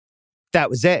 that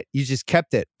was it. You just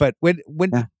kept it. But when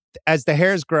as the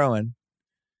hair's growing,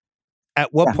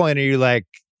 at what point are you like,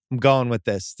 I'm going with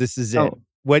this? This is it.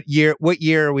 What year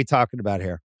are we talking about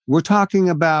here? We're talking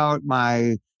about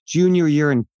my junior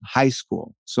year in high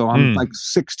school. So I'm like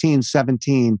 16,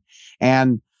 17.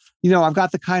 And, I've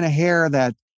got the kind of hair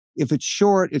that if it's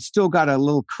short, it's still got a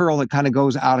little curl that kind of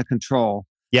goes out of control.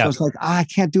 Yeah. So it's like, I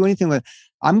can't do anything with it.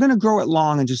 I'm going to grow it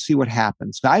long and just see what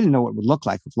happens. I didn't know what it would look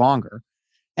like with longer.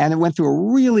 And it went through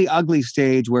a really ugly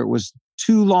stage where it was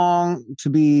too long to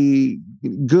be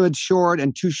good short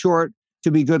and too short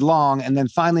to be good long. And then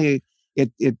finally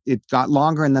it got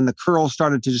longer, and then the curls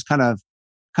started to just kind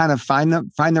of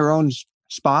find their own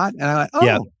spot. And I'm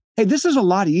like, hey, this is a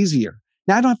lot easier.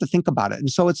 Now I don't have to think about it.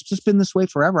 And so it's just been this way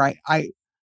forever. I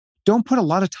don't put a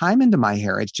lot of time into my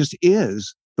hair. It just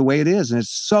is the way it is. And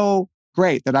it's so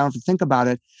great that I don't have to think about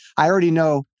it. I already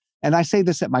know, and I say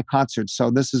this at my concerts, so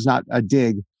this is not a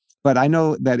dig, but I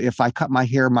know that if I cut my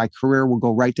hair, my career will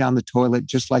go right down the toilet,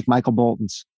 just like Michael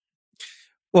Bolton's.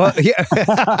 Well, yeah.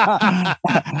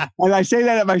 And I say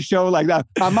that at my show like that.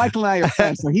 Michael and I are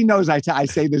friends, so he knows I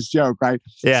say this joke, right?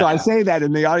 Yeah. So I say that,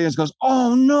 and the audience goes,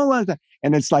 "Oh no!"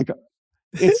 And it's like,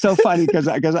 it's so funny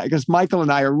because Michael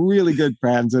and I are really good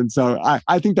friends, and so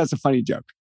I think that's a funny joke.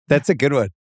 That's a good one.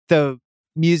 The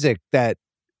music that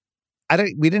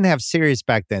we didn't have Sirius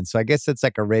back then, so I guess it's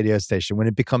like a radio station when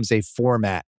it becomes a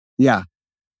format. Yeah,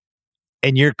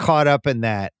 and you're caught up in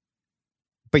that.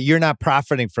 But you're not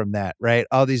profiting from that, right?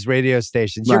 All these radio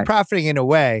stations, you're profiting in a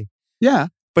way. Yeah.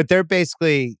 But they're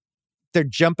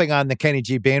jumping on the Kenny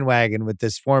G bandwagon with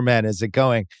this format. Is it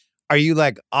going? Are you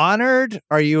like honored?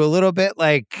 Are you a little bit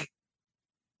like,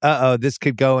 this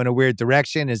could go in a weird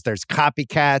direction? There's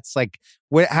copycats? Like,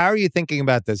 how are you thinking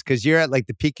about this? Because you're at like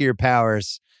the peak of your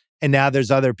powers, and now there's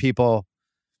other people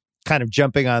kind of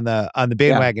jumping on the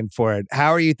bandwagon for it.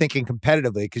 How are you thinking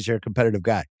competitively? Because you're a competitive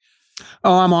guy.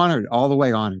 Oh, I'm honored, all the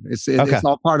way honored. It's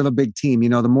all part of a big team.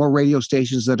 The more radio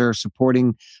stations that are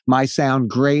supporting my sound,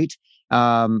 great.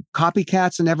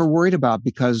 Copycats are never worried about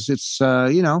because it's,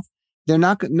 they're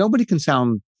not, nobody can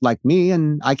sound like me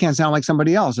and I can't sound like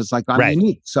somebody else. It's like I'm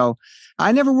unique. So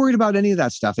I never worried about any of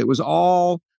that stuff. It was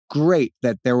all great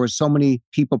that there were so many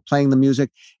people playing the music.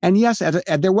 And yes,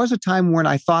 there was a time when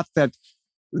I thought that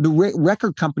the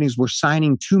record companies were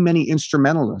signing too many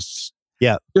instrumentalists.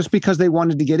 Yeah, just because they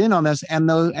wanted to get in on this, and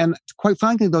quite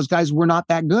frankly, those guys were not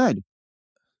that good.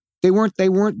 They weren't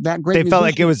that great. They felt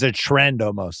like it was a trend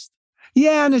almost.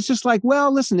 Yeah, and it's just like,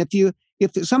 well, listen,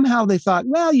 if somehow they thought,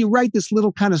 well, you write this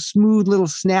little kind of smooth, little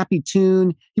snappy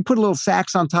tune, you put a little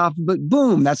sax on top of it,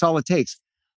 boom, that's all it takes.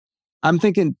 I'm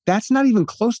thinking that's not even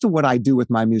close to what I do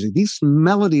with my music. These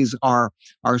melodies are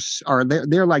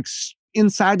they're like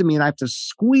inside of me, and I have to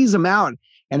squeeze them out.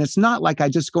 And it's not like I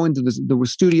just go into the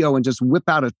studio and just whip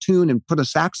out a tune and put a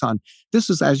sax on. This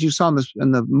is, as you saw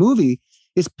in the movie,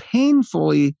 is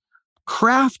painfully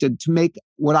crafted to make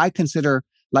what I consider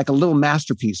like a little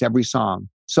masterpiece every song.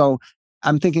 So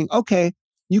I'm thinking, okay,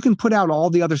 you can put out all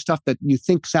the other stuff that you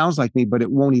think sounds like me, but it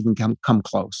won't even come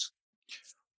close.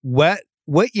 What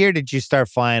year did you start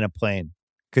flying a plane?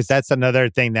 Because that's another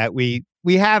thing that we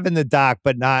have in the doc,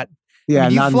 but not. Yeah,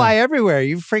 you fly everywhere.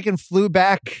 You freaking flew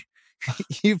back.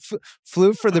 You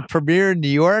flew for the premiere in New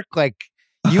York. Like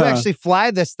you actually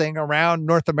fly this thing around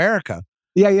North America.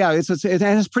 Yeah.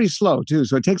 It's pretty slow too.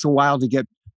 So it takes a while to get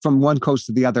from one coast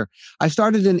to the other. I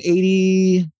started in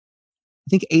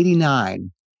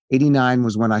 89. 89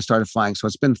 was when I started flying. So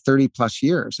it's been 30 plus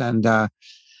years. And I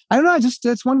don't know,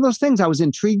 it's one of those things. I was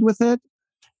intrigued with it.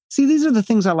 See, these are the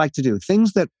things I like to do.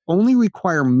 Things that only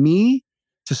require me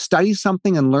to study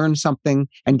something and learn something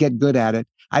and get good at it.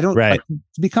 I don't like,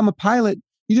 to become a pilot.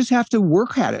 You just have to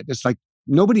work at it. It's like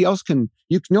nobody can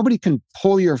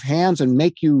pull your hands and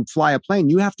make you fly a plane.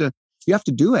 You have to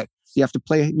do it. You have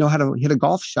to know how to hit a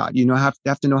golf shot. You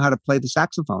have to know how to play the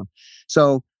saxophone.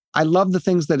 So I love the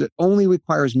things that it only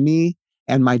requires me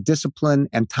and my discipline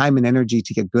and time and energy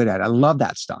to get good at. I love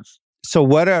that stuff. So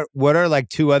what are like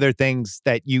two other things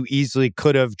that you easily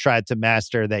could have tried to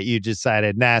master that you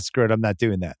decided, nah, screw it, I'm not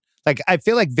doing that? Like, I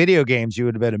feel like video games, you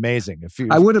would have been amazing if you.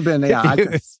 I would have been, yeah.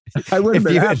 I would have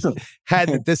been. Absolutely. Had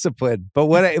the discipline. But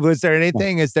was there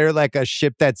anything? Is there like a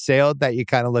ship that sailed that you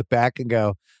kind of look back and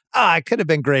go, I could have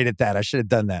been great at that. I should have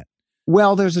done that.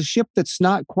 Well, there's a ship that's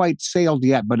not quite sailed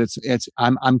yet, but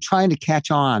I'm trying to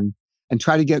catch on and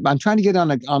try to get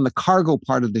on the cargo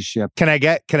part of the ship. Can I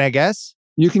guess?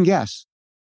 You can guess.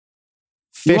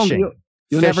 Fishing.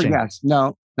 You'll never guess.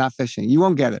 No, not fishing. You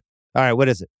won't get it. All right. What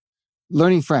is it?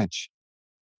 Learning French.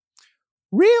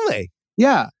 Really?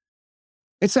 Yeah.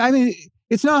 It's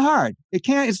It's not hard.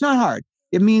 It's not hard.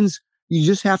 It means you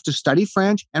just have to study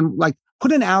French and like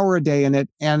put an hour a day in it.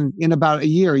 And in about a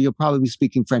year, you'll probably be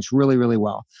speaking French really, really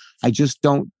well. I just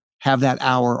don't have that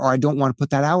hour, or I don't want to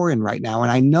put that hour in right now.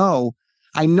 And I know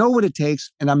what it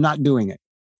takes, and I'm not doing it.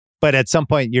 But at some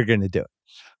point you're going to do it.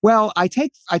 Well, I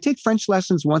take French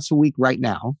lessons once a week right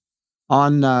now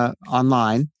on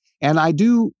online. And I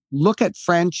do look at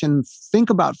French and think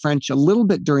about French a little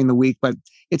bit during the week, but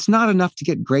it's not enough to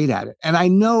get great at it. And I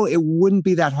know it wouldn't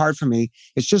be that hard for me.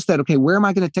 It's just that, okay, where am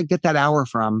I going to get that hour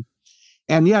from?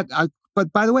 And yet,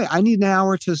 but by the way, I need an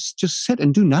hour to just sit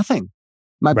and do nothing.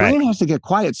 My brain has to get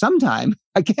quiet sometime.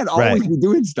 I can't always be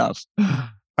doing stuff.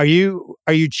 Are you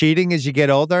cheating as you get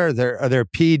older? Are there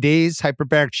PEDs,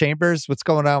 hyperbaric chambers? What's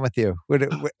going on with you?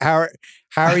 How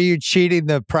are you cheating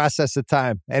the process of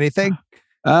time? Anything?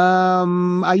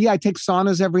 I take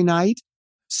saunas every night.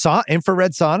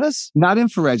 Infrared saunas? Not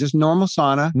infrared, just normal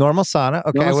sauna. Normal sauna.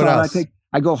 Okay. Normal what sauna.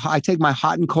 else? I take my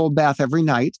hot and cold bath every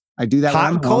night. I do that.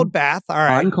 Hot and cold bath. All right.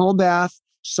 Hot and cold bath,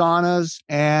 saunas,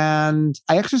 and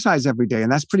I exercise every day,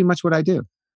 and that's pretty much what I do.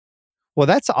 Well,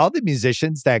 that's all the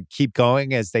musicians that keep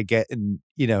going as they get and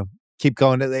keep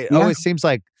going. It always seems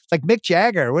like Mick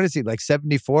Jagger. What is he, like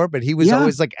 74? But he was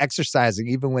always like exercising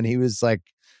even when he was like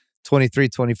 23,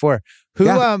 24.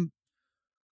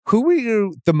 Who were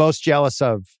you the most jealous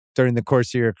of during the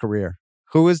course of your career?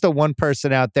 Who was the one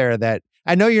person out there that,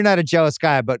 I know you're not a jealous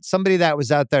guy, but somebody that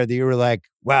was out there that you were like,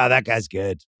 wow, that guy's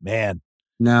good, man?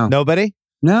 No. Nobody?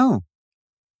 No.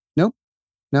 Nope.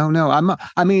 No.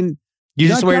 You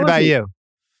just worried about you.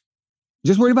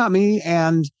 Just worried about me.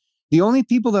 And the only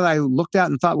people that I looked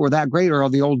at and thought were that great are all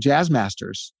the old jazz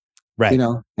masters. Right.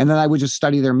 And then I would just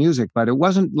study their music. But it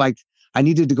wasn't like I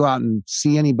needed to go out and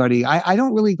see anybody. I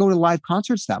don't really go to live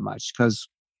concerts that much because,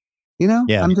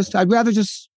 I'd rather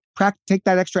just take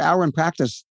that extra hour and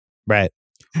practice. Right.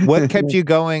 What kept you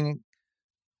going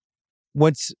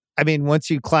once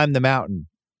you climbed the mountain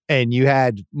and you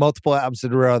had multiple albums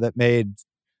in a row that made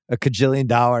 $1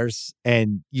 kajillion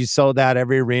and you sold out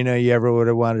every arena you ever would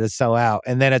have wanted to sell out.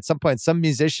 And then at some point, some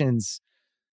musicians,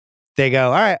 they go,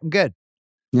 all right, I'm good.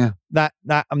 Yeah.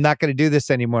 I'm not going to do this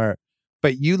anymore.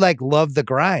 But you love the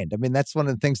grind. I mean, that's one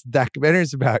of the things the documentary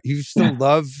is about. You still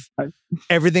love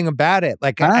everything about it.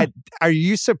 Are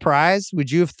you surprised? Would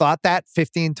you have thought that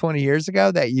 15, 20 years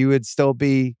ago that you would still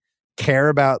care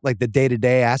about the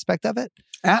day-to-day aspect of it?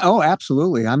 Oh,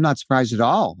 absolutely. I'm not surprised at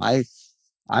all.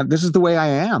 This is the way I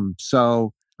am.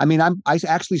 So, I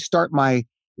actually start my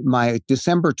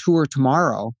December tour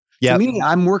tomorrow. Yep. To me,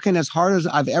 I'm working as hard as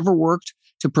I've ever worked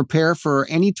to prepare for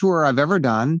any tour I've ever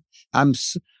done. I'm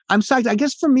psyched. I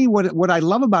guess for me, what I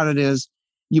love about it is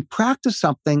you practice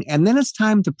something and then it's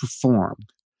time to perform.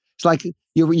 It's like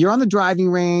you're on the driving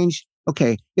range.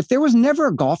 Okay, if there was never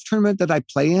a golf tournament that I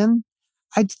play in,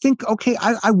 I'd think, okay,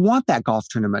 I want that golf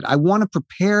tournament. I want to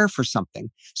prepare for something.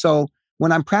 So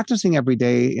when I'm practicing every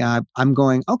day, I'm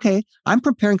going, okay, I'm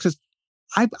preparing because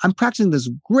I'm practicing this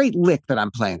great lick that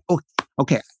I'm playing. Oh,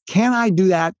 okay, can I do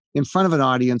that in front of an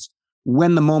audience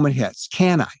when the moment hits?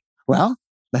 Can I? Well,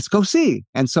 let's go see.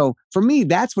 And so for me,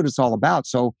 that's what it's all about.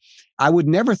 So I would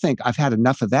never think I've had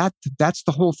enough of that. That's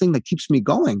the whole thing that keeps me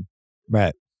going.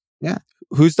 Right. Yeah.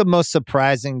 Who's the most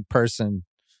surprising person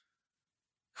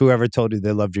who ever told you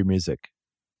they loved your music?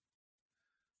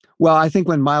 Well, I think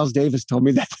when Miles Davis told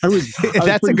me that, I was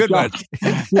that's a good shocked.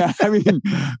 one. Yeah,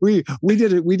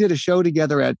 we did a show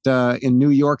together in New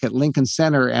York at Lincoln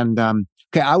Center, and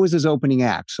I was his opening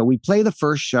act. So we play the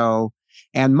first show,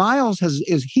 and Miles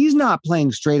he's not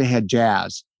playing straight ahead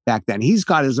jazz back then. He's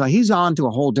on to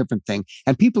a whole different thing,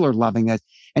 and people are loving it.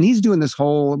 And he's doing this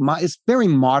it's very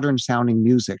modern sounding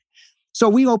music. So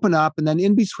we open up, and then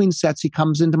in between sets, he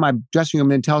comes into my dressing room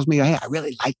and tells me, "Hey, I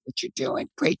really like what you're doing.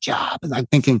 Great job." And I'm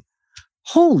thinking,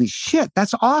 holy shit,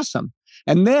 that's awesome.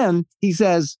 And then he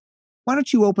says, why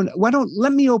don't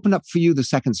let me open up for you the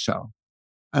second show?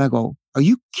 And I go, are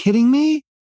you kidding me?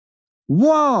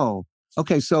 Whoa.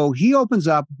 Okay. So he opens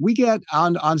up, we get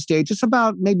on stage. It's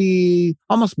about maybe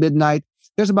almost midnight.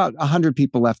 There's about 100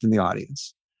 people left in the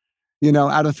audience,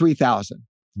 out of 3,000.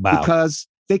 Wow. Because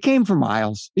they came for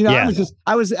Miles.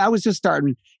 I was just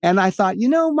starting. And I thought,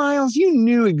 Miles, you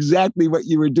knew exactly what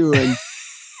you were doing.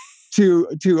 For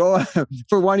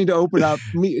wanting to open up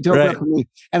for me.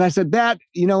 And I said that,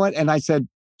 you know what? And I said,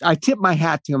 I tipped my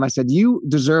hat to him. I said, you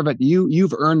deserve it.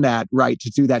 You've earned that right to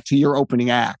do that to your opening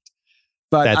act.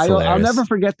 But I'll never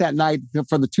forget that night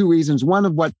for the two reasons. One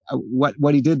of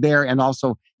what he did there, and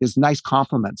also his nice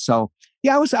compliment. So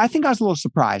yeah, I think I was a little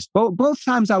surprised. Both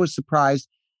times I was surprised,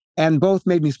 and both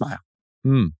made me smile.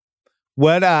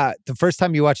 What the first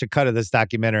time you watched a cut of this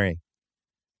documentary,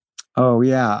 Oh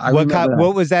yeah, I remember that.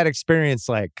 What was that experience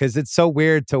like? Because it's so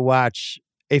weird to watch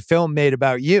a film made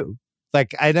about you.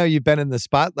 Like, I know you've been in the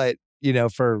spotlight,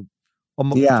 for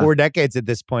almost 4 decades at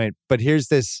this point, but here's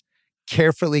this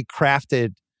carefully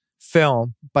crafted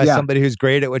film by somebody who's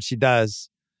great at what she does,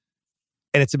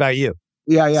 and it's about you.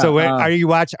 Yeah. So are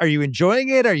you enjoying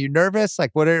it? Are you nervous?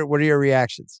 Like, what are your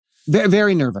reactions?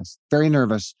 Very nervous. Very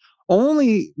nervous.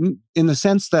 Only in the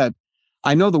sense that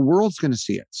I know the world's going to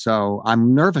see it. So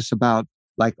I'm nervous about,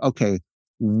 like, okay,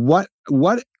 what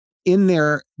in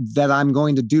there that I'm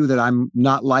going to do that I'm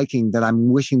not liking, that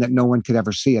I'm wishing that no one could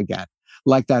ever see again.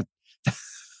 Like that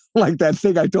like that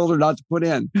thing I told her not to put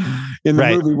in the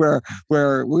movie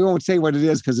where we won't say what it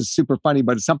is because it's super funny,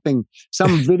 but it's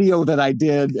some video that I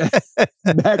did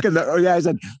back in I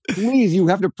said, please, you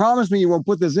have to promise me you won't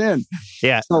put this in.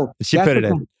 Yeah. So she put it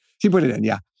in. She put it in.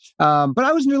 Yeah. But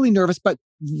I was really nervous. But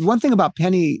one thing about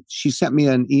Penny, she sent me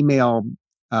an email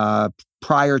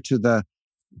prior to the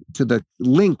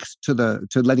link to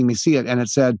letting me see it, and it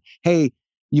said, "Hey,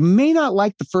 you may not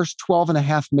like the first 12 and a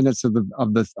half minutes of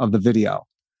the video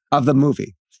of the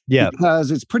movie,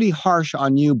 because it's pretty harsh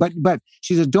on you. But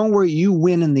she said, don't worry, you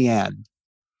win in the end."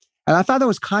 And I thought that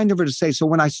was kind of her to say. So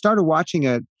when I started watching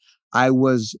it, I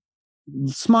was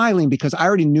smiling because I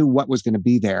already knew what was going to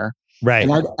be there. Right.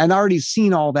 And I'd already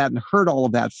seen all that and heard all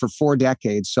of that for 4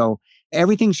 decades. So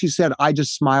everything she said, I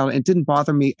just smiled. It didn't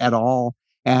bother me at all.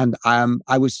 And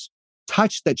I was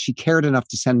touched that she cared enough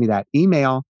to send me that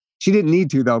email. She didn't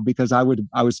need to, though, because I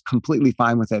was completely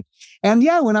fine with it. And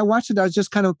yeah, when I watched it, I was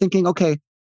just kind of thinking, okay,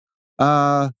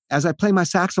 as I play my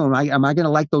saxophone, am I going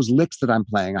to like those licks that I'm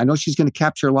playing? I know she's going to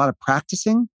capture a lot of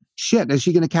practicing. Shit, is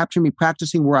she going to capture me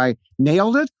practicing where I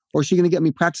nailed it? Or is she going to get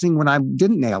me practicing when I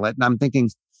didn't nail it? And I'm thinking,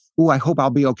 ooh, I hope I'll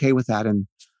be okay with that. And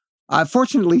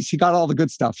fortunately, she got all the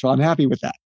good stuff. So I'm happy with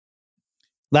that.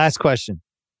 Last question.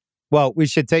 Well, we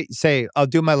should say, I'll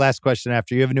do my last question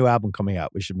after. You have a new album coming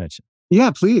out, we should mention.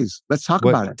 Yeah, please. Let's talk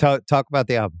about it. Talk about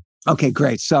the album. Okay,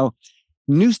 great. So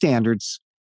New Standards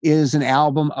is an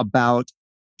album about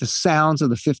the sounds of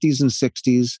the 50s and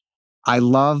 60s. I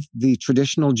love the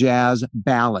traditional jazz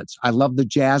ballads. I love the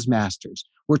jazz masters.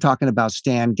 We're talking about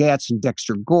Stan Getz and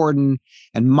Dexter Gordon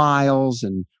and Miles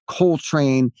and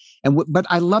Coltrane. But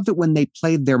I loved it when they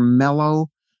played their mellow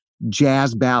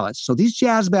jazz ballads. So these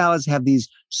jazz ballads have these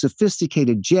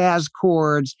sophisticated jazz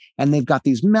chords, and they've got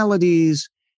these melodies.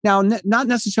 Now, not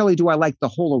necessarily do I like the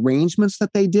whole arrangements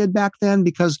that they did back then,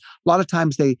 because a lot of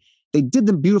times they did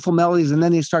the beautiful melodies and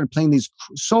then they started playing these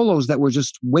solos that were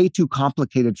just way too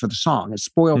complicated for the song. It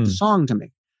spoiled the song to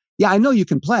me. Yeah, I know you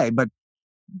can play, but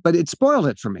it spoiled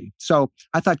it for me. So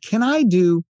I thought, can I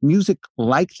do music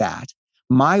like that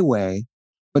my way,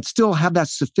 but still have that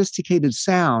sophisticated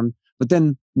sound, but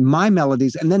then my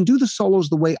melodies, and then do the solos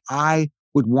the way I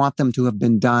would want them to have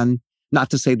been done? Not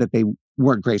to say that they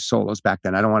weren't great solos back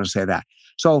then. I don't want to say that.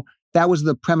 So that was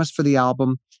the premise for the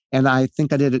album. And I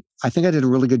think I did a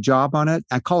really good job on it.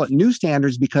 I call it New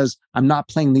Standards because I'm not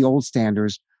playing the old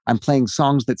standards. I'm playing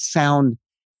songs that sound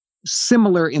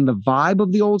similar in the vibe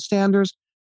of the old standards,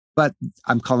 but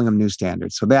I'm calling them New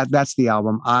Standards. So that's the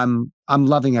album. I'm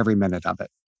loving every minute of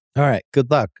it. All right. Good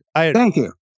luck. Thank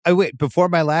you. Wait, before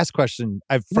my last question,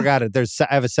 I forgot it.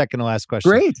 I have a second to last question.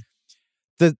 Great.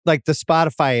 The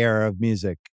Spotify era of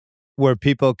music, where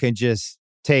people can just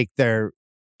take their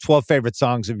 12 favorite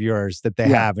songs of yours that they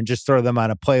have and just throw them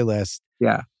on a playlist.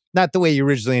 Yeah. Not the way you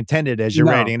originally intended as you're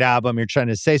writing an album, you're trying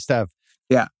to say stuff.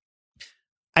 Yeah.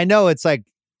 I know it's like,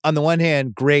 on the one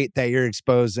hand, great that you're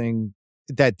exposing,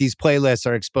 that these playlists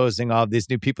are exposing all of these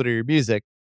new people to your music.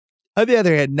 On the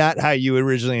other hand, not how you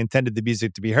originally intended the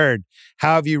music to be heard.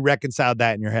 How have you reconciled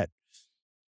that in your head?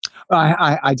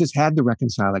 I just had to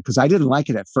reconcile it because I didn't like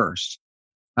it at first.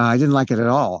 I didn't like it at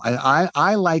all.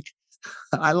 I like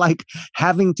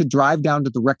having to drive down to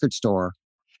the record store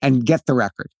and get the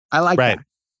record. I like that.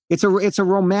 It's a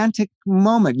romantic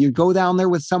moment. You go down there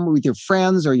with your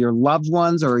friends or your loved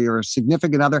ones or your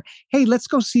significant other. Hey, let's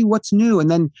go see what's new. And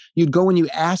then you'd go and you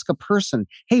ask a person,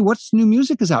 hey, what's new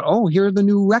music is out? Oh, here are the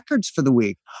new records for the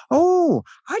week. Oh,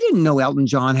 I didn't know Elton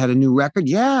John had a new record.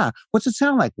 Yeah. What's it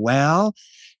sound like? Well,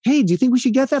 hey, do you think we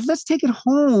should get that? Let's take it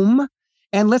home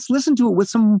and let's listen to it with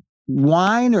some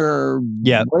wine or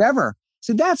whatever.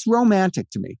 So that's romantic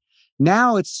to me.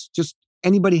 Now it's just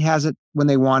anybody has it when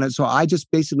they want it. So I just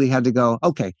basically had to go,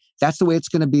 okay, that's the way it's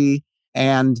going to be.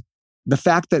 And the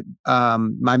fact that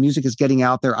my music is getting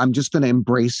out there, I'm just going to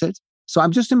embrace it. So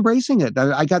I'm just embracing it.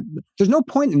 There's no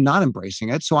point in not embracing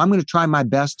it. So I'm going to try my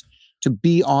best to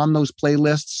be on those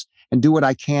playlists and do what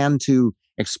I can to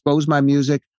expose my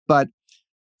music. But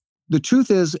the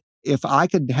truth is, if I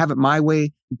could have it my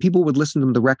way, people would listen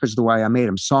to the records the way I made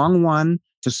them. Song 1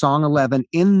 to song 11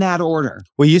 in that order.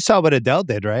 Well, you saw what Adele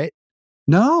did, right?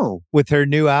 No. With her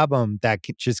new album that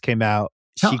just came out,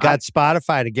 she got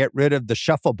Spotify to get rid of the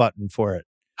shuffle button for it.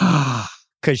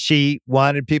 Because she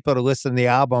wanted people to listen to the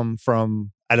album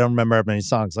from, I don't remember how many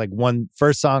songs, like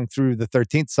first song through the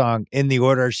 13th song in the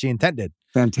order she intended.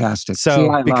 Fantastic.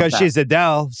 So because she's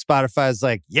Adele, Spotify's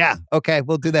like, yeah, okay,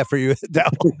 we'll do that for you,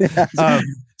 Adele.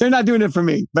 They're not doing it for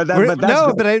me, but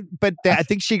I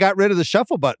think she got rid of the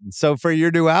shuffle button. So for your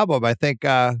new album, I think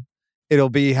it'll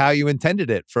be how you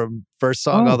intended it from first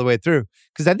song all the way through.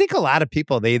 Because I think a lot of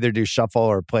people, they either do shuffle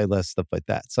or playlist, stuff like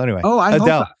that. So anyway,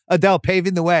 Adele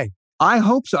paving the way. I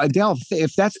hope so. Adele,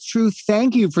 if that's true,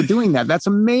 thank you for doing that. That's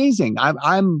amazing.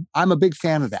 I'm a big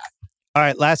fan of that. All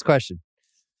right, last question.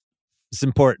 It's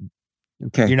important.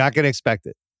 Okay. You're not going to expect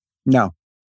it. No.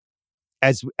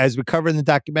 As we cover in the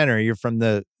documentary, you're from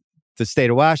the state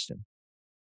of Washington.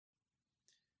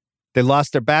 They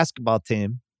lost their basketball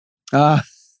team. Yeah.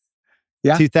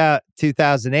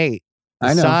 2008. The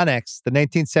I know. Sonics, the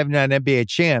 1979 NBA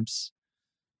champs,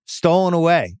 stolen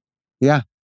away. Yeah.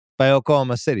 By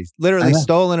Oklahoma City. Literally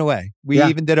stolen away. We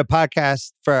even did a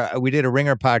podcast we did a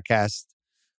Ringer podcast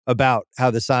about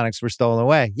how the Sonics were stolen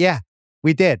away. Yeah,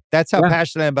 we did. That's how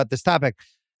passionate I am about this topic.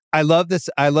 I love this.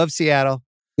 I love Seattle.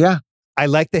 Yeah. I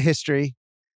like the history.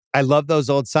 I love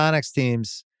those old Sonics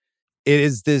teams. It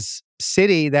is this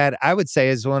city that I would say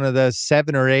is one of the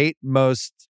 7 or 8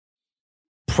 most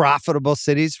profitable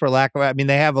cities, for lack of, I mean,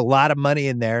 they have a lot of money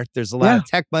in there. There's a lot of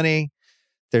tech money.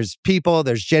 There's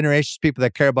generations of people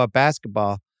that care about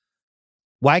basketball.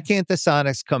 Why can't the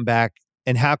Sonics come back,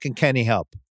 and how can Kenny help?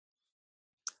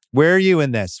 Where are you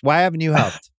in this? Why haven't you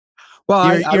helped?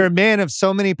 Well, you're a man of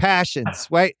so many passions.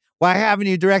 Why haven't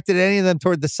you directed any of them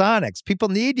toward the Sonics? People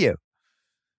need you.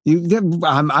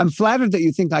 I'm flattered that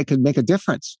you think I could make a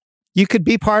difference. You could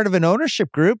be part of an ownership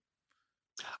group.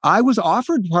 I was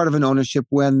offered part of an ownership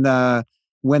when the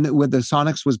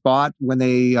Sonics was bought, when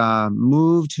they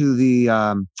moved to the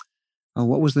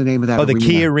what was the name of that? The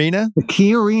Key Arena? The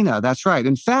Key Arena. That's right.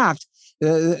 In fact,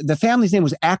 the family's name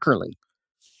was Ackerley,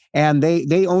 and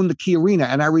they owned the Key Arena.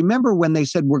 And I remember when they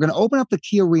said, "We're going to open up the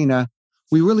Key Arena.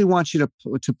 We really want you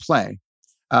to play."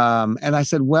 And I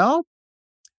said, "Well,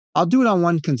 I'll do it on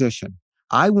one condition.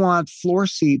 I want floor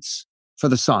seats for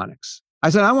the Sonics." I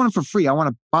said, "I want them for free. I want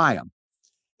to buy them."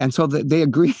 And so they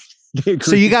agreed.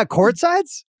 So you got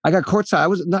courtsides? I got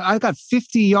courtside. I got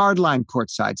 50-yard line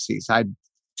courtside seats. I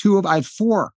had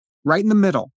 4 right in the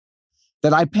middle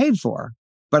that I paid for,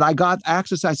 but I got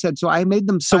access. I said, so I made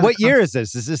them. So what year is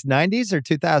this? Is this 90s or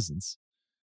 2000s?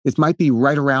 It might be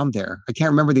right around there. I can't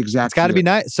remember the exact. It's got to be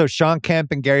nice. So Sean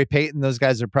Kemp and Gary Payton, those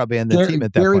guys are probably on the team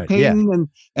at that point. Gary Payton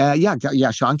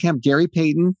and Sean Kemp, Gary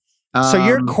Payton. So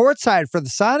you're courtside for the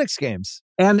Sonics games.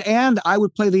 And I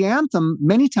would play the anthem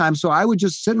many times. So I would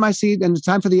just sit in my seat, and it's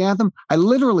time for the anthem. I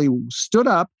literally stood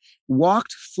up,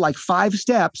 walked like 5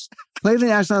 steps, played the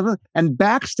national anthem, and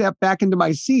backstepped back into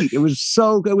my seat. It was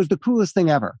the coolest thing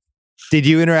ever. Did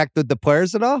you interact with the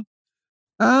players at all?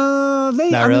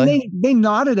 They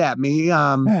nodded at me.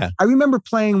 I remember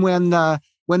playing when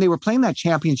they were playing that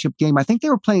championship game. I think they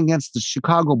were playing against the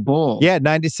Chicago Bulls. Yeah,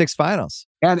 96 finals.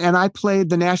 And I played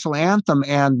the national anthem.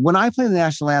 And when I play the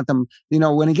national anthem,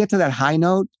 when I get to that high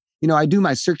note, I do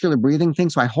my circular breathing thing.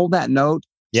 So I hold that note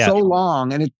so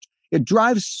long, and it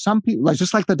drives some people,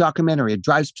 just like the documentary, it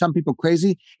drives some people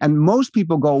crazy. And most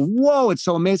people go, whoa, it's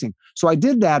so amazing. So I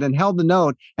did that and held the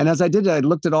note. And as I did it, I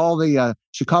looked at all the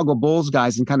Chicago Bulls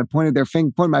guys and kind of pointed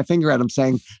my finger at them,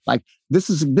 saying, like, this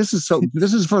is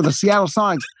for the Seattle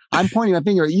Sonics. I'm pointing my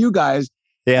finger at you guys.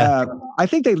 Yeah. I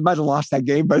think they might have lost that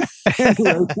game, but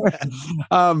anyway.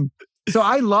 So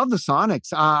I love the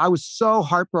Sonics. I was so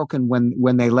heartbroken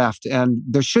when they left, and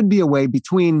there should be a way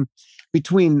between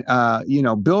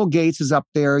Bill Gates is up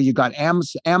there. You got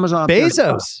Amazon,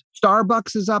 Bezos,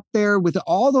 Starbucks is up there with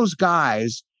all those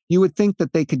guys. You would think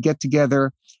that they could get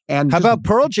together. And how about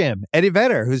Pearl Jam? Eddie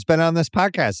Vedder, who's been on this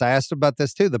podcast, I asked him about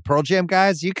this too. The Pearl Jam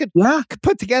guys, you could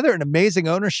put together an amazing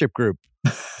ownership group.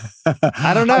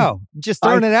 I don't know, just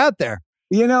throwing it out there.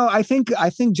 I think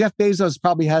Jeff Bezos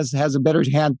probably has a better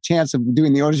chance of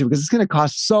doing the ownership, because it's going to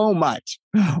cost so much.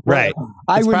 Right.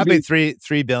 It's probably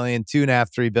 $3 billion, 2.5,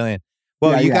 $3 billion.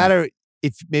 Well, you gotta,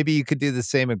 if maybe you could do the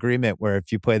same agreement where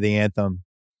if you play the anthem,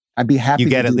 I'd be happy. You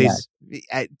get to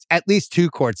at least 2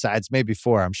 court sides, maybe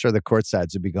 4. I'm sure the court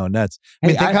sides would be going nuts.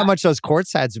 Think how much those court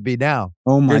sides would be now.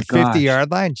 Oh my god,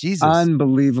 50-yard line, Jesus,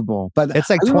 unbelievable! But it's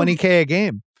like $20K a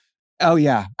game. Oh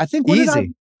yeah, I think what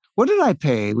did I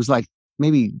pay? It was like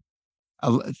maybe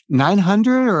 $900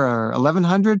 or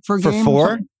 $1,100 for a For game.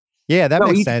 four? Yeah, that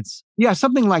makes sense. Yeah,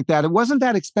 something like that. It wasn't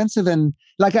that expensive. And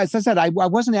like I said, I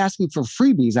wasn't asking for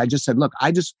freebies. I just said, look,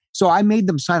 so I made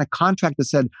them sign a contract that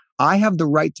said, I have the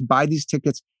right to buy these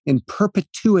tickets in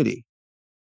perpetuity.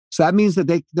 So that means that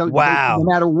they no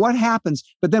matter what happens.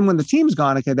 But then when the team's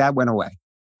gone, okay, that went away,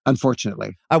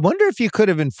 unfortunately. I wonder if you could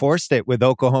have enforced it with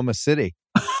Oklahoma City.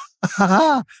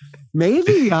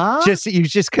 Maybe, huh? You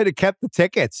just could have kept the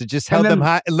tickets and just held them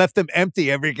high and left them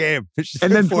empty every game.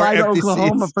 And then fly to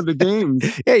Oklahoma for the game.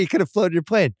 Yeah, you could have flown your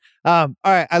plane. All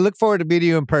right, I look forward to meeting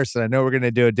you in person. I know we're going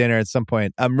to do a dinner at some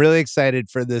point. I'm really excited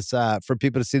for this, for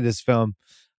people to see this film.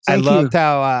 I loved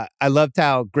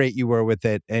how great you were with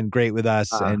it and great with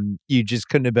us, and you just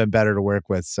couldn't have been better to work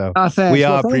with. So we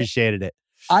all appreciated it.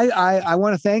 I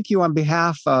want to thank you on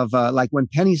behalf of, like when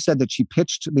Penny said that she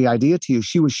pitched the idea to you,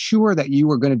 she was sure that you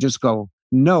were going to just go,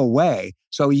 no way.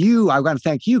 So I want to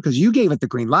thank you because you gave it the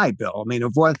green light, Bill.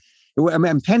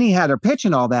 Penny had her pitch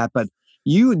and all that, but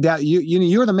you're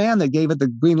the man that gave it the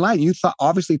green light. You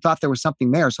obviously thought there was something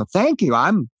there. So thank you.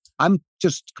 I'm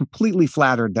just completely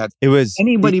flattered that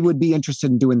anybody would be interested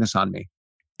in doing this on me.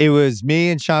 It was me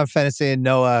and Sean Fennessy and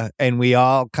Noah, and we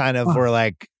all kind of were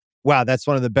like, wow, that's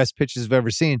one of the best pitches I've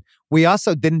ever seen. We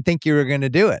also didn't think you were going to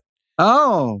do it.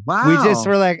 Oh, wow. We just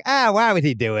were like, why would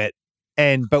he do it?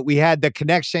 But we had the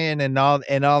connection and all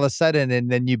of a sudden,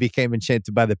 and then you became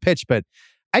enchanted by the pitch. But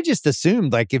I just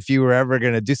assumed like if you were ever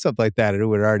going to do something like that, it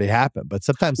would already happen. But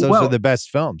sometimes those are the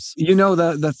best films.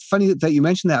 The funny that you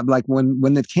mentioned that, like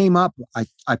when it came up,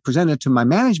 I presented it to my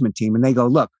management team and they go,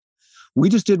 look, we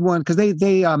just did one because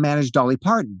they managed Dolly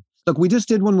Parton. Look, we just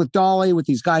did one with Dolly, with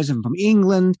these guys from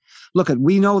England. Look,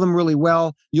 we know them really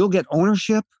well. You'll get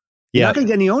ownership. You're not going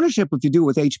to get any ownership if you do it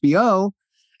with HBO.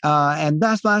 And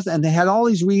they had all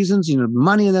these reasons,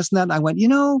 money and this and that. And I went,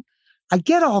 I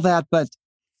get all that, but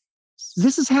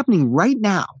this is happening right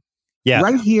now. Yeah.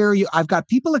 Right here. I've got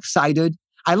people excited.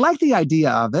 I like the idea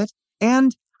of it.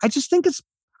 And I just think this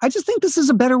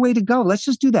is a better way to go. Let's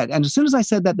just do that. And as soon as I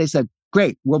said that, they said,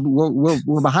 great,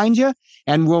 we're behind you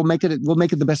and we'll make it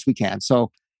the best we can. So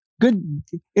good.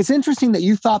 It's interesting that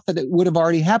you thought that it would have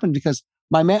already happened because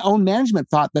my own management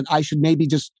thought that I should maybe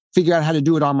just figure out how to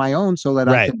do it on my own so that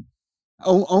I can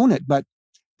own it. But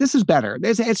this is better.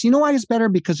 It's why it's better?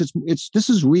 Because this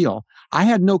is real. I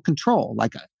had no control.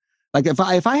 Like if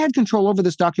I had control over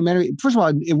this documentary, first of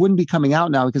all, it wouldn't be coming out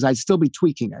now because I'd still be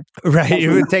tweaking it. Right. It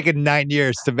would take 9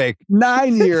 years to make.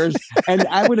 9 years. And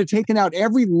I would have taken out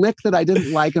every lick that I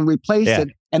didn't like and replaced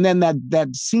it. And then that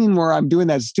scene where I'm doing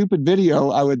that stupid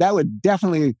video, that would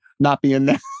definitely not be in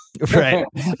there. Right.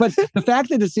 But the fact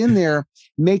that it's in there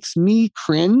makes me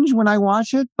cringe when I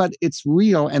watch it, but it's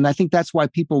real. And I think that's why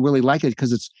people really like it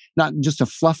because it's not just a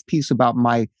fluff piece about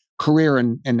my career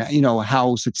and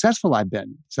how successful I've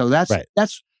been. So that's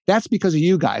because of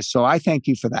you guys. So I thank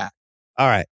you for that. All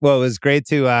right. Well, it was great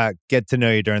to get to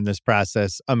know you during this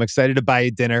process. I'm excited to buy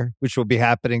you dinner, which will be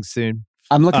happening soon.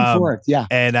 I'm looking forward. Yeah.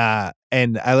 And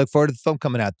I look forward to the film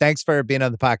coming out. Thanks for being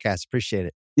on the podcast. Appreciate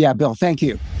it. Yeah, Bill. Thank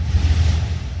you.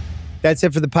 That's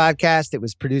it for the podcast. It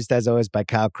was produced, as always, by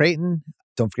Kyle Crichton.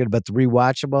 Don't forget about the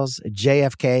rewatchables.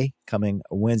 JFK coming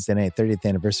Wednesday night, 30th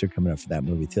anniversary coming up for that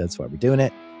movie, too. That's why we're doing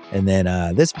it. And then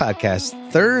this podcast,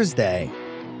 Thursday,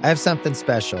 I have something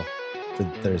special for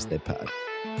the Thursday pod.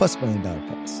 Plus $1 million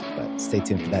picks. But stay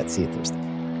tuned for that. See you Thursday.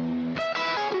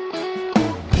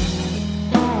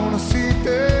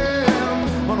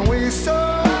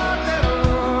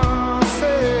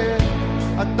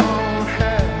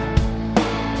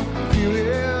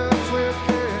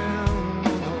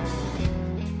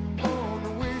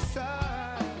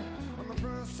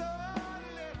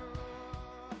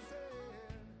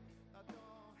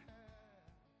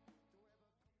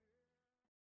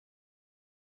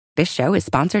 This show is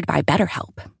sponsored by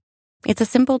BetterHelp. It's a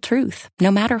simple truth.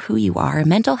 No matter who you are,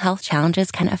 mental health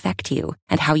challenges can affect you,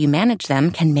 and how you manage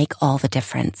them can make all the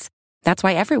difference. That's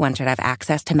why everyone should have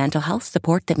access to mental health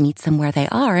support that meets them where they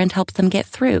are and helps them get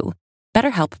through.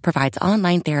 BetterHelp provides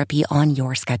online therapy on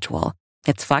your schedule.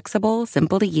 It's flexible,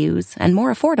 simple to use, and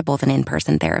more affordable than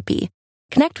in-person therapy.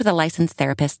 Connect with a licensed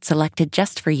therapist selected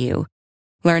just for you.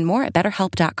 Learn more at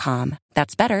BetterHelp.com.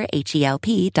 That's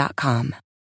BetterHelp.com.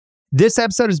 This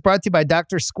episode is brought to you by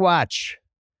Dr. Squatch.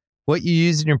 What you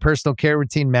use in your personal care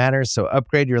routine matters, so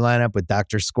upgrade your lineup with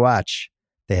Dr. Squatch.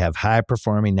 They have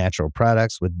high-performing natural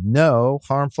products with no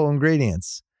harmful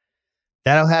ingredients.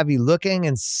 That'll have you looking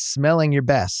and smelling your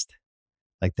best,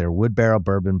 like their Wood Barrel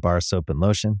Bourbon Bar Soap and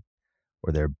Lotion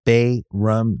or their Bay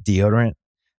Rum Deodorant.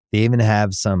 They even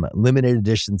have some limited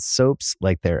edition soaps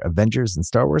like their Avengers and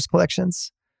Star Wars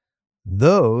collections.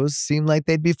 Those seem like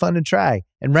they'd be fun to try.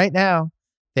 And right now,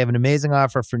 they have an amazing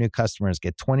offer for new customers.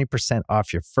 Get 20%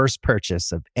 off your first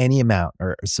purchase of any amount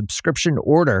or a subscription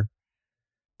order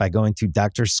by going to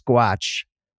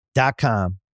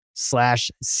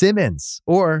drsquatch.com/Simmons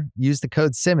or use the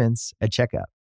code Simmons at checkout.